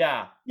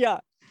 Yeah.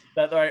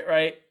 That's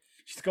right.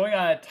 She's going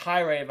on a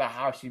tirade about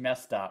how she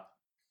messed up,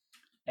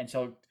 and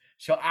she'll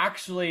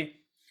actually.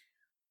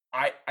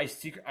 I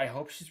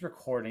hope she's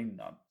recording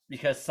them,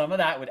 because some of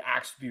that would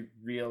actually be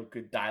real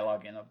good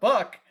dialogue in a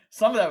book.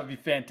 Some of that would be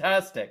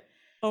fantastic.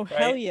 Oh, right?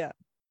 Hell yeah!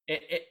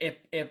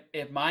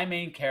 if my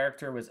main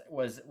character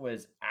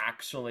was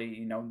actually,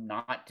 you know,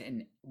 not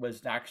in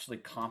was actually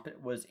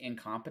competent, was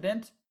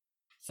incompetent,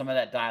 some of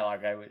that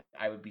dialogue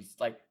I would be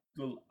like,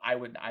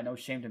 I know,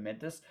 shame to admit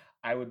this,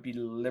 I would be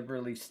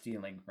liberally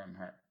stealing from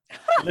her.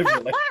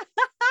 Liberally.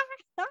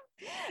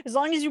 As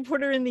long as you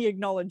put her in the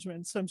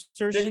acknowledgments, I'm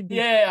sure she'd be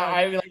Yeah,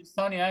 fine. I like,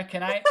 Sonia,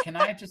 can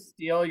I just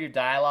steal your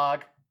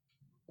dialogue?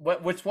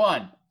 Which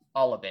one?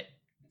 All of it.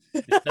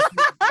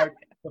 Especially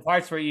the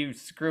parts where you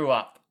screw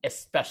up,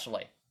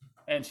 especially.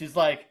 And she's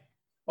like,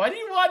 "Why do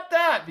you want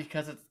that?"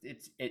 Because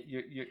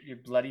you're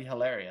bloody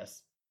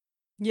hilarious.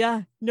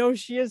 Yeah, no,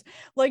 she is.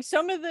 Like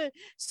some of the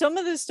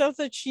stuff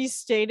that she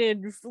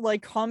stated,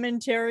 like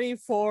commentary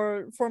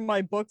for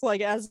my book,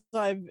 like as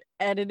I've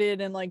edited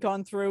and like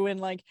gone through and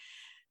like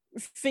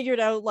figured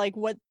out like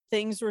what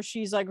things where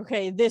she's like,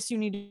 okay, this you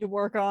need to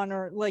work on,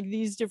 or like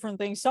these different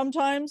things.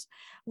 Sometimes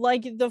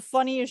like the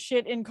funniest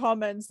shit in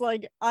comments,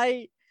 like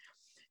I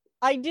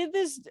did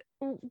this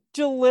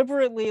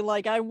deliberately.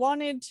 Like I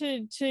wanted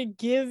to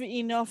give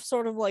enough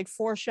sort of like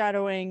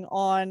foreshadowing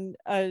on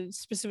a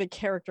specific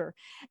character,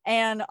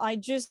 and I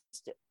just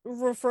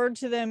referred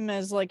to them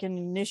as like an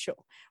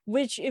initial,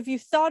 which if you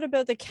thought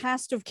about the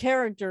cast of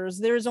characters,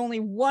 there's only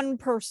one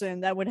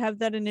person that would have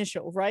that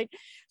initial, right?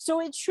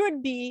 So it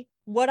should be,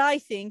 what I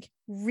think,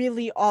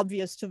 really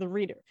obvious to the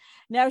reader.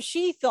 Now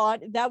she thought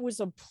that was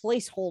a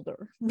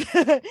placeholder.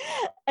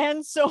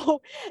 And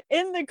so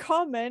in the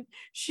comment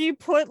she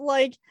put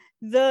like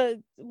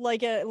the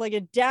like a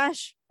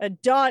dash, a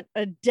dot,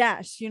 a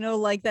dash, you know,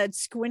 like that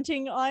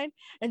squinting eye,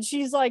 and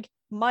she's like,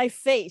 my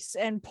face,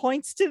 and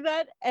points to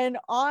that, and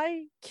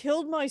I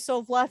killed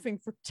myself laughing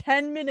for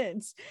 10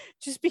 minutes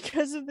just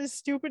because of this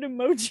stupid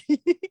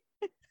emoji.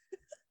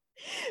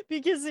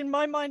 Because in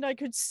my mind I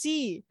could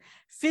see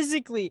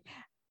physically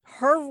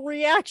her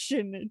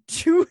reaction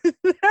to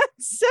that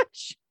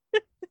section.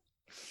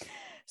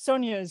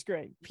 Sonia is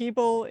great.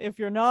 People, if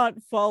you're not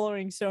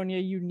following Sonia,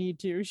 you need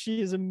to. She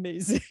is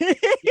amazing.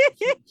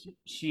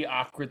 She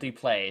awkwardly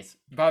plays.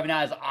 Probably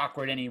not as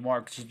awkward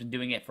anymore because she's been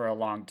doing it for a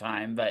long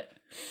time. But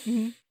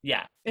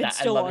yeah, It's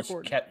still I love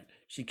awkward. That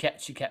she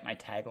kept my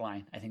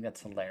tagline. I think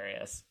that's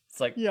hilarious.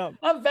 It's like, Yeah.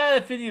 I'm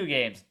bad at video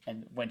games,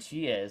 and when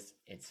she is,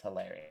 it's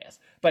hilarious.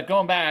 But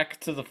going back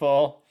to the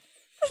full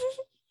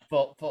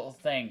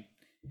thing,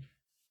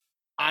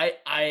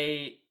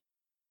 I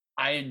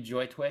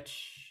enjoy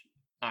Twitch.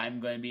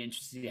 I'm going to be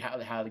interested to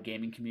see how the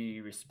gaming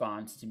community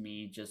responds to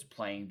me just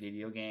playing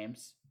video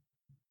games.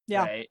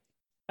 Yeah. Right?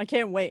 I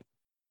can't wait.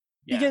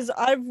 Yeah. Because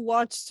I've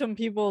watched some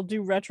people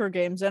do retro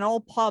games, and I'll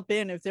pop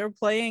in if they're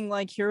playing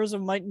like Heroes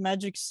of Might and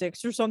Magic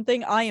 6 or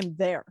something. I am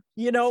there,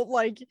 you know,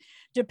 like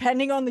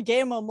depending on the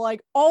game, I'm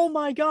like, oh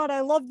my god,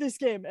 I love this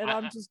game, and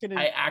I'm just gonna.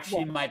 I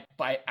actually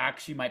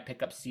might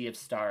pick up Sea of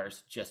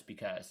Stars just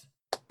because.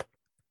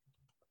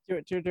 Do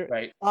it.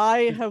 Right.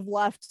 I have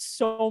laughed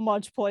so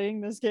much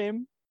playing this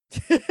game.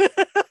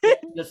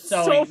 The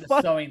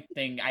sewing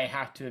thing, I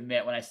have to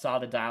admit, when I saw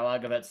the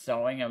dialogue of that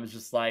sewing, I was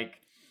just like,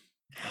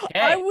 okay.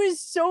 I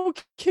was so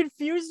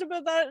confused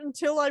about that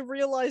until I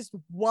realized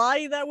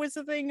why that was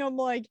a thing. I'm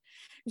like,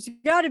 there's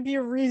got to be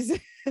a reason.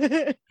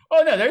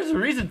 Oh no, there's a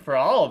reason for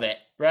all of it,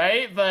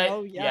 right? But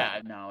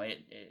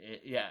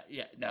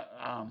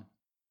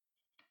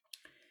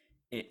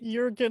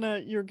you're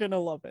gonna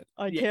love it.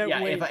 I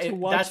can't wait to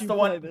watch that's you the play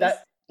one this.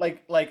 that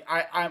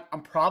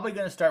I'm probably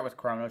gonna start with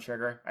Chrono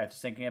Trigger. I was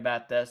thinking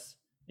about this.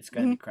 It's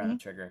gonna be Chrono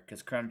Trigger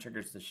because Chrono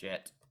Trigger's the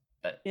shit.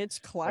 But it's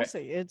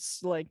classic. Right?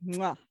 It's like,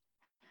 mwah.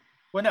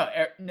 Well, no.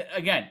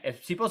 Again,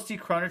 if people see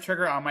Chrono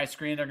Trigger on my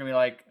screen, they're gonna be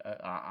like,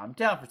 "I'm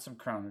down for some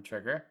Chrono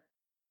Trigger,"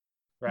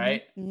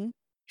 right? Mm-hmm.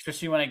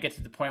 Especially when I get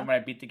to the point when I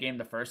beat the game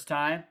the first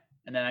time,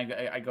 and then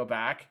I go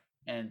back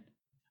and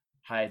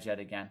hi Jet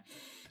again,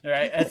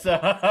 right? And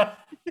so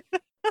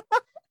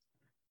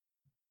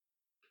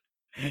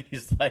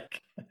he's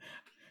like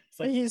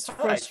he's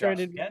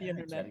frustrated with the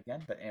internet Jet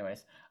again. But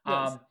anyways,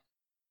 yes.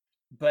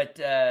 But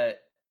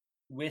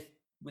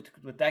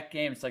with that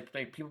game, it's like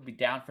people be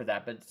down for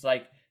that, but it's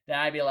like then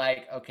I'd be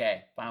like,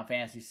 okay, Final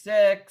Fantasy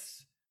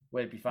 6,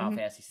 would it be Final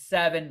Fantasy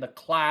 7, the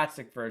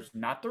classic version,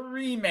 not the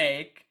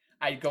remake?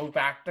 I go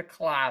back to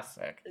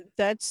classic.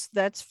 That's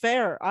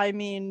fair. I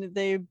mean,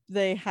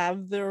 they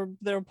have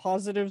their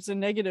positives and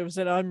negatives,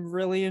 and I'm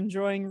really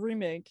enjoying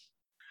remake.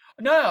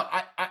 No,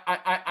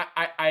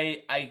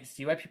 I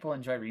see why people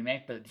enjoy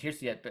remake, but here's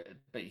the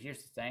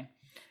thing: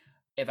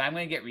 if I'm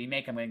going to get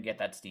remake, I'm going to get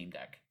that Steam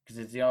Deck because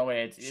it's the only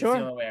way. It's the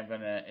only way I'm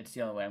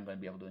gonna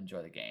be able to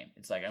enjoy the game.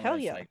 It's like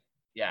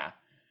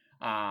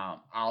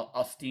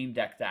I'll Steam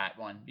Deck that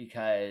one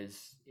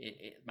because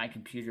my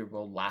computer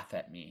will laugh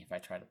at me if I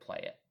try to play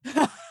it.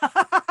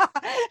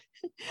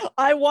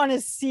 I want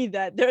to see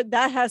that.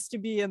 That has to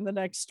be in the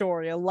next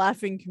story. A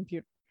laughing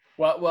computer.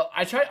 Well,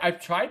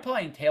 I've tried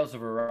playing Tales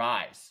of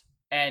Arise,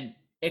 and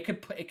it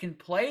can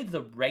play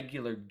the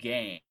regular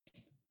game,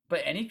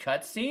 but any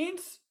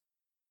cutscenes.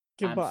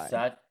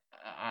 Goodbye.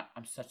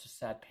 I'm such a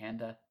sad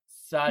panda.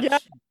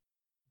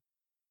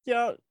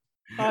 Yeah.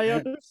 I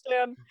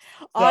understand.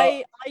 So,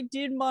 I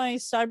did my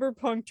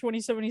Cyberpunk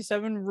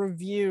 2077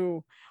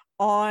 review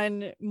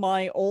on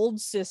my old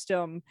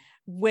system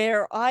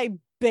where I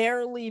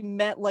barely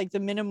met like the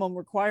minimum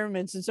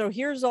requirements. And so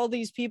here's all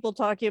these people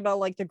talking about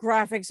like the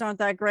graphics aren't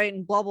that great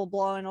and blah blah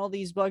blah and all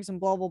these bugs and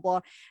blah blah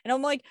blah. And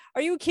I'm like,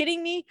 are you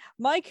kidding me?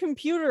 My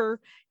computer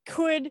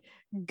could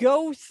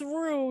go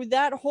through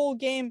that whole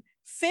game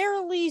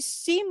fairly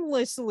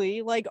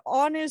seamlessly, like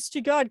honest to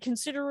God,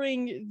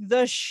 considering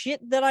the shit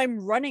that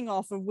I'm running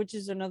off of, which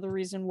is another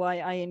reason why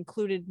I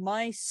included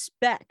my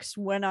specs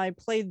when I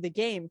played the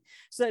game,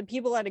 so that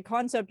people had a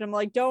concept. I'm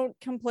like, don't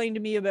complain to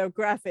me about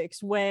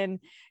graphics when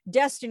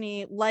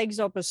Destiny legs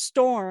up a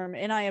storm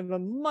and I have a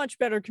much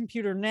better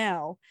computer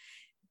now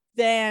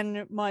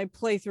than my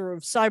playthrough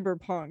of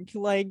Cyberpunk.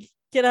 Like,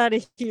 get out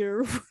of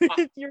here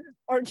with your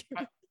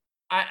argument.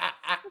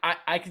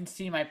 I can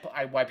see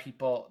why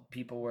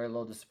people were a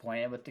little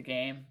disappointed with the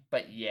game,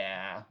 but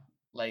yeah,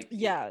 like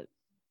Yeah,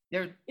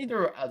 there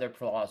were other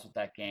flaws with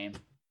that game.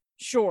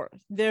 Sure,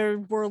 there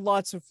were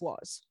lots of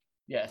flaws.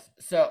 Yes.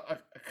 So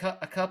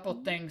a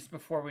couple things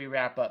before we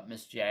wrap up,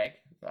 Miss Jag.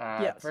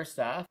 Yes. First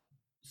off,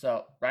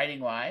 so writing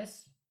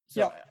wise,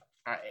 so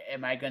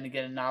am I going to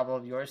get a novel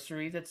of yours to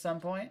read at some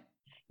point?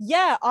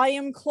 Yeah, I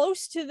am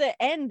close to the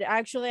end.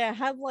 Actually, I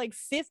have like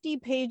 50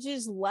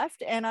 pages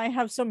left and I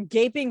have some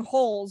gaping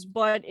holes,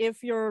 but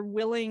if you're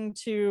willing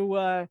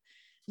to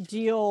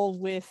deal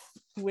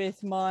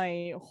with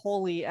my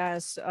holy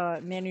ass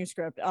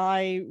manuscript,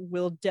 I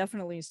will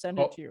definitely send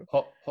it to you.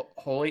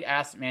 Holy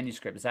ass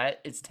manuscript, is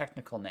that its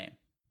technical name?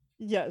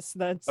 Yes,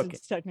 that's okay.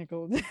 Its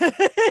technical.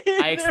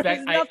 I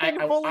expect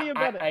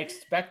I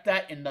expect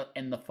that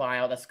in the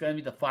file. That's going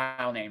to be the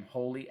file name,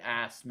 holy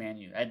ass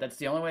manu. That's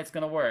the only way it's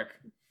going to work.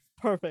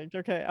 Perfect.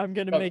 Okay, I'm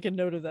gonna make a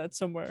note of that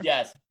somewhere.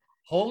 Yes,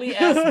 holy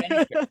ass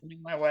manuscript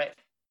coming my way.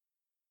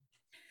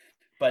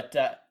 But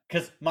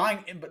because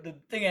but the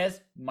thing is,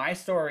 my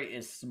story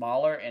is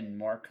smaller and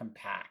more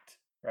compact,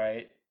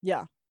 right?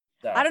 Yeah.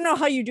 So. I don't know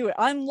how you do it.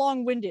 I'm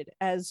long-winded,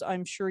 as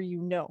I'm sure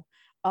you know,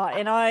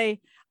 and I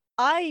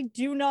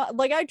do not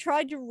like. I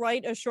tried to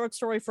write a short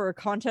story for a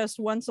contest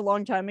once a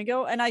long time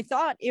ago, and I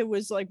thought it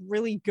was like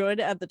really good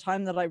at the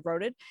time that I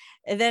wrote it,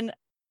 and then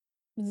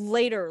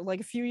later, like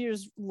a few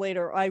years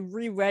later, I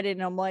reread it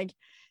and I'm like,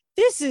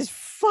 this is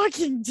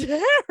fucking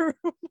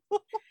terrible.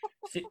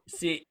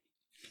 see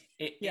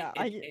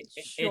I get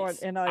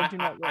short and I do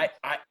not like.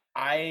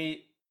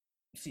 I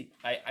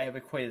have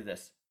equated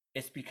this.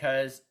 It's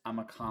because I'm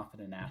a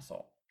confident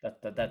asshole. That's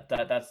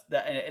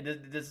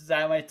this is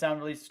that might sound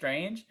really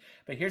strange,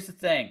 but here's the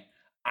thing.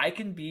 I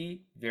can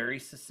be very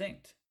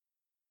succinct.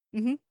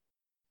 Mm-hmm.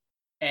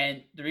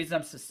 And the reason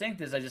I'm succinct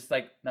is I just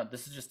like, no,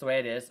 this is just the way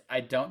it is. I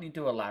don't need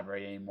to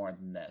elaborate any more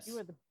than this. You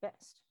are the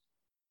best.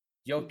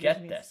 You'll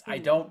get this. I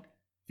don't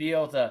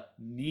feel the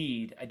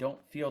need. I don't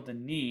feel the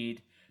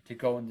need to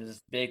go into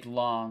this big,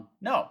 long.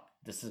 No,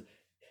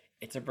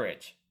 it's a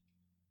bridge.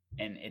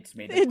 And it's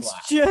made of glass.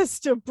 It's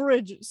just a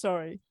bridge.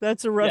 Sorry.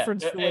 That's a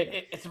reference for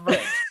later. It's a bridge.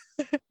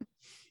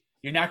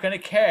 You're not going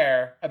to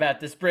care about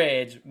this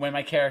bridge when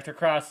my character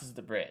crosses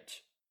the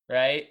bridge.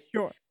 Right?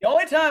 Sure. The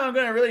only time I'm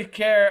going to really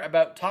care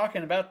about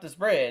talking about this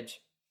bridge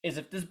is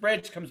if this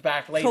bridge comes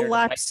back later.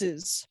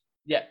 Collapses.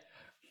 Yeah.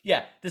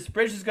 This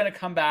bridge is going to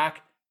come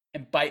back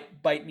and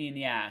bite me in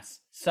the ass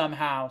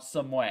somehow,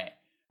 some way.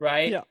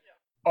 Right? Yeah.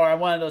 Or I'm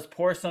one of those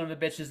poor son of the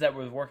bitches that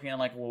was working on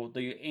like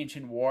the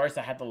ancient wars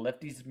that had to lift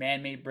these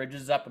man-made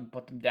bridges up and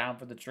put them down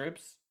for the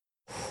troops.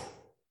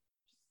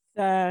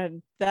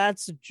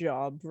 That's a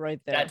job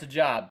right there. That's a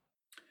job.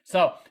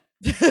 So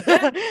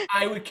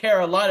I would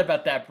care a lot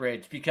about that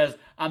bridge because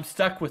I'm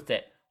stuck with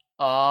it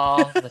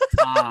all the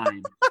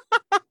time.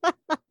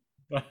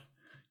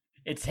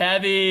 It's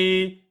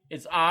heavy.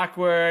 It's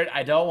awkward.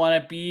 I don't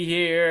want to be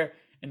here.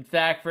 In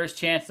fact, first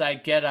chance I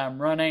get, I'm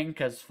running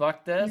because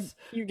fuck this.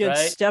 You get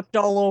stepped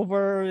all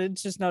over.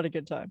 It's just not a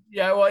good time.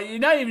 Yeah, well, you're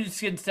not even just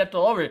getting stepped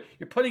all over.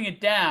 You're putting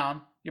it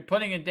down.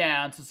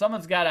 So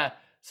someone's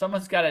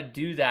gotta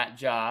do that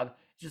job.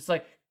 It's just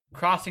like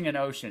crossing an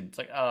ocean. It's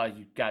like, oh,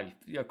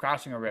 you're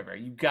crossing a river.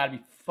 You gotta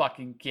be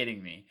fucking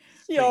kidding me.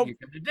 Yep.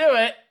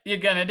 You're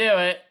gonna do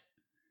it.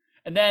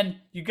 And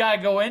then you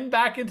gotta go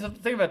back into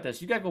think about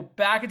this. You gotta go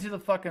back into the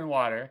fucking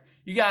water.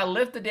 You gotta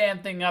lift the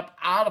damn thing up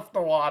out of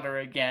the water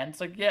again. It's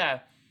like, yeah,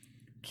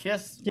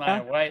 kiss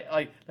my wife.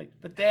 Like,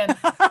 but then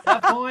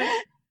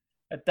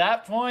at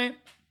that point,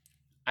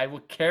 I will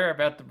care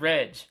about the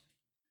bridge.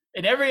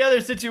 In every other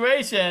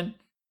situation,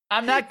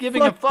 I'm not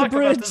giving a fuck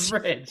about this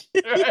bridge.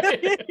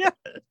 Right? Yeah.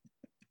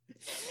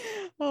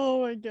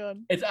 Oh my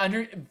god.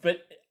 But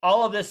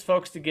all of this,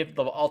 folks, to give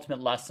the ultimate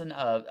lesson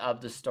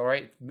of the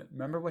story.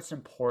 Remember what's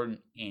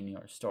important in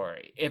your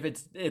story.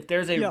 If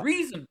there's a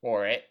reason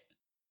for it,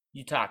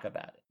 you talk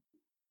about it.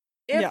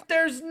 If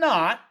there's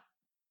not,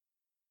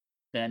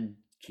 then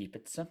keep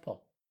it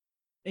simple.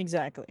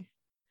 Exactly.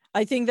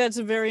 I think that's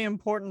a very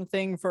important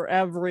thing for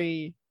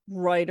every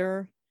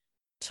writer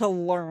to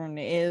learn,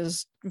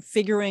 is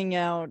figuring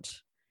out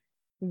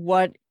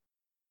what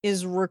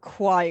is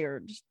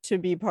required to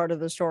be part of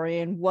the story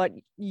and what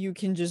you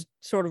can just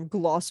sort of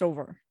gloss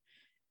over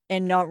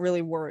and not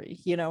really worry,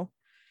 you know?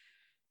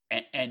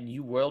 And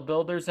you world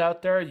builders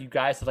out there, you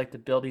guys that like to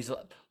build these.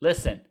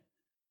 Listen,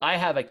 I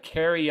have a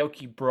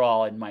karaoke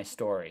brawl in my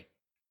story.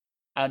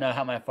 I don't know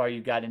how far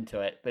you got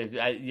into it, but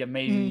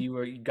maybe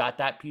you got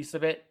that piece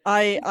of it.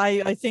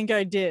 I think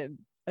I did.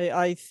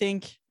 I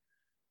think,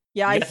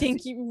 yeah, I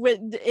think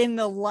in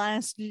the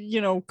last,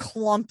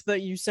 clump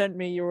that you sent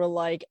me, you were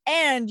like,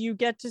 and you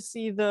get to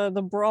see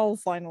the brawl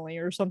finally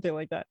or something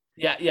like that.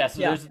 Yeah.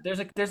 So there's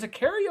a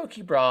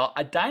karaoke brawl,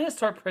 a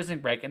dinosaur prison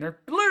break, and they're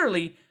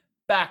literally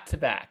back to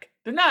back.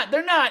 They're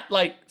not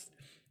like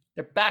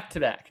they're back to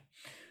back.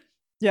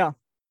 Yeah.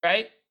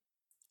 Right?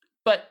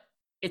 But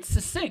it's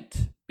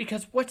succinct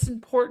because what's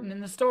important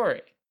in the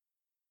story?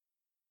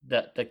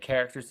 The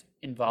characters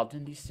involved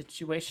in these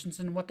situations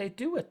and what they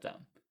do with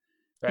them.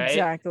 Right?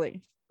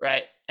 Exactly.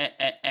 Right.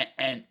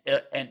 And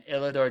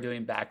Illidor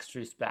doing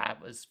Baxter's Bat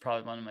was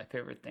probably one of my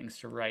favorite things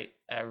to write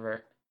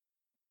ever.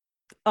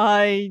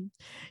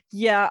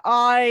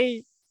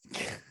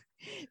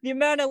 the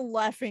amount of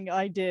laughing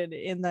I did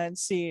in that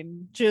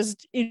scene,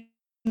 just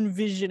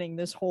envisioning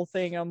this whole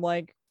thing, I'm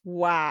like,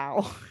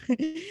 wow,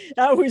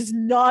 that was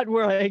not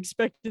where I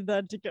expected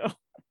that to go.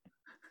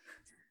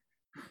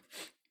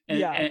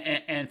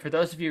 And for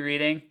those of you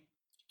reading,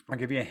 I'll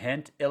give you a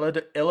hint.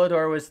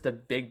 Illidor was the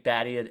big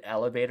baddie at the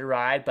elevator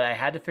ride, but I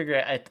had to figure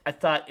out. I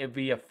thought it'd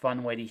be a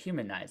fun way to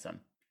humanize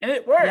him, and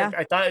it worked. Yeah.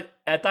 I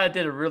thought it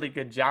did a really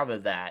good job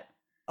of that.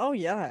 Oh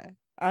yeah,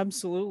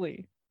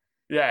 absolutely.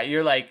 Yeah,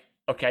 you're like,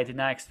 okay, I did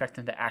not expect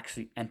him to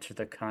actually enter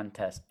the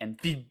contest and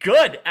be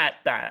good at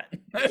that.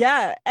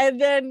 Yeah,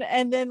 and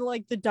then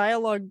like the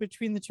dialogue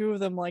between the two of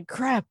them, like,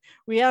 crap,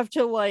 we have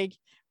to like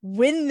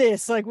win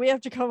this. Like, we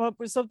have to come up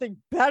with something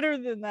better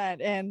than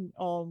that. And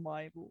oh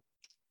my.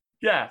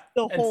 Yeah,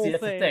 the whole that's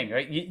thing. the thing,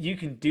 right? You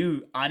can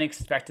do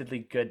unexpectedly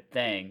good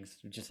things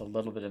with just a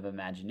little bit of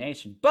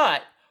imagination.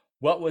 But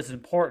what was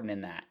important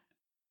in that?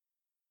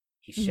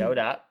 He showed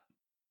up.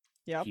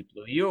 Yeah. He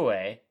blew you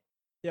away.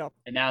 Yeah.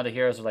 And now the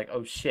heroes are like,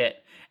 oh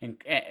shit, and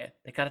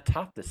they got to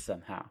top this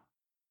somehow.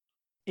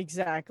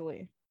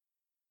 Exactly.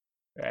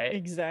 Right.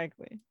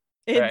 Exactly.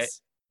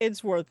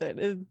 It's worth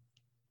it.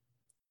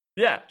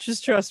 Yeah,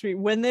 just trust me.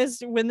 When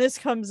this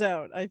comes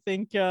out, I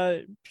think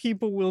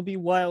people will be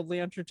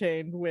wildly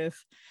entertained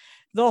with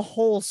the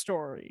whole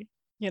story.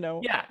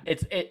 Yeah,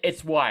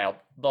 it's wild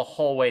the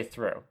whole way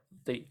through.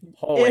 The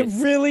whole way. It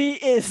really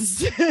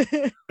is.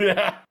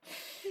 Yeah,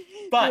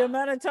 but the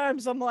amount of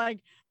times I'm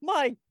like,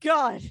 my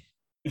God.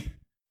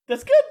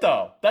 That's good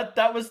though.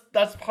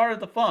 That's part of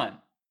the fun.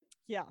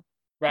 Yeah.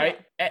 Right.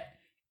 Yeah.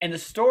 And the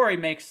story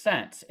makes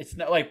sense. It's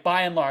not like,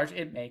 by and large,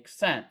 it makes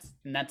sense,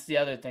 and that's the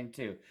other thing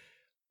too.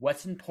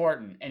 What's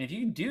important, and if you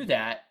can do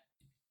that,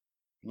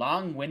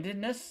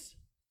 long-windedness.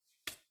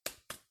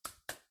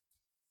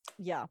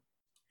 Yeah.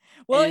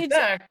 Well, in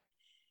fact,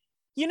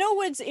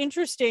 what's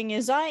interesting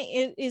is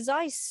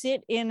I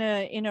sit in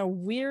a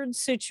weird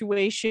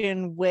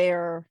situation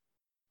where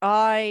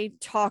I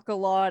talk a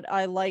lot.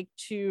 I like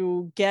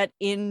to get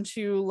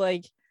into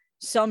like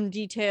some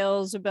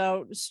details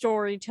about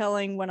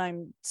storytelling when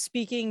I'm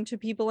speaking to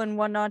people and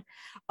whatnot.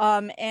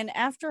 And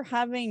after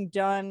having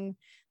done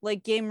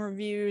like game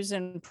reviews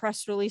and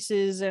press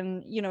releases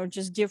and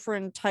just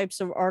different types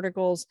of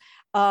articles,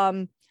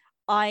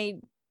 I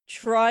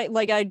try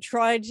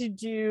to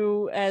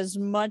do as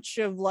much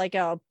of like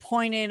a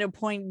point A to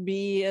point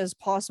B as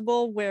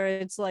possible, where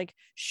it's like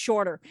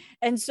shorter.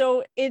 And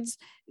so it's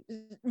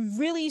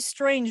really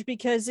strange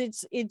because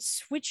it's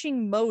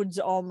switching modes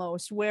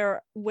almost,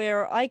 where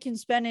I can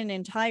spend an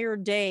entire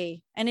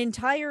day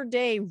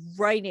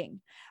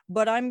writing,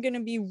 but I'm going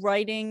to be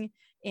writing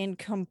in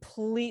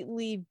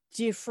completely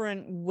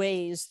different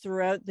ways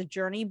throughout the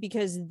journey,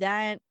 because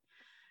that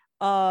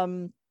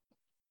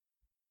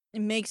it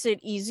makes it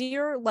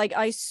easier. Like,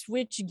 I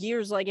switch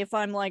gears. Like, if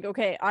I'm like,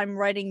 okay, I'm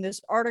writing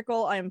this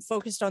article, I am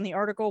focused on the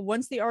article.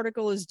 Once the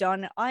article is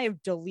done, I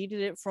have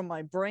deleted it from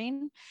my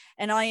brain,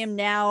 and I am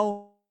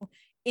now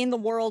in the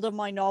world of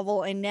my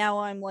novel. And now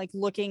I'm like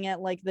looking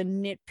at like the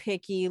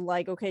nitpicky,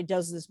 like, okay,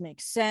 does this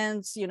make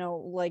sense?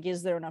 Like,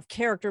 is there enough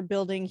character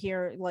building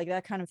here? Like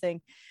that kind of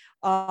thing.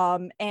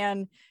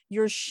 And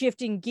you're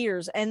shifting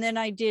gears. And then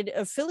I did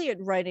affiliate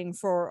writing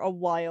for a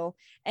while,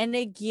 and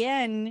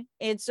again,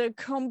 it's a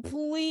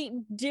complete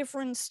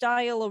different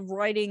style of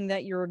writing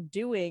that you're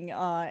doing.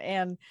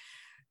 And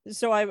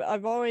so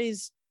I've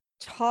always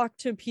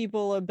talked to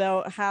people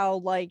about how,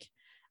 like,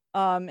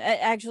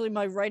 actually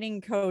my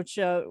writing coach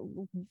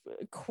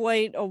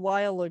quite a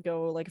while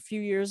ago, like a few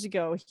years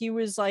ago, he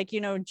was like,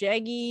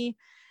 Jaggy,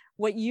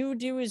 what you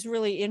do is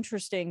really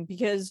interesting,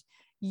 because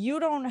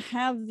you don't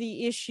have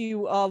the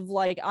issue of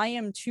like, I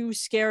am too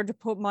scared to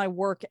put my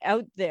work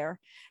out there,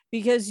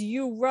 because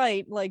you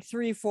write like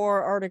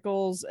 3-4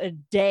 articles a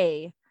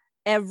day,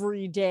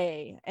 every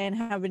day and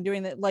have been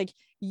doing that. Like,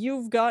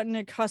 you've gotten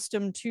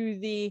accustomed to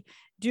the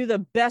do the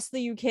best that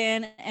you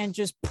can and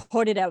just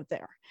put it out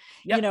there.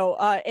 Yep. You know,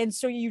 and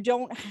so you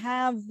don't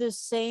have the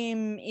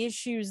same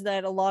issues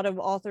that a lot of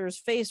authors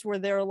face where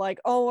they're like,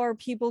 oh, are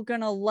people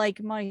gonna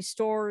like my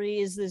story?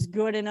 Is this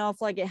good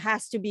enough? Like, it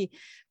has to be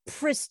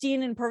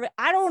pristine and perfect.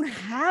 I don't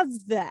have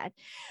that.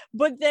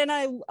 But then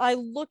I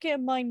look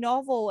at my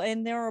novel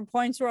and there are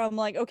points where I'm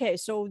like, okay,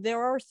 so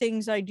there are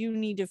things I do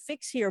need to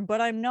fix here,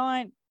 but I'm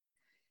not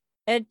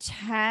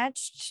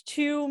attached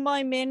to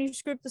my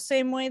manuscript the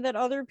same way that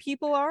other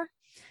people are.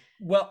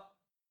 Well,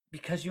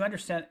 because you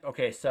understand.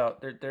 Okay, so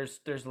there's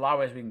a lot of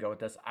ways we can go with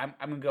this. I'm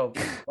gonna go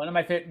one of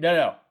my favorite.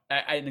 No,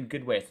 in a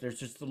good way. There's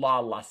just a lot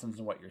of lessons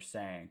in what you're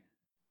saying.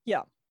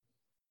 Yeah.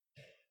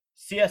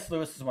 C.S.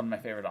 Lewis is one of my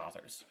favorite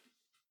authors.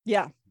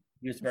 Yeah.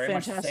 He was very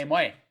much the same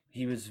way.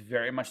 He was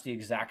very much the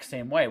exact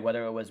same way,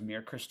 whether it was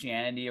Mere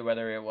Christianity or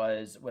whether it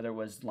was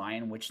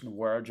Lion, Witch, and the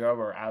Wardrobe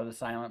or Out of the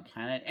Silent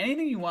Planet,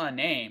 anything you want to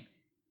name,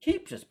 he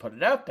just put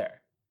it out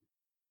there.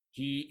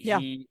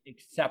 He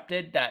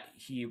accepted that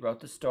he wrote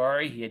the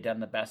story. He had done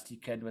the best he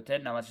could with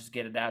it. Now let's just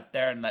get it out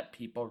there and let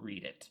people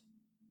read it.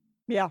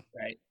 Yeah.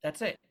 Right.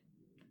 That's it.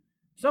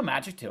 There's no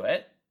magic to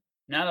it.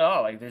 Not at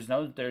all. Like there's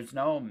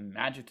no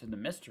magic to the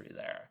mystery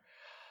there.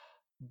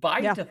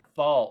 By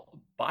default,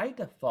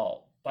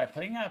 by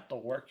putting out the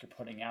work you're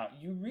putting out,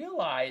 you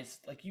realize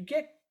like you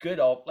get good,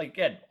 like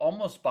again,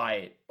 almost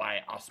by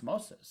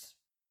osmosis,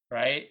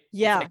 right?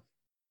 Yeah.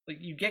 Like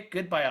you get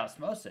good by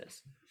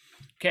osmosis.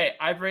 Okay,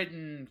 I've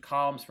written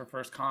columns for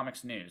First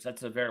Comics News.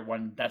 That's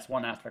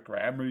one aspect,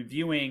 right? I'm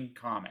reviewing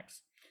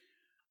comics.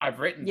 I've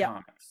written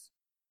comics.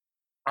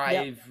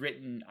 I've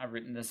written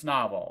this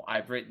novel.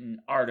 I've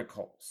written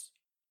articles.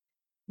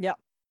 Yeah.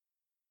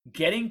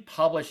 Getting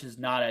published is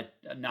not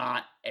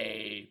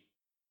a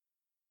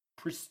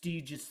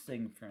prestigious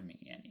thing for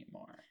me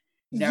anymore.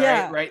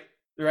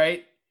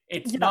 Right.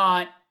 It's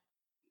not.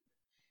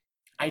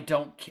 I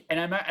don't, and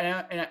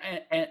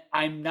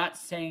I'm not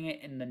saying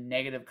it in the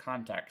negative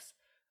context.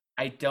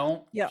 I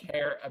don't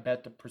care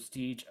about the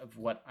prestige of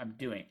what I'm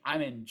doing.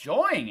 I'm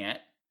enjoying it.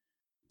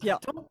 I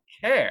don't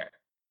care.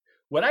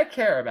 What I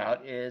care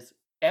about is,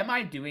 am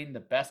I doing the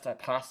best I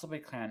possibly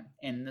can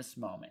in this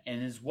moment?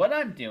 And is what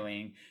I'm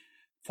doing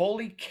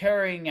fully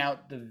carrying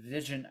out the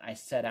vision I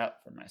set out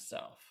for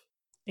myself?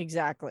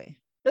 Exactly.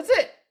 That's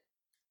it.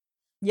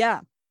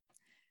 Yeah.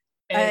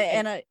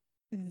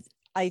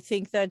 I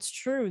think that's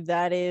true.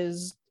 That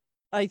is,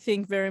 I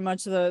think, very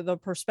much the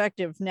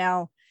perspective.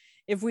 Now,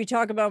 if we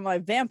talk about my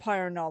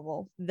vampire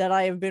novel that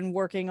I have been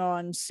working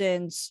on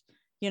since,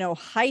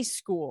 high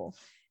school,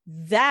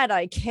 that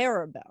I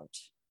care about,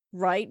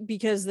 right?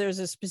 Because there's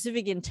a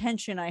specific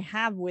intention I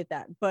have with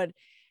that. But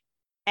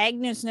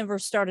Agnes never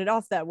started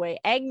off that way.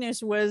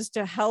 Agnes was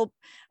to help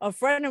a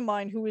friend of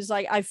mine who was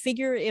like, I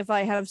figure if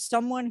I have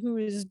someone who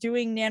is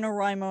doing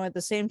NaNoWriMo at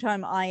the same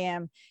time I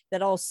am,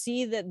 that I'll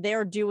see that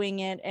they're doing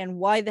it, and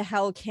why the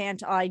hell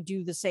can't I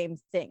do the same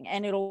thing?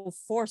 And it'll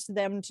force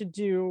them to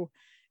do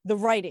the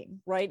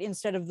writing, right?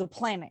 Instead of the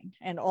planning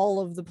and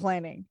all of the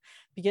planning,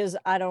 because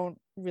I don't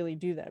really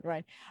do that,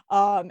 right?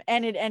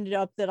 And it ended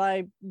up that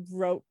I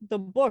wrote the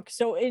book.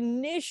 So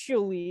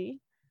initially,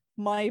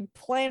 my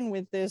plan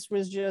with this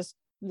was just,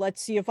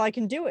 let's see if I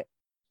can do it.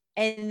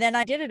 And then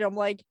I did it. I'm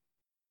like,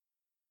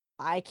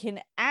 I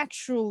can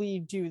actually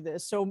do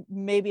this. So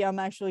maybe I'm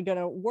actually going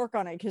to work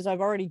on it because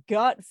I've already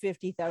got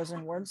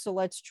 50,000 words. So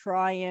let's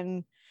try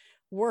and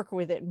work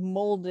with it,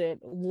 mold it,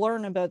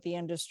 learn about the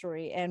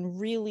industry, and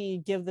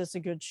really give this a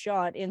good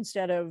shot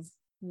instead of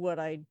what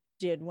I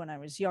did when I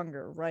was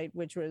younger, right?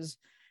 Which was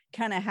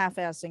kind of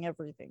half-assing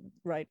everything,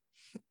 right?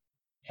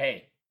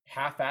 Hey,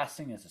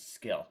 half-assing is a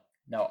skill.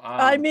 No,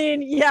 I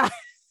mean, yeah.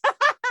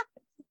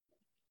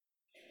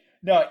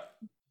 No,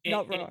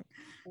 not wrong.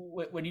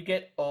 When you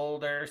get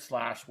older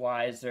 /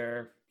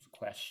 wiser,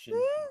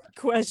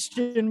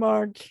 question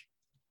mark.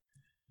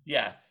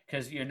 Yeah,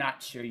 because you're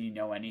not sure you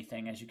know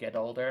anything as you get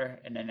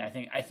older, and then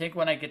I think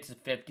when I get to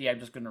 50,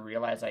 I'm just going to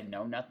realize I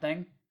know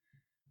nothing.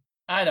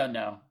 I don't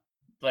know.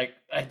 Like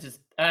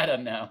I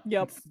don't know.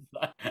 Yep.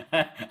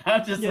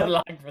 I'm just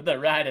along for the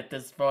ride at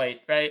this point,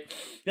 right?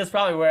 That's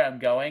probably where I'm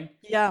going.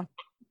 Yeah.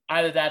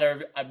 Either that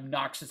or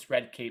obnoxious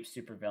red cape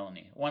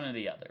supervillainy. One or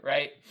the other,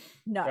 right?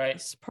 Nice.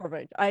 Right?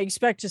 Perfect. I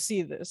expect to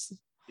see this.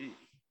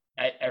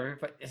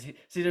 Everybody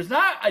see. There's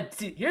not.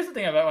 Here's the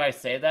thing about why I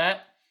say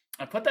that.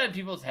 I put that in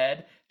people's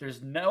head.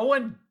 There's no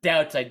one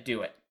doubts I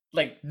do it.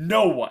 Like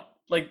no one.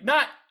 Like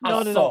not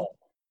a soul. All.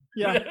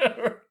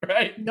 Yeah.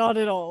 Right. Not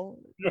at all.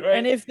 Right?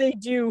 And if they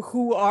do,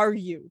 who are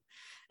you?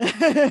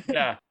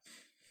 Yeah.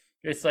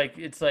 It's like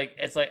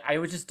I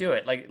would just do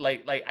it. Like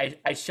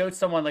I showed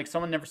someone, like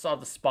someone never saw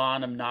the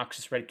Spawn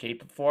obnoxious red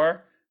cape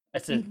before. I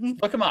said,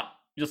 look him up.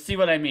 You'll see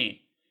what I mean.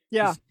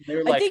 Yeah.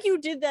 Like, I think you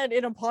did that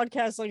in a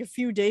podcast like a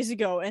few days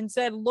ago and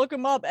said, look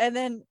him up. And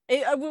then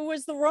it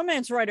was the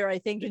romance writer, I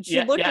think. And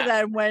she looked at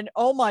that and went,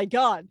 oh my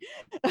God.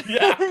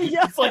 Yeah.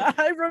 Yeah. Like,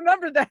 I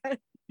remember that.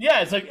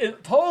 Yeah. It's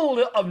like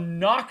total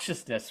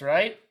obnoxiousness,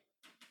 right?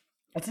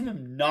 It's an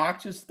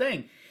obnoxious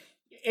thing.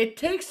 It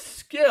takes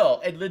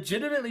skill. It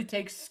legitimately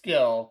takes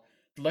skill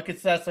to look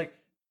at that. Like,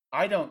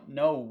 I don't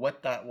know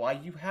why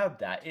you have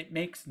that. It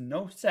makes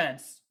no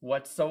sense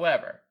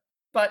whatsoever.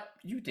 But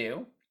you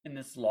do in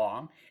this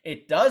long.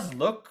 It does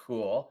look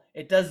cool.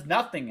 It does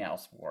nothing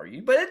else for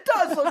you, but it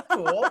does look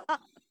cool.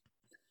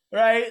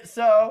 Right?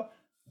 So,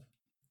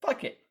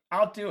 fuck it.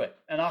 I'll do it.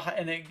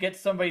 And it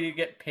gets somebody to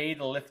get paid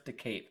to lift the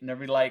cape. And they'll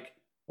be like,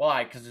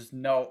 why? Because there's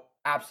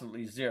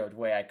absolutely zero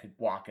way I could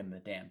walk in the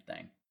damn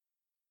thing.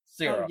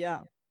 Zero. Oh, yeah.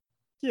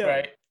 Yeah.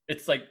 Right?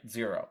 It's like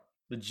zero,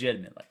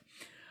 legitimately.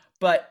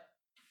 But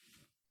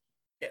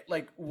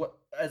what,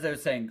 as I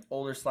was saying,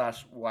 older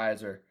 /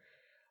 wiser,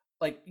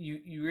 like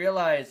you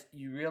realize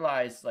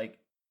like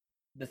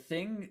the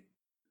thing,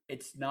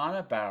 it's not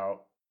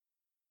about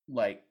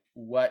like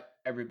what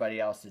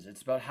everybody else is.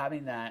 It's about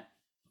having that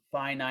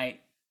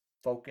finite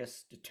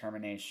focus,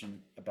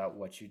 determination about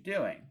what you're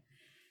doing.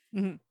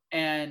 Mm-hmm.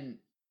 And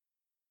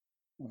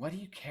what do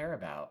you care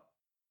about?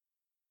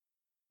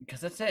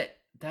 Because that's it.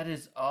 That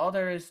is all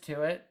there is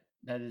to it.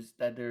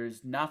 That there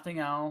is nothing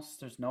else.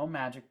 There's no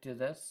magic to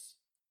this.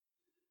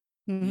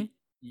 Mm-hmm.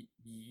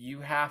 You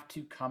have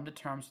to come to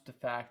terms with the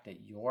fact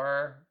that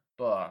your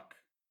book,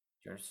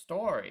 your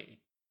story,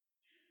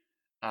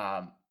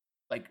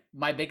 like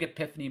my big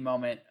epiphany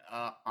moment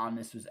on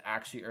this was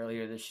actually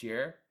earlier this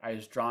year. I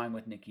was drawing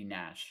with Nikki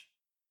Nash,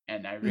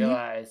 and I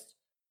realized,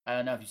 I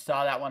don't know if you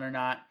saw that one or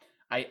not.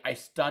 I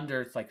stunned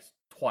her like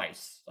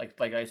twice, like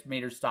I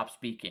made her stop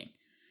speaking,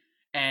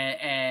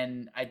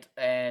 and I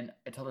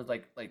told her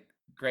like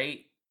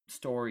great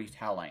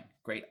storytelling,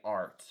 great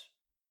art.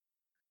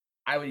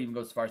 I would even go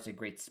as far as say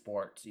great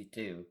sports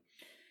too.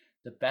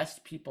 The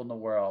best people in the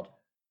world.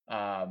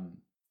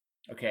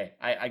 Okay,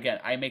 I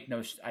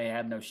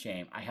have no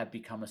shame. I have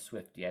become a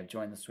Swiftie. I've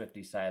joined the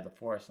Swiftie side of the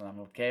force, and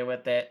I'm okay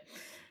with it,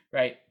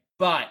 right?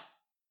 But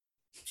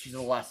she's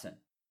a lesson.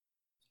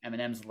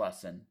 Eminem's a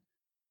lesson.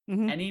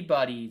 Mm-hmm.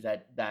 Anybody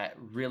that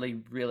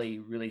really, really,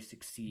 really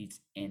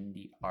succeeds in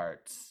the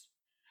arts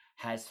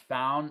has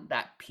found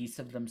that piece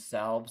of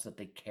themselves that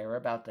they care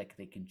about that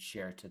they can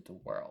share to the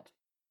world.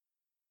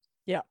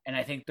 Yeah. And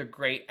I think they're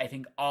great. I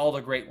think all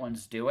the great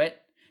ones do it.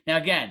 Now,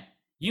 again,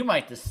 you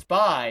might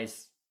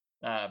despise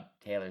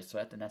Taylor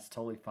Swift, and that's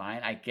totally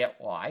fine. I get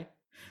why.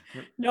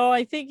 No,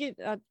 I think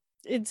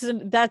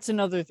that's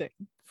another thing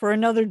for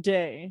another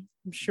day.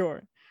 I'm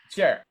sure.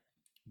 Sure,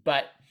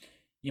 but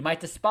you might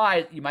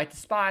despise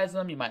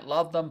them. You might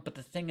love them. But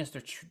the thing is,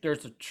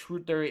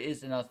 there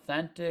is an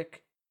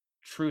authentic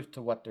truth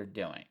to what they're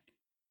doing,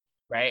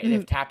 right? And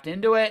they've tapped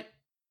into it.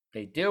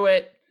 They do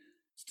it.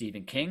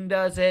 Stephen King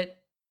does it,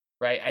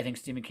 right? I think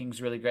Stephen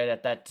King's really great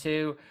at that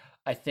too.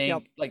 I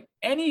think like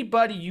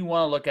anybody you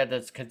want to look at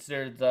that's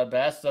considered the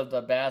best of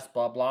the best,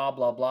 blah, blah,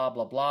 blah, blah,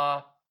 blah,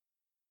 blah.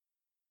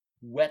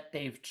 What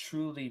they've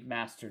truly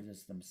mastered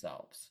is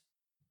themselves.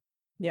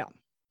 Yeah.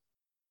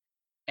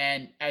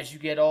 And as you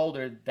get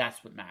older,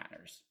 that's what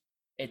matters.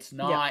 It's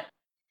not,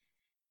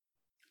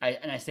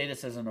 I say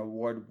this as an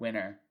award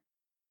winner.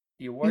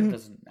 The award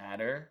doesn't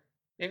matter.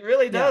 It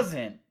really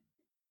doesn't.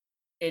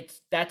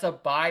 That's a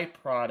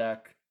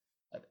byproduct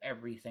of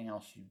everything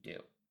else you do.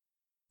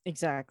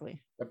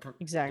 Exactly.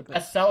 Exactly. The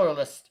bestseller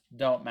list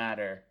don't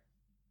matter.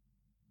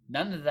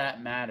 None of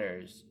that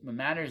matters. What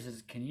matters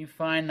is, can you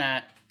find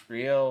that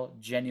real,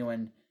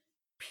 genuine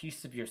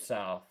piece of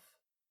yourself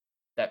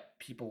that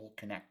people will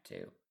connect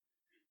to?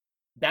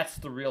 That's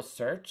the real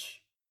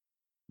search.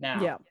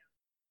 Now,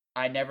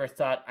 I never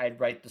thought I'd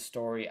write the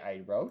story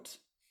I wrote.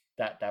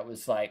 That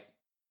was like,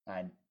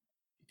 if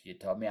you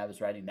told me I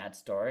was writing that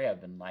story,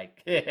 I've been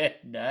like,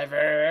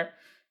 never.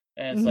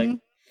 And it's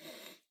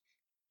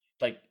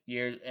like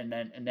years, and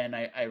then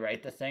I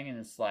write the thing, and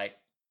it's like,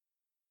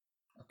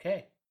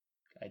 okay,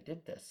 I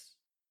did this,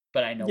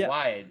 but I know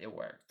why it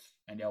worked.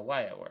 I know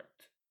why it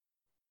worked.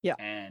 Yeah,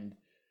 and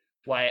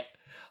why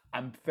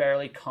I'm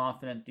fairly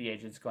confident the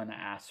agent's going to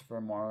ask for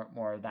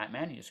more of that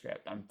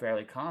manuscript. I'm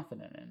fairly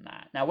confident in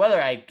that. Now,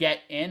 whether I get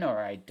in or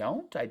I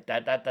don't,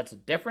 that's a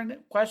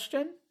different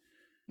question.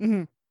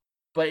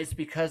 But it's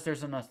because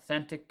there's an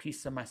authentic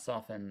piece of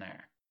myself in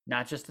there,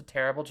 not just the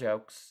terrible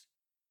jokes.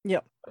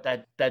 Yep.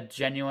 That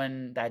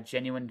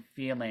genuine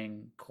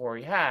feeling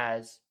Corey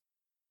has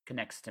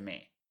connects to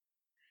me,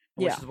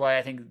 which is why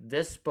I think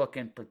this book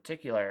in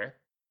particular,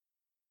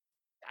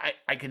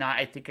 I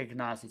think I can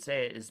honestly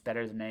say it is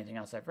better than anything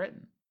else I've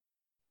written.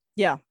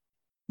 Yeah,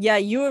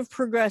 you have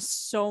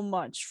progressed so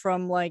much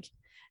from like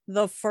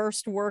the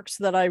first works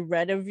that I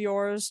read of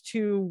yours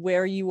to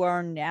where you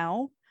are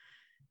now.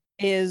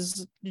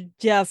 Is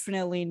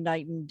definitely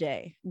night and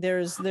day.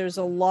 There's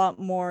a lot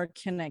more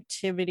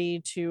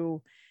connectivity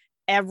to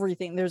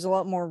everything. There's a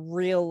lot more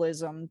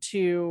realism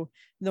to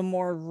the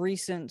more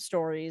recent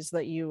stories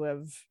that you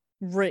have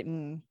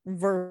written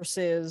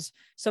versus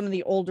some of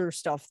the older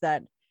stuff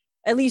that,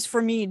 at least for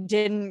me,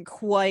 didn't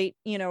quite,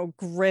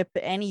 grip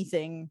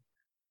anything.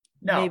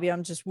 No. Maybe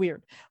I'm just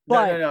weird.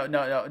 But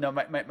no.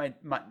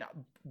 My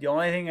the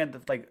only thing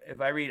that, like, if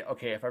I read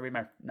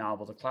my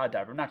novel, The Cloud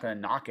Diver, I'm not going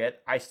to knock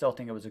it. I still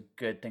think it was a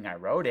good thing I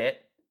wrote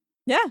it.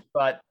 Yeah.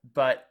 But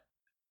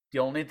the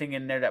only thing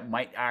in there that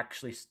might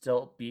actually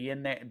still be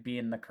in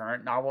the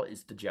current novel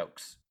is the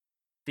jokes.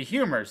 The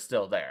humor is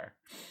still there.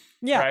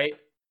 Yeah. Right?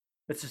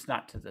 It's just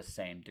not to the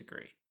same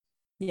degree.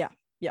 Yeah.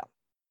 Yeah.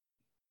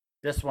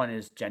 This one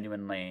is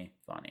genuinely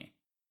funny.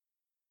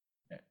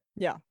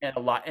 Yeah.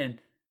 And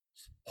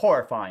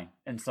horrifying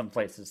in some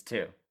places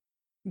too.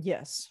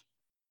 Yes.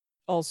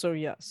 Also,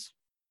 yes.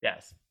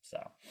 Yes.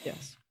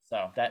 Yes.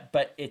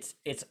 But it's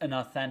an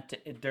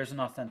authentic. There's an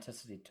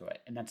authenticity to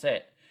it, and that's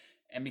it.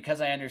 And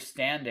because I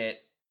understand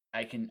it,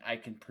 I can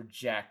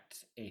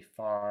project a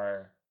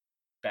far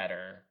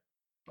better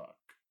book.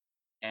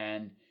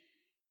 And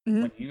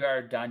when you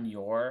are done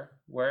your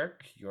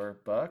work, your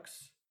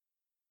books,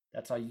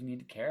 that's all you need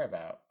to care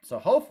about. So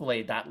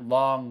hopefully that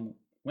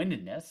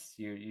long-windedness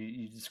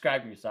you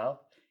describe yourself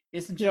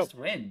isn't just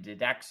wind.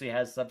 It actually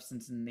has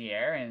substance in the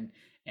air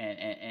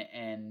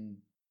and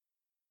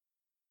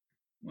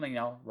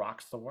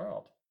rocks the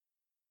world.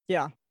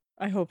 Yeah,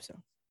 I hope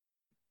so.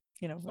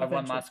 So I have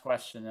one last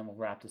question, and we'll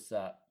wrap this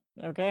up.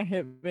 Okay,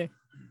 hit me.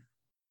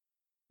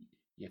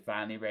 You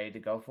finally ready to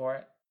go for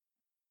it?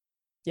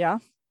 Yeah,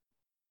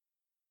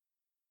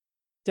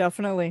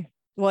 definitely.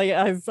 Like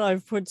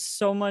I've put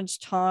so much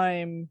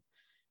time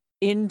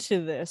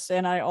into this,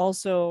 and I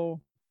also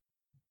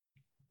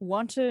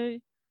want to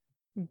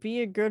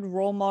be a good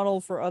role model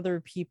for other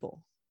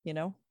people.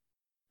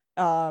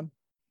 Okay.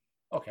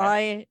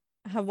 I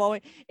have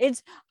always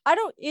it's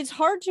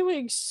hard to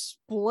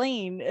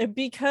explain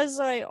because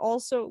I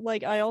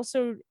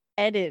also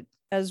edit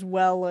as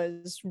well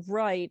as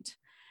write.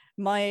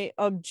 My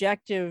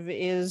objective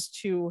is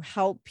to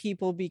help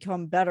people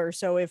become better.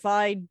 So if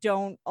I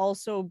don't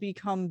also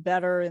become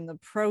better in the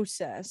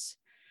process,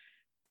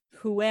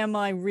 who am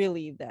I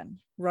really then,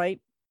 right?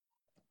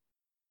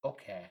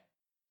 Okay.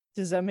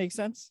 Does that make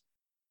sense?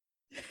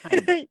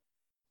 Kind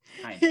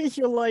of.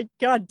 You're like,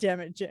 God damn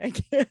it, Jack.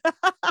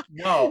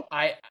 No,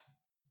 I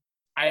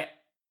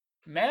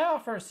may I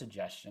offer a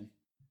suggestion?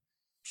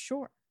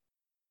 Sure.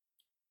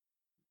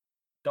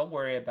 Don't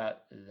worry about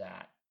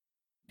that.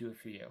 Do it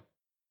for you,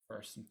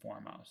 first and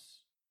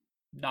foremost.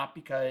 Not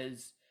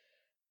because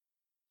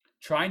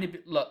trying to be,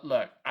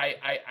 look.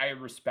 I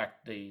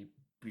respect the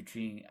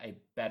between a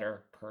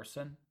better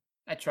person.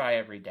 I try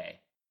every day.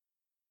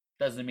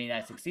 Doesn't mean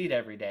I succeed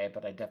every day,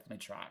 but I definitely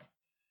try.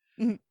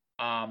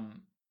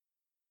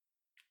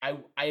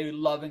 I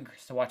love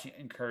watching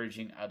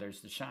encouraging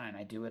others to shine.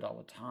 I do it all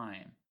the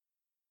time.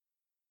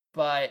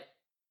 But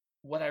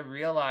what I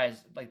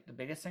realized, like the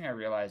biggest thing I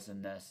realized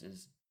in this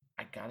is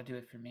I gotta do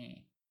it for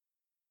me.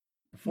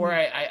 Before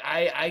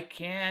I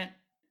can't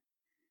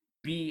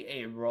be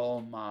a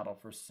role model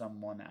for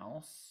someone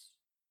else.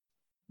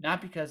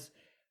 Not because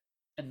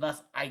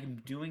unless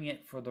I'm doing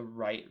it for the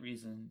right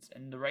reasons.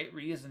 And the right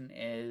reason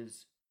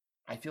is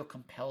I feel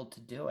compelled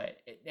to do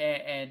it.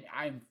 And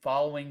I'm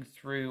following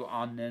through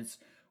on this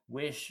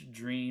wish,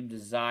 dream,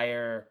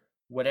 desire,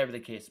 whatever the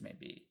case may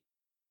be.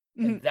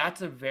 And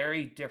that's a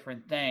very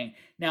different thing.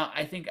 Now,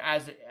 I think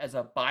as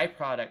a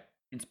byproduct,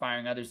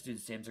 inspiring others to do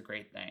the same is a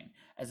great thing.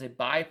 As a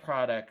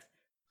byproduct,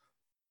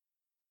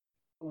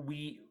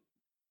 we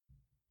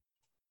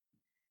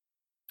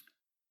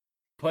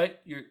put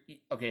your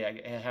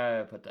okay. How do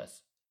I put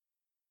this?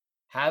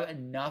 Have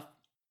enough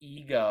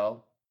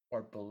ego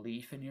or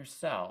belief in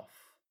yourself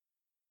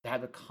to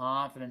have the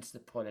confidence to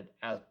put it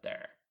out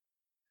there,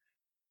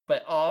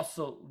 but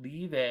also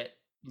leave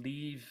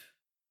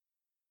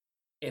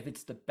if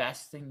it's the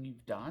best thing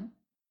you've done,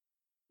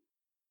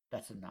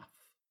 that's enough.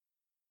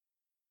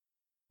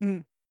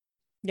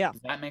 Yeah.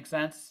 Does that make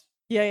sense?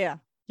 Yeah.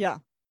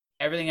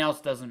 Everything else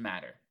doesn't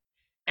matter.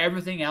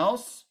 Everything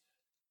else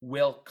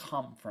will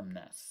come from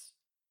this.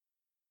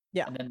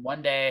 Yeah. And then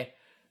one day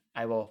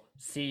I will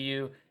see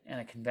you in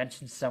a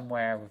convention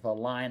somewhere with a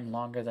line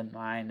longer than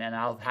mine, and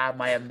I'll have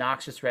my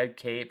obnoxious red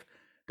cape.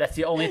 That's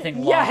the only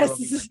thing longer will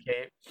be my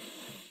cape.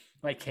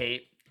 My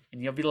cape.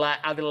 And you'll be like,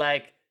 I'll be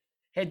like,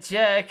 hey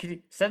Jack, can you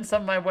send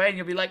some my way? And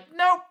you'll be like,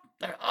 nope,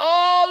 they're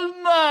all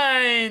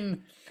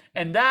mine.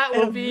 And that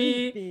will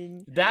be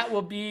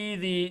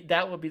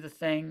the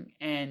thing,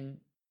 and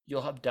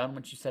you'll have done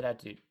what you set out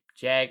to do.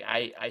 Jag,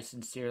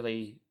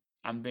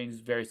 I'm being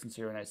very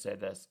sincere when I say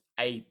this.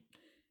 I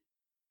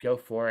go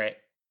for it.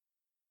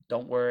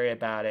 Don't worry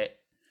about it.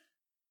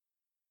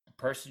 The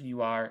person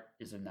you are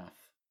is enough.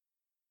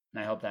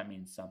 And I hope that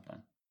means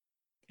something.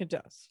 It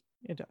does.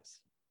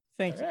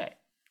 Thank you. Right.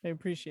 I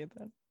appreciate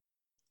that.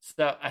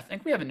 So I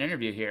think we have an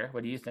interview here.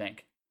 What do you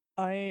think?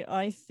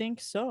 I think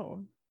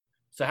so.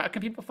 So how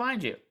can people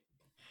find you?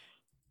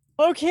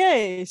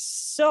 Okay,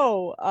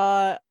 so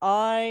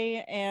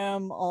I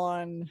am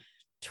on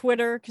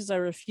Twitter because I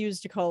refuse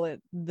to call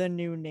it the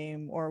new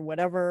name or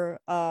whatever.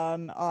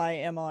 I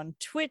am on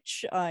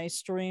Twitch. I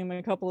stream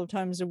a couple of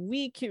times a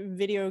week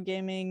video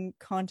gaming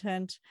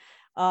content.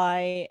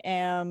 I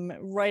am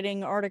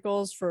writing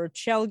articles for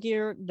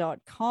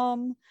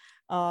chalgear.com.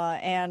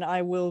 and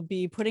I will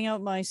be putting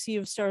out my Sea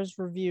of Stars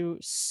review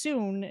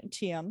soon,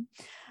 TM.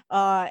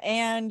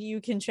 And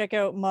you can check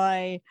out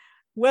my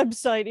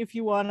website if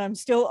you want. I'm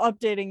still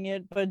updating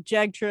it, but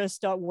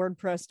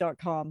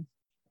jagtress.wordpress.com.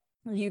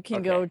 You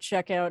can go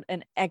check out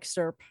an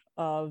excerpt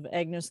of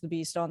Agnes the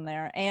Beast on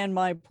there and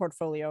my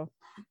portfolio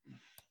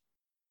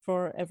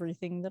for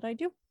everything that I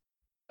do.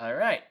 All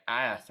right.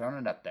 Throwing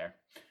it up there.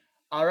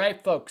 All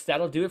right, folks,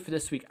 that'll do it for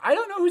this week. I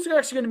don't know who's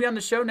actually going to be on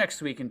the show next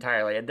week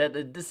entirely.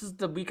 This is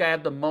the week I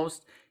have the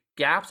most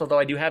gaps, although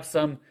I do have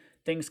some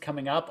things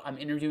coming up. I'm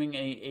interviewing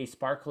a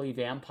sparkly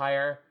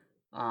vampire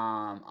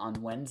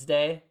on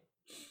Wednesday.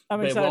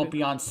 But it won't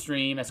be on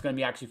stream. It's going to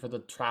be actually for the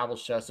travel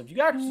show. So if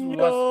you actually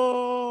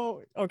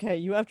okay,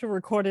 you have to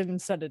record it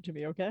and send it to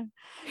me, okay?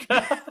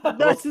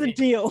 That's the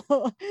deal.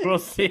 We'll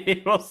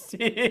see.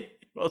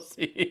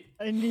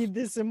 I need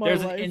this in my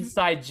life. There's an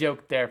inside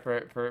joke there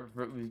for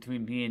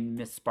between me and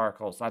Miss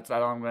Sparkles. That's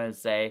all I'm going to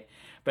say.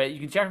 But you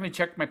can definitely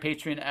check my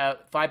Patreon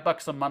out.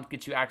 $5 a month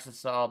gets you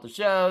access to all the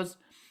shows.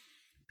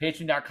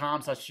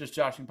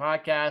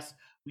 Patreon.com/JustJoshingPodcast.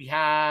 We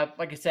have,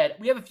 like I said,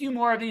 we have a few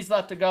more of these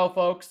left to go,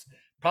 folks.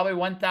 Probably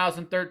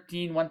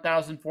 1013,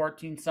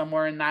 1014,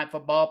 somewhere in that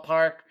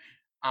ballpark.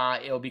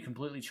 It'll be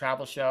completely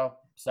travel show.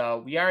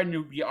 So we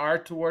are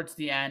towards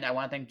the end. I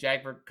want to thank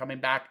Jag for coming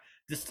back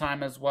this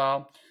time as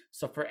well.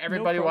 So for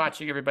everybody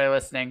watching, everybody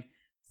listening,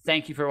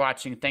 thank you for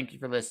watching. Thank you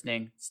for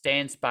listening. Stay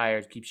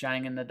inspired. Keep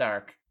shining in the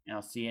dark. And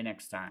I'll see you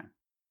next time.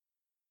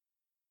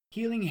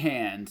 Healing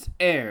Hands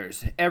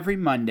airs every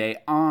Monday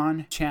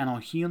on channel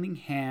Healing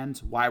Hands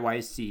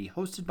YYC,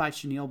 hosted by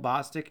Chenille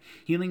Bostic.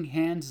 Healing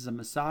Hands is a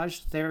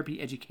massage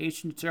therapy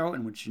education show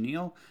in which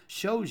Chenille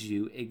shows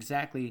you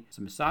exactly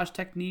some massage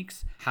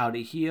techniques, how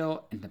to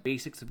heal, and the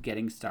basics of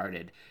getting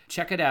started.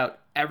 Check it out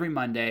every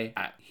Monday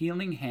at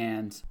Healing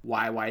Hands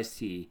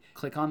YYC.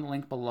 Click on the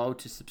link below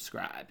to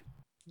subscribe.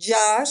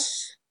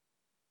 Josh.